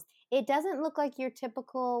walls. It doesn't look like your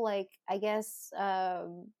typical, like, I guess,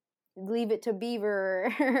 Leave It to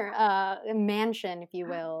Beaver mansion, if you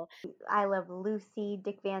will. I love Lucy,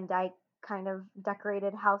 Dick Van Dyke kind of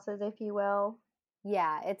decorated houses, if you will.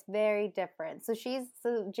 Yeah, it's very different. So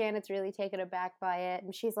Janet's really taken aback by it,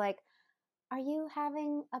 and she's like, "Are you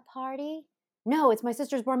having a party?" "No, it's my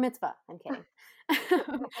sister's bar mitzvah." I'm kidding.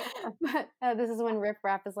 But this is when Riff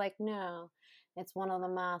Raff is like, "No, it's one of the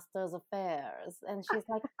master's affairs," and she's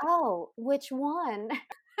like, "Oh, which one?"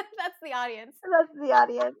 That's the audience. That's the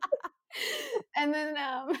audience. And then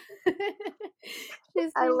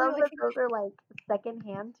she's I love like, that those are like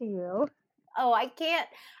secondhand to you. "Oh, I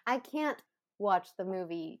can't watch the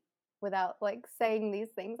movie without like saying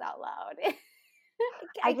these things out loud."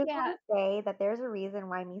 I I just want can't. to say that there's a reason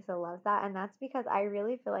why Misa loves that, and that's because I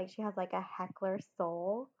really feel like she has like a heckler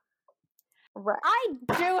soul. Right. I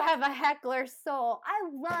do have a heckler soul.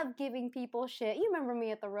 I love giving people shit. You remember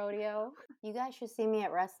me at the rodeo. You guys should see me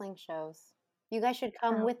at wrestling shows. You guys should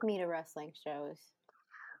come with me to wrestling shows.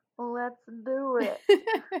 Let's do it.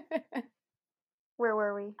 Where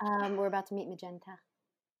were we? We're about to meet Magenta.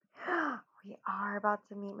 We are about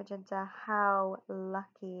to meet Magenta. How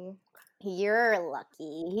lucky. You're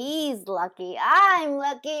lucky. He's lucky. I'm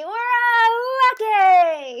lucky. We're all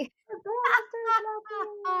lucky.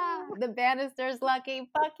 The banister's lucky.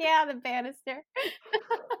 Fuck yeah, the banister.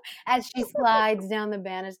 As she slides down the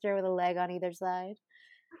banister with a leg on either side.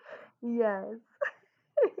 Yes.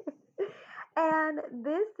 And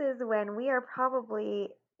this is when we are probably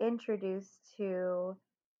introduced to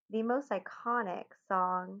the most iconic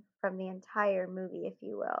song from the entire movie, if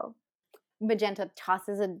you will. Magenta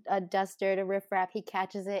tosses a duster to Riff Raff. He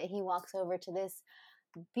catches it. He walks over to this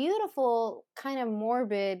beautiful, kind of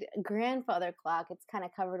morbid grandfather clock. It's kind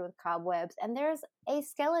of covered with cobwebs. And there's a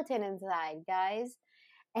skeleton inside, guys.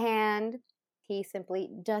 And he simply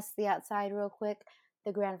dusts the outside real quick.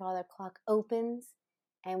 The grandfather clock opens,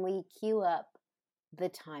 and we cue up the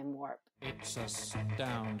time warp. It's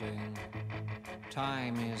astounding.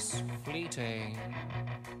 Time is fleeting.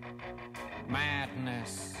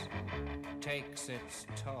 Madness takes its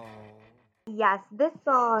toll. Yes, this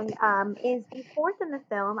song is the fourth in the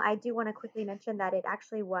film. I do want to quickly mention that it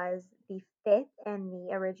actually was the fifth in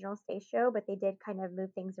the original stage show, but they did kind of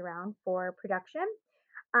move things around for production.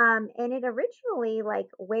 And it originally, like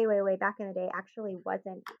way, way, way back in the day, actually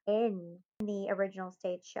wasn't in the original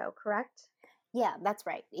stage show, correct? Yeah, that's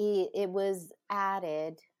right. It was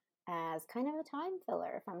added as kind of a time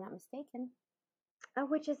filler, if I'm not mistaken.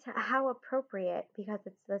 Which is how appropriate because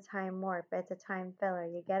it's the time warp. It's a time filler.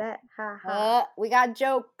 You get it? Ha ha. We got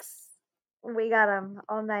jokes. We got them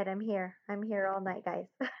all night. I'm here. I'm here all night, guys.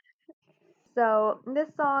 So this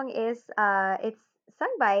song is it's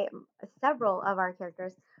sung by several of our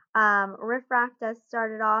characters. Riff Raff does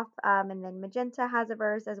start it off, and then Magenta has a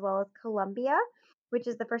verse as well as Columbia, which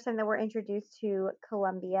is the first time that we're introduced to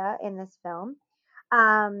Columbia in this film.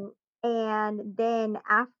 Um, and then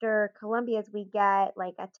after Columbia's, we get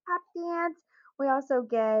like a tap dance. We also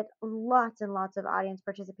get lots and lots of audience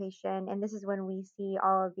participation, and this is when we see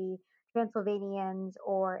all of the Transylvanians,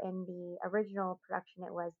 or in the original production,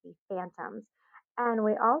 it was the Phantoms. And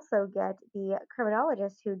we also get the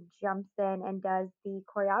criminologist who jumps in and does the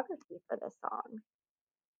choreography for this song.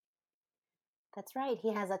 That's right.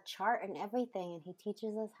 He has a chart and everything, and he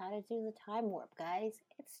teaches us how to do the time warp, guys.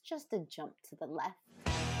 It's just a jump to the left.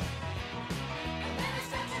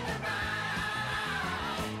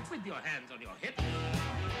 With your hands on your hips.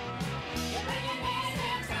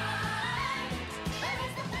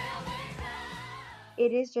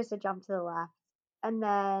 It is just a jump to the left and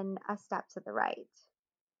then a step to the right.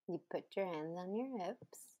 You put your hands on your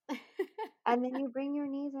hips. And then you bring your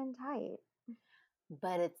knees in tight.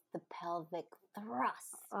 But it's the pelvic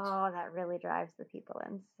thrust. Oh, that really drives the people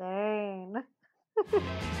insane.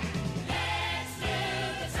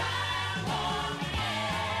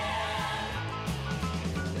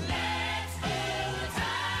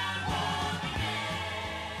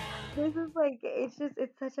 This is like it's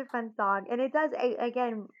such a fun song, and it does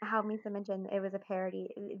again, how Misa mentioned, it was a parody.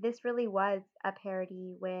 This really was a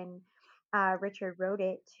parody when Richard wrote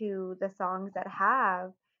it to the songs that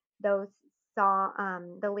have those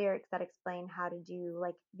the lyrics that explain how to do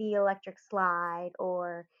like the electric slide,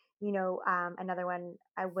 or another one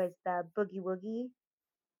was the boogie woogie.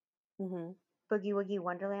 Mm-hmm. Boogie Woogie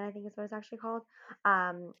Wonderland, I think is what it's actually called.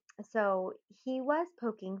 Um, so he was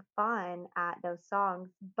poking fun at those songs,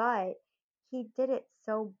 but he did it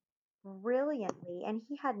so brilliantly, and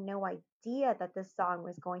he had no idea that this song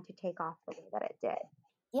was going to take off the way that it did.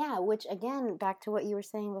 Yeah, which again, back to what you were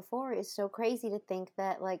saying before, is so crazy to think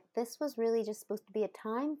that like this was really just supposed to be a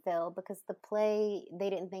time fill because the play they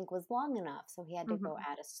didn't think was long enough, so he had to go Mhm.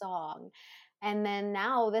 add a song. And then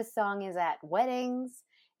now this song is at weddings,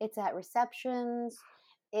 it's at receptions,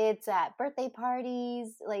 it's at birthday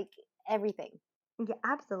parties, like everything. Yeah,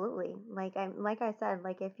 absolutely. Like I said,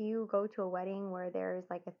 like if you go to a wedding where there's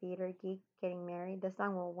like a theater geek getting married, this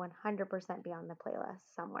song will 100% be on the playlist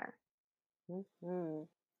somewhere. Hmm.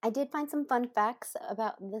 I did find some fun facts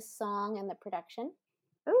about this song and the production.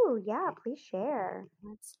 Ooh, yeah, please share.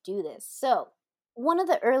 Let's do this. So, one of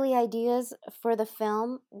the early ideas for the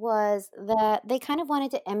film was that they kind of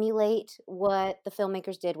wanted to emulate what the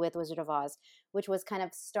filmmakers did with Wizard of Oz, which was kind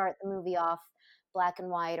of start the movie off black and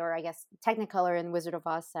white, or I guess Technicolor in Wizard of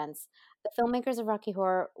Oz sense. The filmmakers of Rocky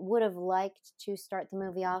Horror would have liked to start the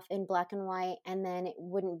movie off in black and white, and then it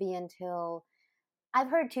wouldn't be until I've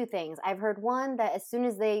heard two things. I've heard one that as soon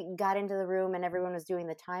as they got into the room and everyone was doing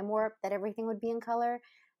the time warp, that everything would be in color.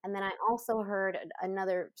 And then I also heard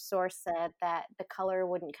another source said that the color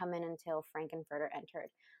wouldn't come in until Frankenfurter entered.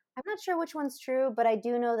 I'm not sure which one's true, but I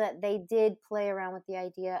do know that they did play around with the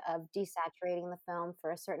idea of desaturating the film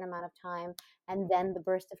for a certain amount of time, and then the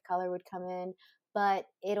burst of color would come in. But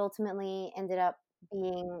it ultimately ended up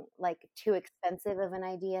being like too expensive of an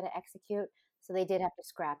idea to execute, so they did have to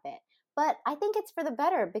scrap it. But I think it's for the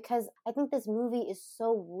better because I think this movie is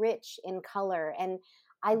so rich in color, and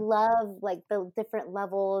I love like the different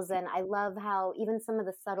levels, and I love how even some of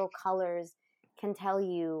the subtle colors can tell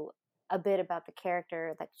you a bit about the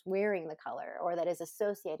character that's wearing the color or that is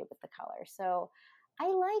associated with the color. So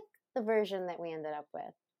I like the version that we ended up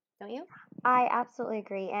with. Don't you? I absolutely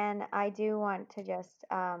agree, and I do want to just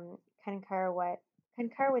concur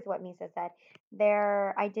with what Misa said.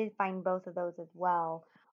 I did find both of those as well.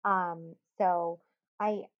 So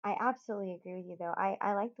I absolutely agree with you though.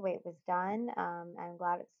 I like the way it was done. I'm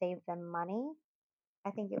glad it saved them money.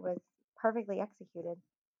 I think it was perfectly executed.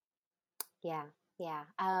 Yeah, yeah.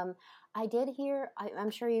 I did hear. I'm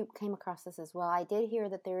sure you came across this as well. I did hear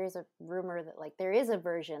that there is a rumor that like there is a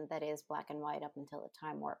version that is black and white up until the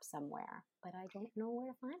time warp somewhere, but I don't know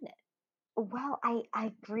where to find it. Well, I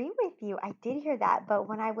agree with you. I did hear that, but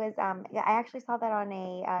when I was yeah, I actually saw that on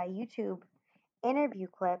a YouTube interview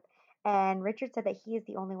clip, and Richard said that he is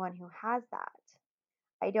the only one who has that.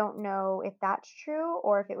 I don't know if that's true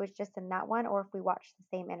or if it was just in that one or if we watched the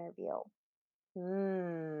same interview.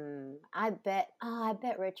 I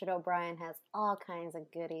bet Richard O'Brien has all kinds of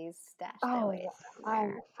goodies stashed Oh, away yeah,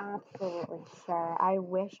 I'm somewhere. absolutely sure. I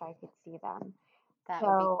wish I could see them. That would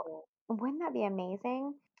be So, cool. wouldn't that be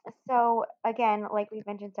amazing? So, again, like we've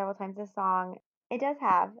mentioned several times, this song, it does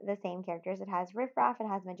have the same characters. It has Riff Raff, it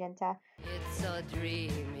has Magenta. It's so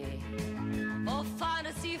dreamy. Oh,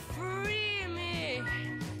 fantasy free me.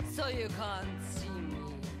 So you can't see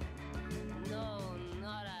me. No,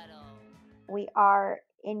 not at all. We are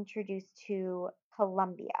introduced to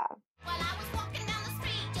Columbia. Well, I was walking down the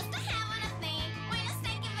street just having a think when a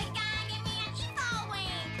stinky big guy gave me an evil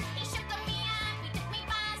wink. He shook me up, he took me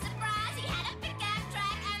by surprise. He had a pickup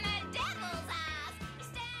truck and the devil's eyes. He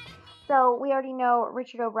stared at me. So we already know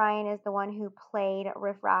Richard O'Brien is the one who played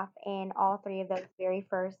Riff Raff in all three of those very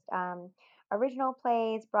first original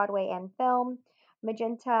plays, Broadway and film.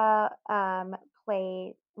 Magenta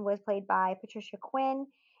was played by Patricia Quinn,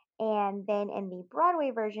 and then in the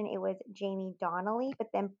Broadway version it was Jamie Donnelly. But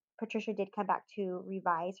then Patricia did come back to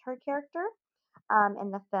revise her character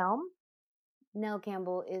in the film. Nell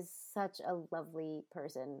Campbell is such a lovely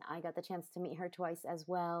person. I got the chance to meet her twice as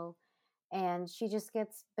well. And she just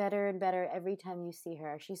gets better and better every time you see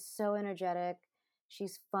her. She's so energetic,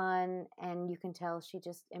 she's fun, and you can tell she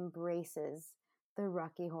just embraces the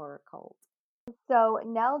Rocky Horror cult. So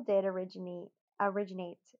Nell did originate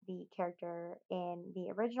the character in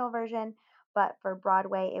the original version, but for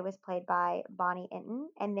Broadway it was played by Bonnie Inton,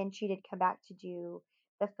 and then she did come back to do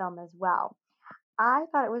the film as well. I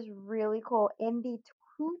thought it was really cool. In the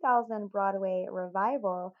 2000 Broadway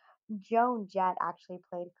revival, Joan Jett actually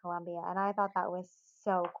played Columbia, and I thought that was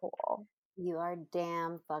so cool. You are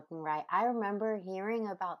damn fucking right. I remember hearing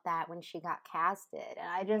about that when she got casted,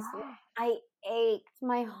 and Yeah. I ached.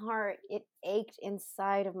 My heart, it ached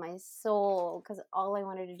inside of my soul because all I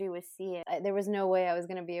wanted to do was see it. There was no way I was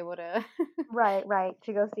going to be able to. Right, right.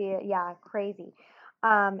 To go see it. Yeah, crazy.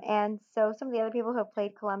 And so some of the other people who have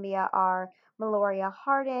played Columbia are Meloria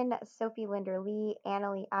Hardin, Sophie Linder Lee,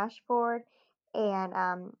 Annalie Ashford, and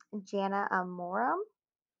Jana Amorum.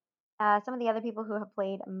 Some of the other people who have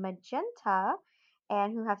played Magenta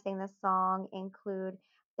and who have sang this song include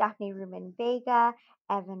Daphne Rubin Vega,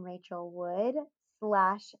 Evan Rachel Wood,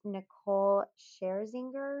 slash Nicole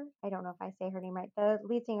Scherzinger. I don't know if I say her name right. The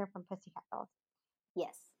lead singer from Pussycat Dolls.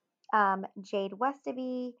 Yes. Jade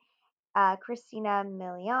Westaby, Christina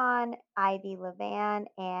Milian, Ivy Levan,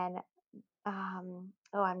 and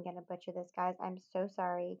oh, I'm gonna butcher this, guys. I'm so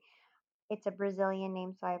sorry. It's a Brazilian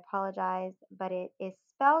name, so I apologize, but it is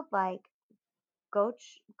spelled like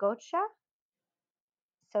Gotcha.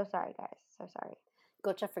 So sorry, guys. So sorry.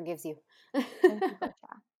 Gocha forgives you. Thank you, Gotcha.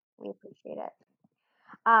 We appreciate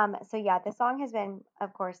it. So yeah, the song has been,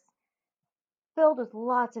 of course, filled with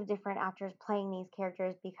lots of different actors playing these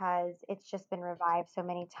characters because it's just been revived so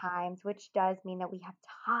many times, which does mean that we have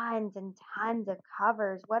tons and tons of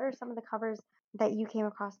covers. What are some of the covers that you came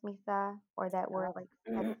across, Lisa, or that were like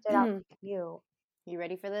that stood out to you? You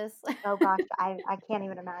ready for this? Oh gosh, I can't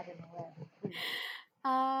even imagine the list. Please.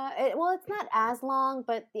 Well, it's not as long,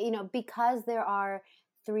 but because there are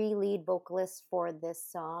three lead vocalists for this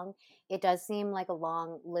song, it does seem like a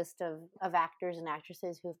long list of actors and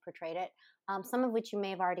actresses who've portrayed it. Some of which you may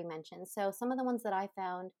have already mentioned. So some of the ones that I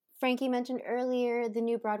found, Frankie mentioned earlier, the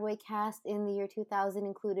new Broadway cast in the year 2000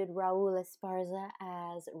 included Raul Esparza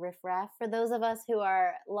as Riff Raff. For those of us who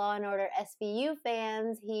are Law and Order SVU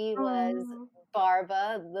fans, he was Mhm.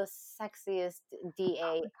 Barba, the sexiest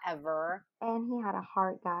DA ever. And he had a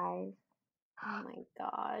heart, guys. Oh my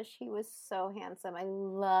gosh, he was so handsome. I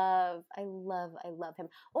love him.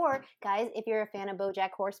 Or, guys, if you're a fan of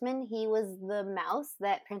BoJack Horseman, he was the mouse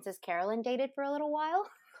that Princess Carolyn dated for a little while.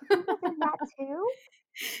 He was in that too.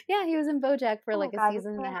 Yeah, he was in BoJack for Oh my like a god, this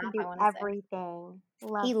season and a man half, can I do want to say. everything.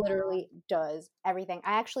 Love He him. literally does everything.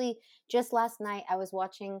 I actually, just last night, I was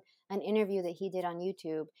watching an interview that he did on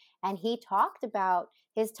YouTube, and he talked about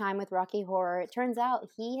his time with Rocky Horror. It turns out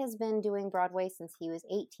he has been doing Broadway since he was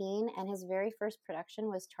 18, and his very first production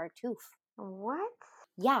was Tartuffe. What?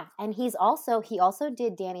 Yeah, and he also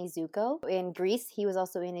did Danny Zuko in Grease. He was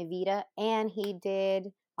also in Evita, and he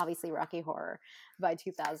did obviously Rocky Horror. By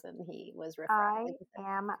 2000, he was Riff Raff. I Like you said.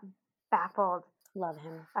 am baffled. Love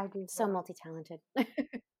him. I do So too. multi-talented.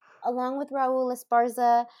 Along with Raul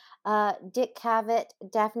Esparza, Dick Cavett,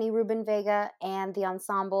 Daphne Rubin Vega, and the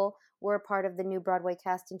ensemble were part of the new Broadway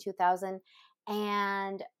cast in 2000.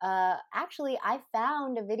 And actually, I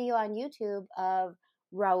found a video on YouTube of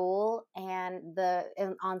Raul and the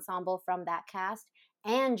ensemble from that cast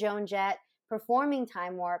and Joan Jett performing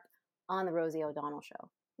Time Warp on the Rosie O'Donnell show.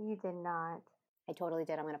 You did not. I totally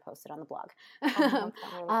did. I'm going to post it on the blog. Oh, that sounds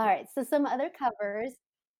really All cool. right. So some other covers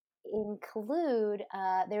include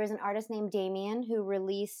there is an artist named Damien who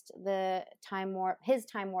released his Time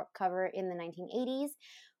Warp cover in the 1980s.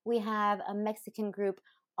 We have a Mexican group,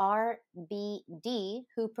 RBD,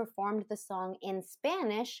 who performed the song in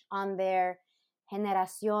Spanish on their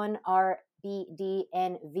Generación RBD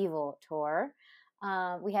en Vivo tour.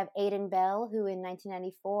 We have Aiden Bell, who in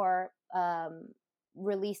 1994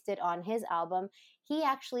 released it on his album. He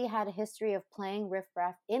actually had a history of playing Riff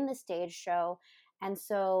Raff in the stage show. And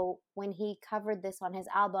so when he covered this on his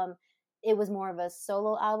album, it was more of a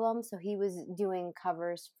solo album. So he was doing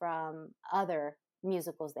covers from other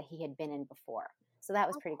musicals that he had been in before. So that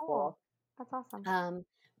was pretty cool. That's awesome.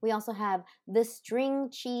 We also have the String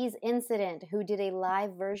Cheese Incident, who did a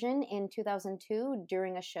live version in 2002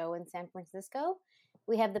 during a show in San Francisco.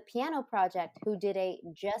 We have the Piano Project, who did a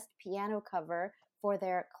just piano cover for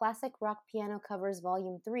their Classic Rock Piano Covers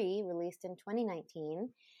Volume 3, released in 2019.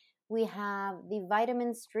 We have the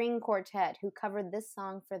Vitamin String Quartet, who covered this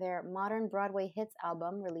song for their Modern Broadway Hits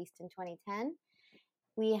album, released in 2010.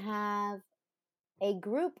 We have a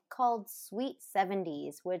group called Sweet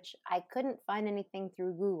 70s, which I couldn't find anything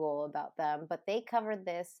through Google about them, but they covered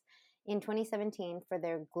this in 2017 for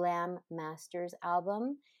their Glam Masters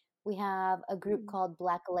album. We have a group called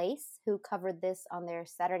Black Lace, who covered this on their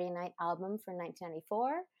Saturday Night album for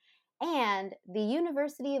 1994. And the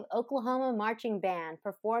University of Oklahoma Marching Band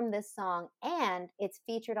performed this song, and it's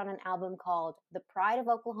featured on an album called The Pride of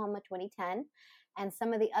Oklahoma 2010. And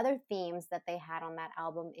some of the other themes that they had on that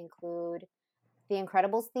album include the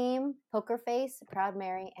Incredibles theme, Poker Face, Proud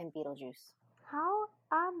Mary, and Beetlejuice. How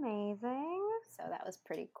amazing. So that was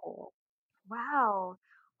pretty cool. Wow.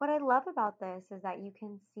 What I love about this is that you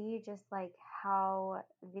can see just like how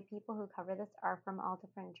the people who cover this are from all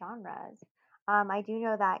different genres. I do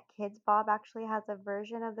know that Kids Bob actually has a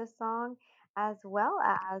version of this song, as well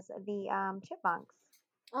as the Chipmunks.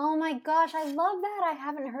 Oh my gosh, I love that. I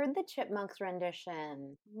haven't heard the Chipmunks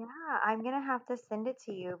rendition. Yeah, I'm gonna have to send it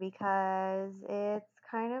to you because it's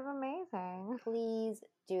kind of amazing. Please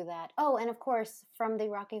do that. Oh, and of course, from the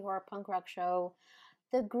Rocky Horror Punk Rock show,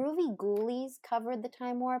 the Groovy Ghoulies covered the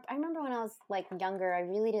Time Warp. I remember when I was like younger, I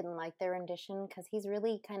really didn't like their rendition because he's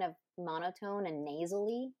really kind of monotone and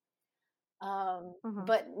nasally.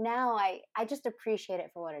 But now I just appreciate it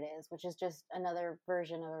for what it is, which is just another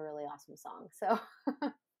version of a really awesome song. So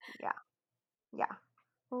Yeah,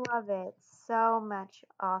 love it. So much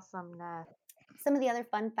awesomeness. some of the other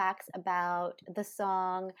fun facts about the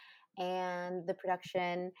song and the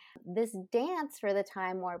production. This dance for the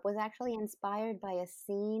Time Warp was actually inspired by a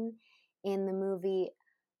scene in the movie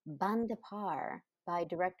Bande à Part by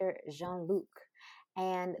director Jean-Luc.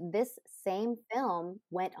 And this same film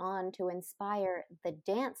went on to inspire the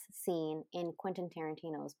dance scene in Quentin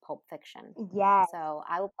Tarantino's Pulp Fiction. Yes. So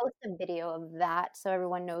I will post a video of that so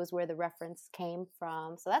everyone knows where the reference came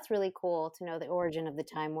from. So that's really cool to know the origin of the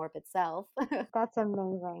Time Warp itself. That's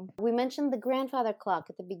amazing. We mentioned the grandfather clock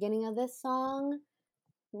at the beginning of this song.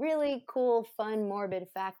 Really cool, fun, morbid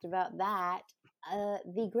fact about that.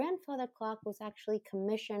 The grandfather clock was actually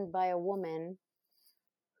commissioned by a woman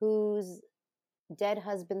whose dead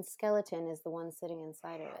husband's skeleton is the one sitting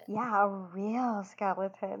inside of it. Yeah, a real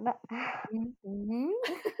skeleton. Mm-hmm.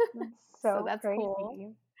 So that's crazy.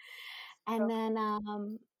 cool. And then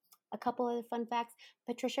a couple of fun facts.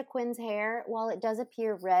 Patricia Quinn's hair, while it does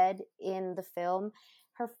appear red in the film,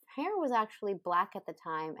 her hair was actually black at the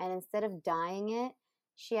time. And instead of dyeing it,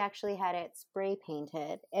 she actually had it spray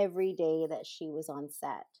painted every day that she was on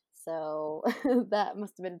set. So that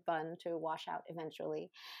must have been fun to wash out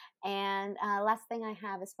eventually. And last thing I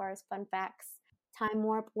have as far as fun facts, Time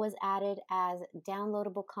Warp was added as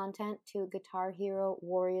downloadable content to Guitar Hero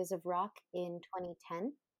Warriors of Rock in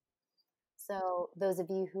 2010. So those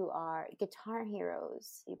of you who are guitar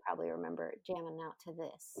heroes, you probably remember jamming out to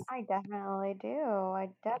this. I definitely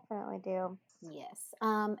do. Yes.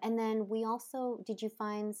 And then we also, did you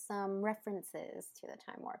find some references to the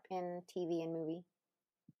Time Warp in TV and movie?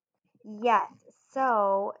 Yes.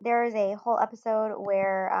 So there's a whole episode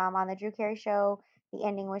where on the Drew Carey show, the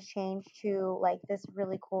ending was changed to like this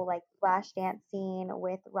really cool like flash dance scene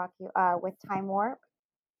with with Time Warp.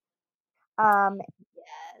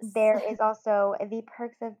 Yes. There is also the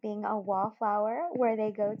Perks of Being a Wallflower, where they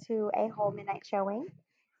go to a whole midnight showing.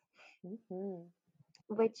 Mm-hmm.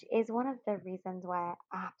 which is one of the reasons why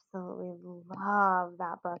I absolutely love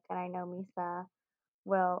that book. And I know Misa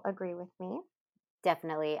will agree with me.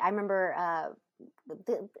 Definitely. I remember, I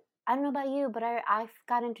don't know about you, but I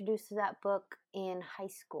got introduced to that book in high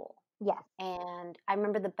school. Yes, And I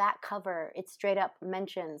remember the back cover, it straight up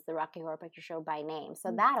mentions the Rocky Horror Picture Show by name.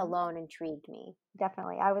 So that alone intrigued me.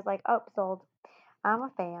 definitely. I was like, oh, sold. I'm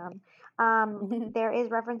a fan. There is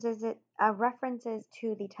references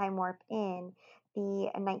to the time warp in the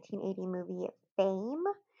 1980 movie Fame,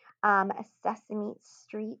 Sesame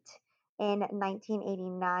Street. In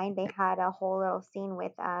 1989, they had a whole little scene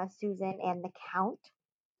with Susan and the Count.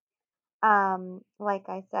 Like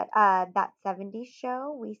I said, that 70s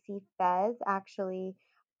show, we see Fez actually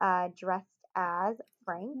dressed as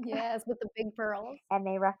Frank, Yes, with the big pearls. and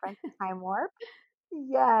they reference the time warp.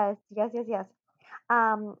 Yes, yes, yes, yes.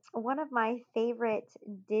 One of my favorite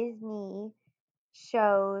Disney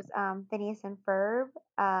shows, Phineas and Ferb,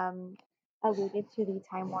 alluded to the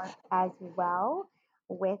time warp as well,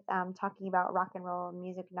 with talking about rock and roll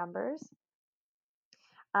music numbers.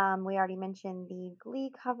 We already mentioned the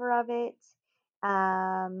Glee cover of it.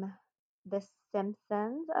 The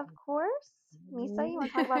Simpsons, of course. Misa, you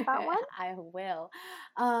want to talk about that one? I will.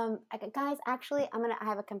 Guys, actually, I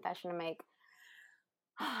have a confession to make.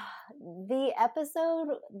 The episode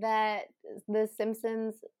that The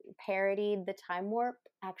Simpsons parodied the time warp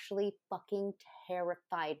actually fucking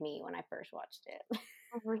terrified me when I first watched it.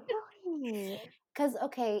 Really? Because,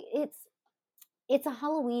 okay, it's a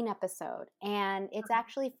Halloween episode, and it's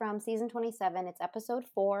actually from season 27. It's episode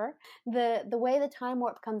 4. The way the time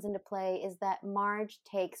warp comes into play is that Marge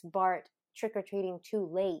takes Bart trick-or-treating too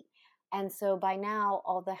late. And so by now,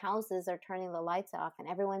 all the houses are turning the lights off and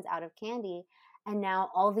everyone's out of candy. And now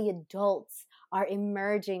all the adults are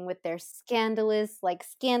emerging with their scandalous, like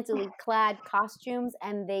scantily clad costumes,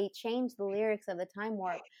 and they change the lyrics of the time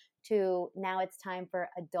warp to now it's time for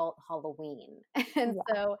adult Halloween. And Yeah.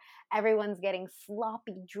 so everyone's getting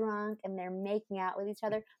sloppy drunk and they're making out with each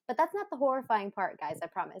other. But that's not the horrifying part, guys, I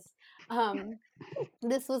promise.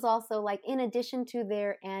 This was also like, in addition to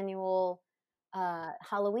their annual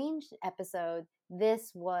Halloween episode,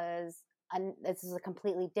 this is a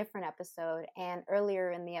completely different episode. And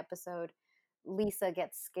earlier in the episode, Lisa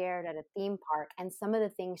gets scared at a theme park, and some of the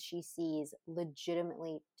things she sees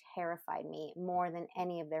legitimately terrified me more than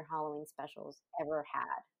any of their Halloween specials ever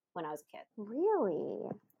had when I was a kid. Really?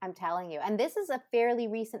 I'm telling you. And this is a fairly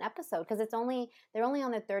recent episode because they're only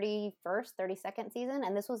on the 31st, 32nd season,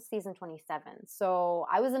 and this was season 27. So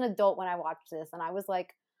I was an adult when I watched this, and I was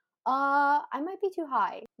like, I might be too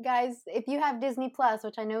high. Guys, if you have Disney Plus,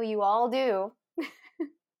 which I know you all do,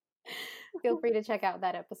 feel free to check out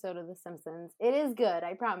that episode of The Simpsons. It is good,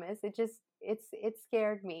 I promise. It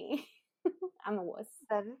scared me. I'm a wuss.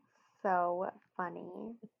 That is so funny,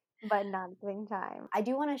 but not at the same time. I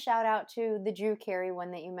do want to shout out to the Drew Carey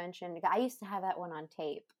one that you mentioned. I used to have that one on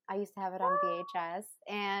tape. I used to have it on VHS,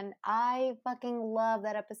 and I fucking love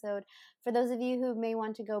that episode. For those of you who may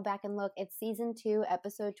want to go back and look, it's season 2,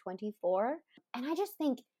 episode 24. And I just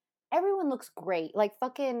think everyone looks great. Like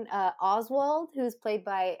fucking Oswald, who's played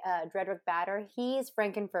by Dredrick Bader, he is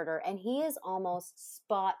Frankenfurter, and he is almost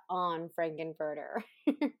spot on Frankenfurter.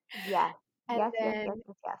 Yes. And Yes, yes, then yes,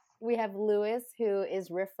 yes, yes. we have Lewis, who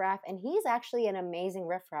is Riff Raff, and he's actually an amazing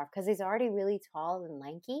Riff Raff because he's already really tall and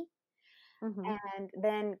lanky. Mhm. And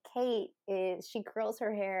then she curls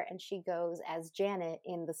her hair and she goes as Janet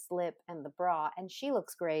in the slip and the bra, and she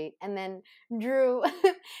looks great. And then Drew,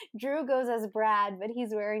 Drew goes as Brad, but he's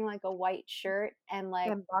wearing like a white shirt and like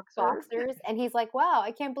And boxers. boxers, and he's like, "Wow,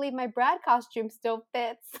 I can't believe my Brad costume still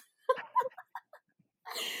fits."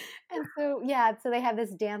 And so so they have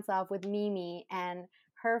this dance off with Mimi, and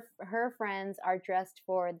her friends are dressed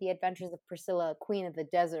for The Adventures of Priscilla, Queen of the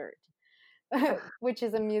Desert, which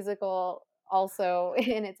is a musical also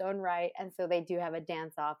in its own right. And so they do have a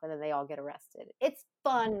dance off, and then they all get arrested. It's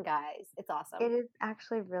fun, guys. It's awesome. It is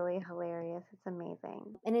actually really hilarious. It's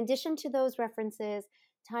amazing. In addition to those references,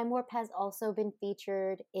 Time Warp has also been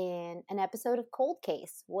featured in an episode of Cold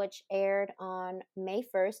Case, which aired on May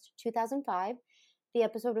 1st, 2005. The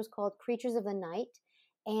episode was called Creatures of the Night,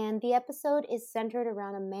 and the episode is centered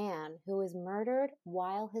around a man who was murdered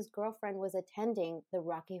while his girlfriend was attending the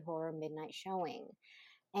Rocky Horror Midnight Showing.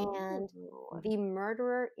 And Ooh. the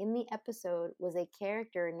murderer in the episode was a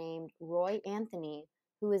character named Roy Anthony,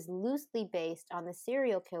 who is loosely based on the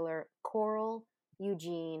serial killer Coral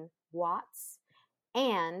Eugene Watts.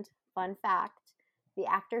 And, fun fact, the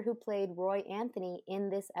actor who played Roy Anthony in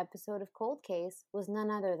this episode of Cold Case was none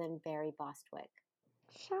other than Barry Bostwick.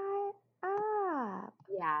 Shut up. up.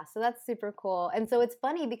 Yeah, so that's super cool. And so it's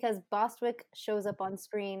funny because Bostwick shows up on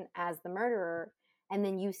screen as the murderer, and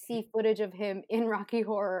then you see footage of him in Rocky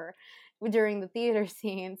Horror during the theater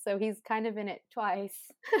scene. So he's kind of in it twice.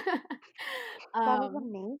 That is um,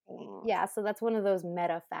 amazing. yeah, so that's one of those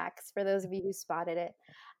meta facts for those of you who spotted it.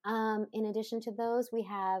 In addition to those, we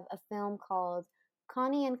have a film called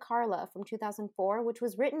Connie and Carla from 2004, which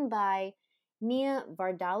was written by Nia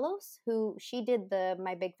Vardalos, who she did the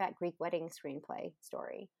My Big Fat Greek Wedding screenplay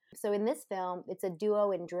story. So in this film, it's a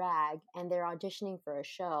duo in drag, and they're auditioning for a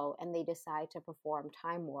show, and they decide to perform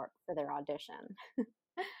Time Warp for their audition.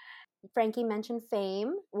 Frankie mentioned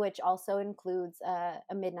Fame, which also includes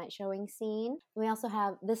a midnight showing scene. We also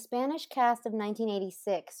have the Spanish cast of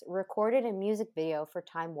 1986 recorded a music video for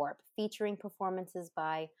Time Warp, featuring performances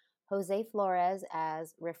by Jose Flores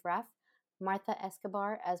as Riff Raff, Martha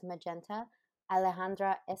Escobar as Magenta,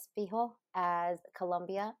 Alejandra Espijo as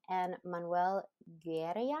Colombia, and Manuel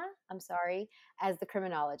Guerra, I'm sorry, as the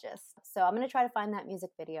criminologist. So I'm going to try to find that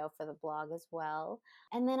music video for the blog as well.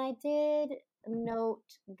 And then I did note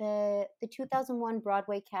the 2001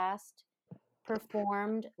 Broadway cast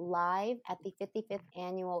performed live at the 55th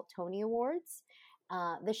annual Tony Awards.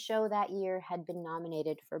 The show that year had been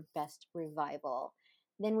nominated for Best Revival.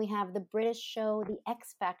 Then we have the British show The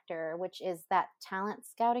X Factor, which is that talent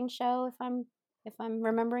scouting show, if I'm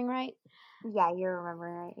remembering right. Yeah, you're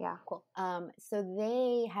remembering right. Yeah. Cool. So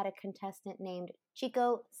they had a contestant named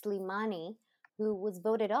Chico Slimani who was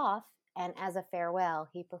voted off, and as a farewell,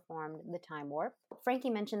 he performed the Time Warp. Frankie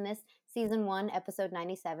mentioned this, season 1, episode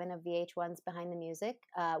 97 of VH1's Behind the Music,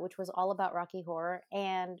 which was all about Rocky Horror,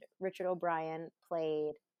 and Richard O'Brien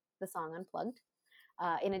played the song Unplugged.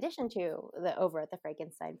 In addition to the Over at the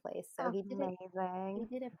Frankenstein Place, so That's he did it. amazing.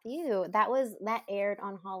 He did a few. That aired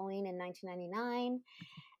on Halloween in 1999.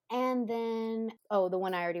 And then, the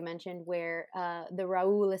one I already mentioned, where the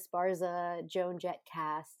Raul Esparza Joan Jett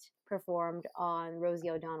cast performed on Rosie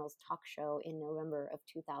O'Donnell's talk show in November of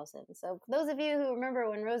 2000. So, for those of you who remember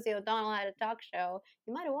when Rosie O'Donnell had a talk show,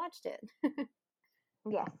 you might have watched it.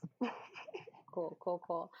 Yes. Cool.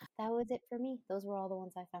 That was it for me. Those were all the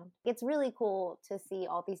ones I found. It's really cool to see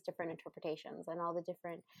all these different interpretations and all the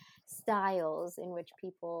different styles in which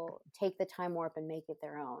people take the time warp and make it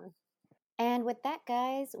their own. And with that,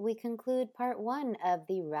 guys, we conclude part 1 of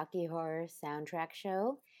the Rocky Horror Soundtrack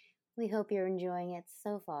Show. We hope you're enjoying it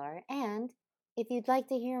so far. And if you'd like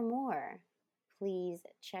to hear more, please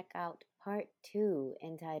check out part 2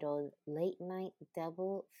 entitled Late Night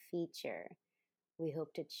Double Feature. We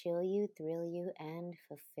hope to chill you, thrill you, and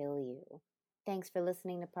fulfill you. Thanks for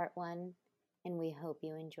listening to part 1, and we hope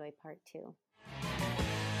you enjoy part 2.